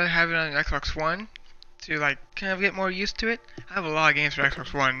 I'd rather have it on the Xbox One to, like, kind of get more used to it. I have a lot of games for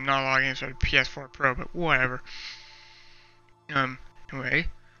Xbox One, not a lot of games for the PS4 Pro, but whatever. Anyway,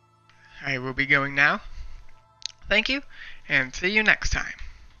 I will be going now. Thank you, and see you next time.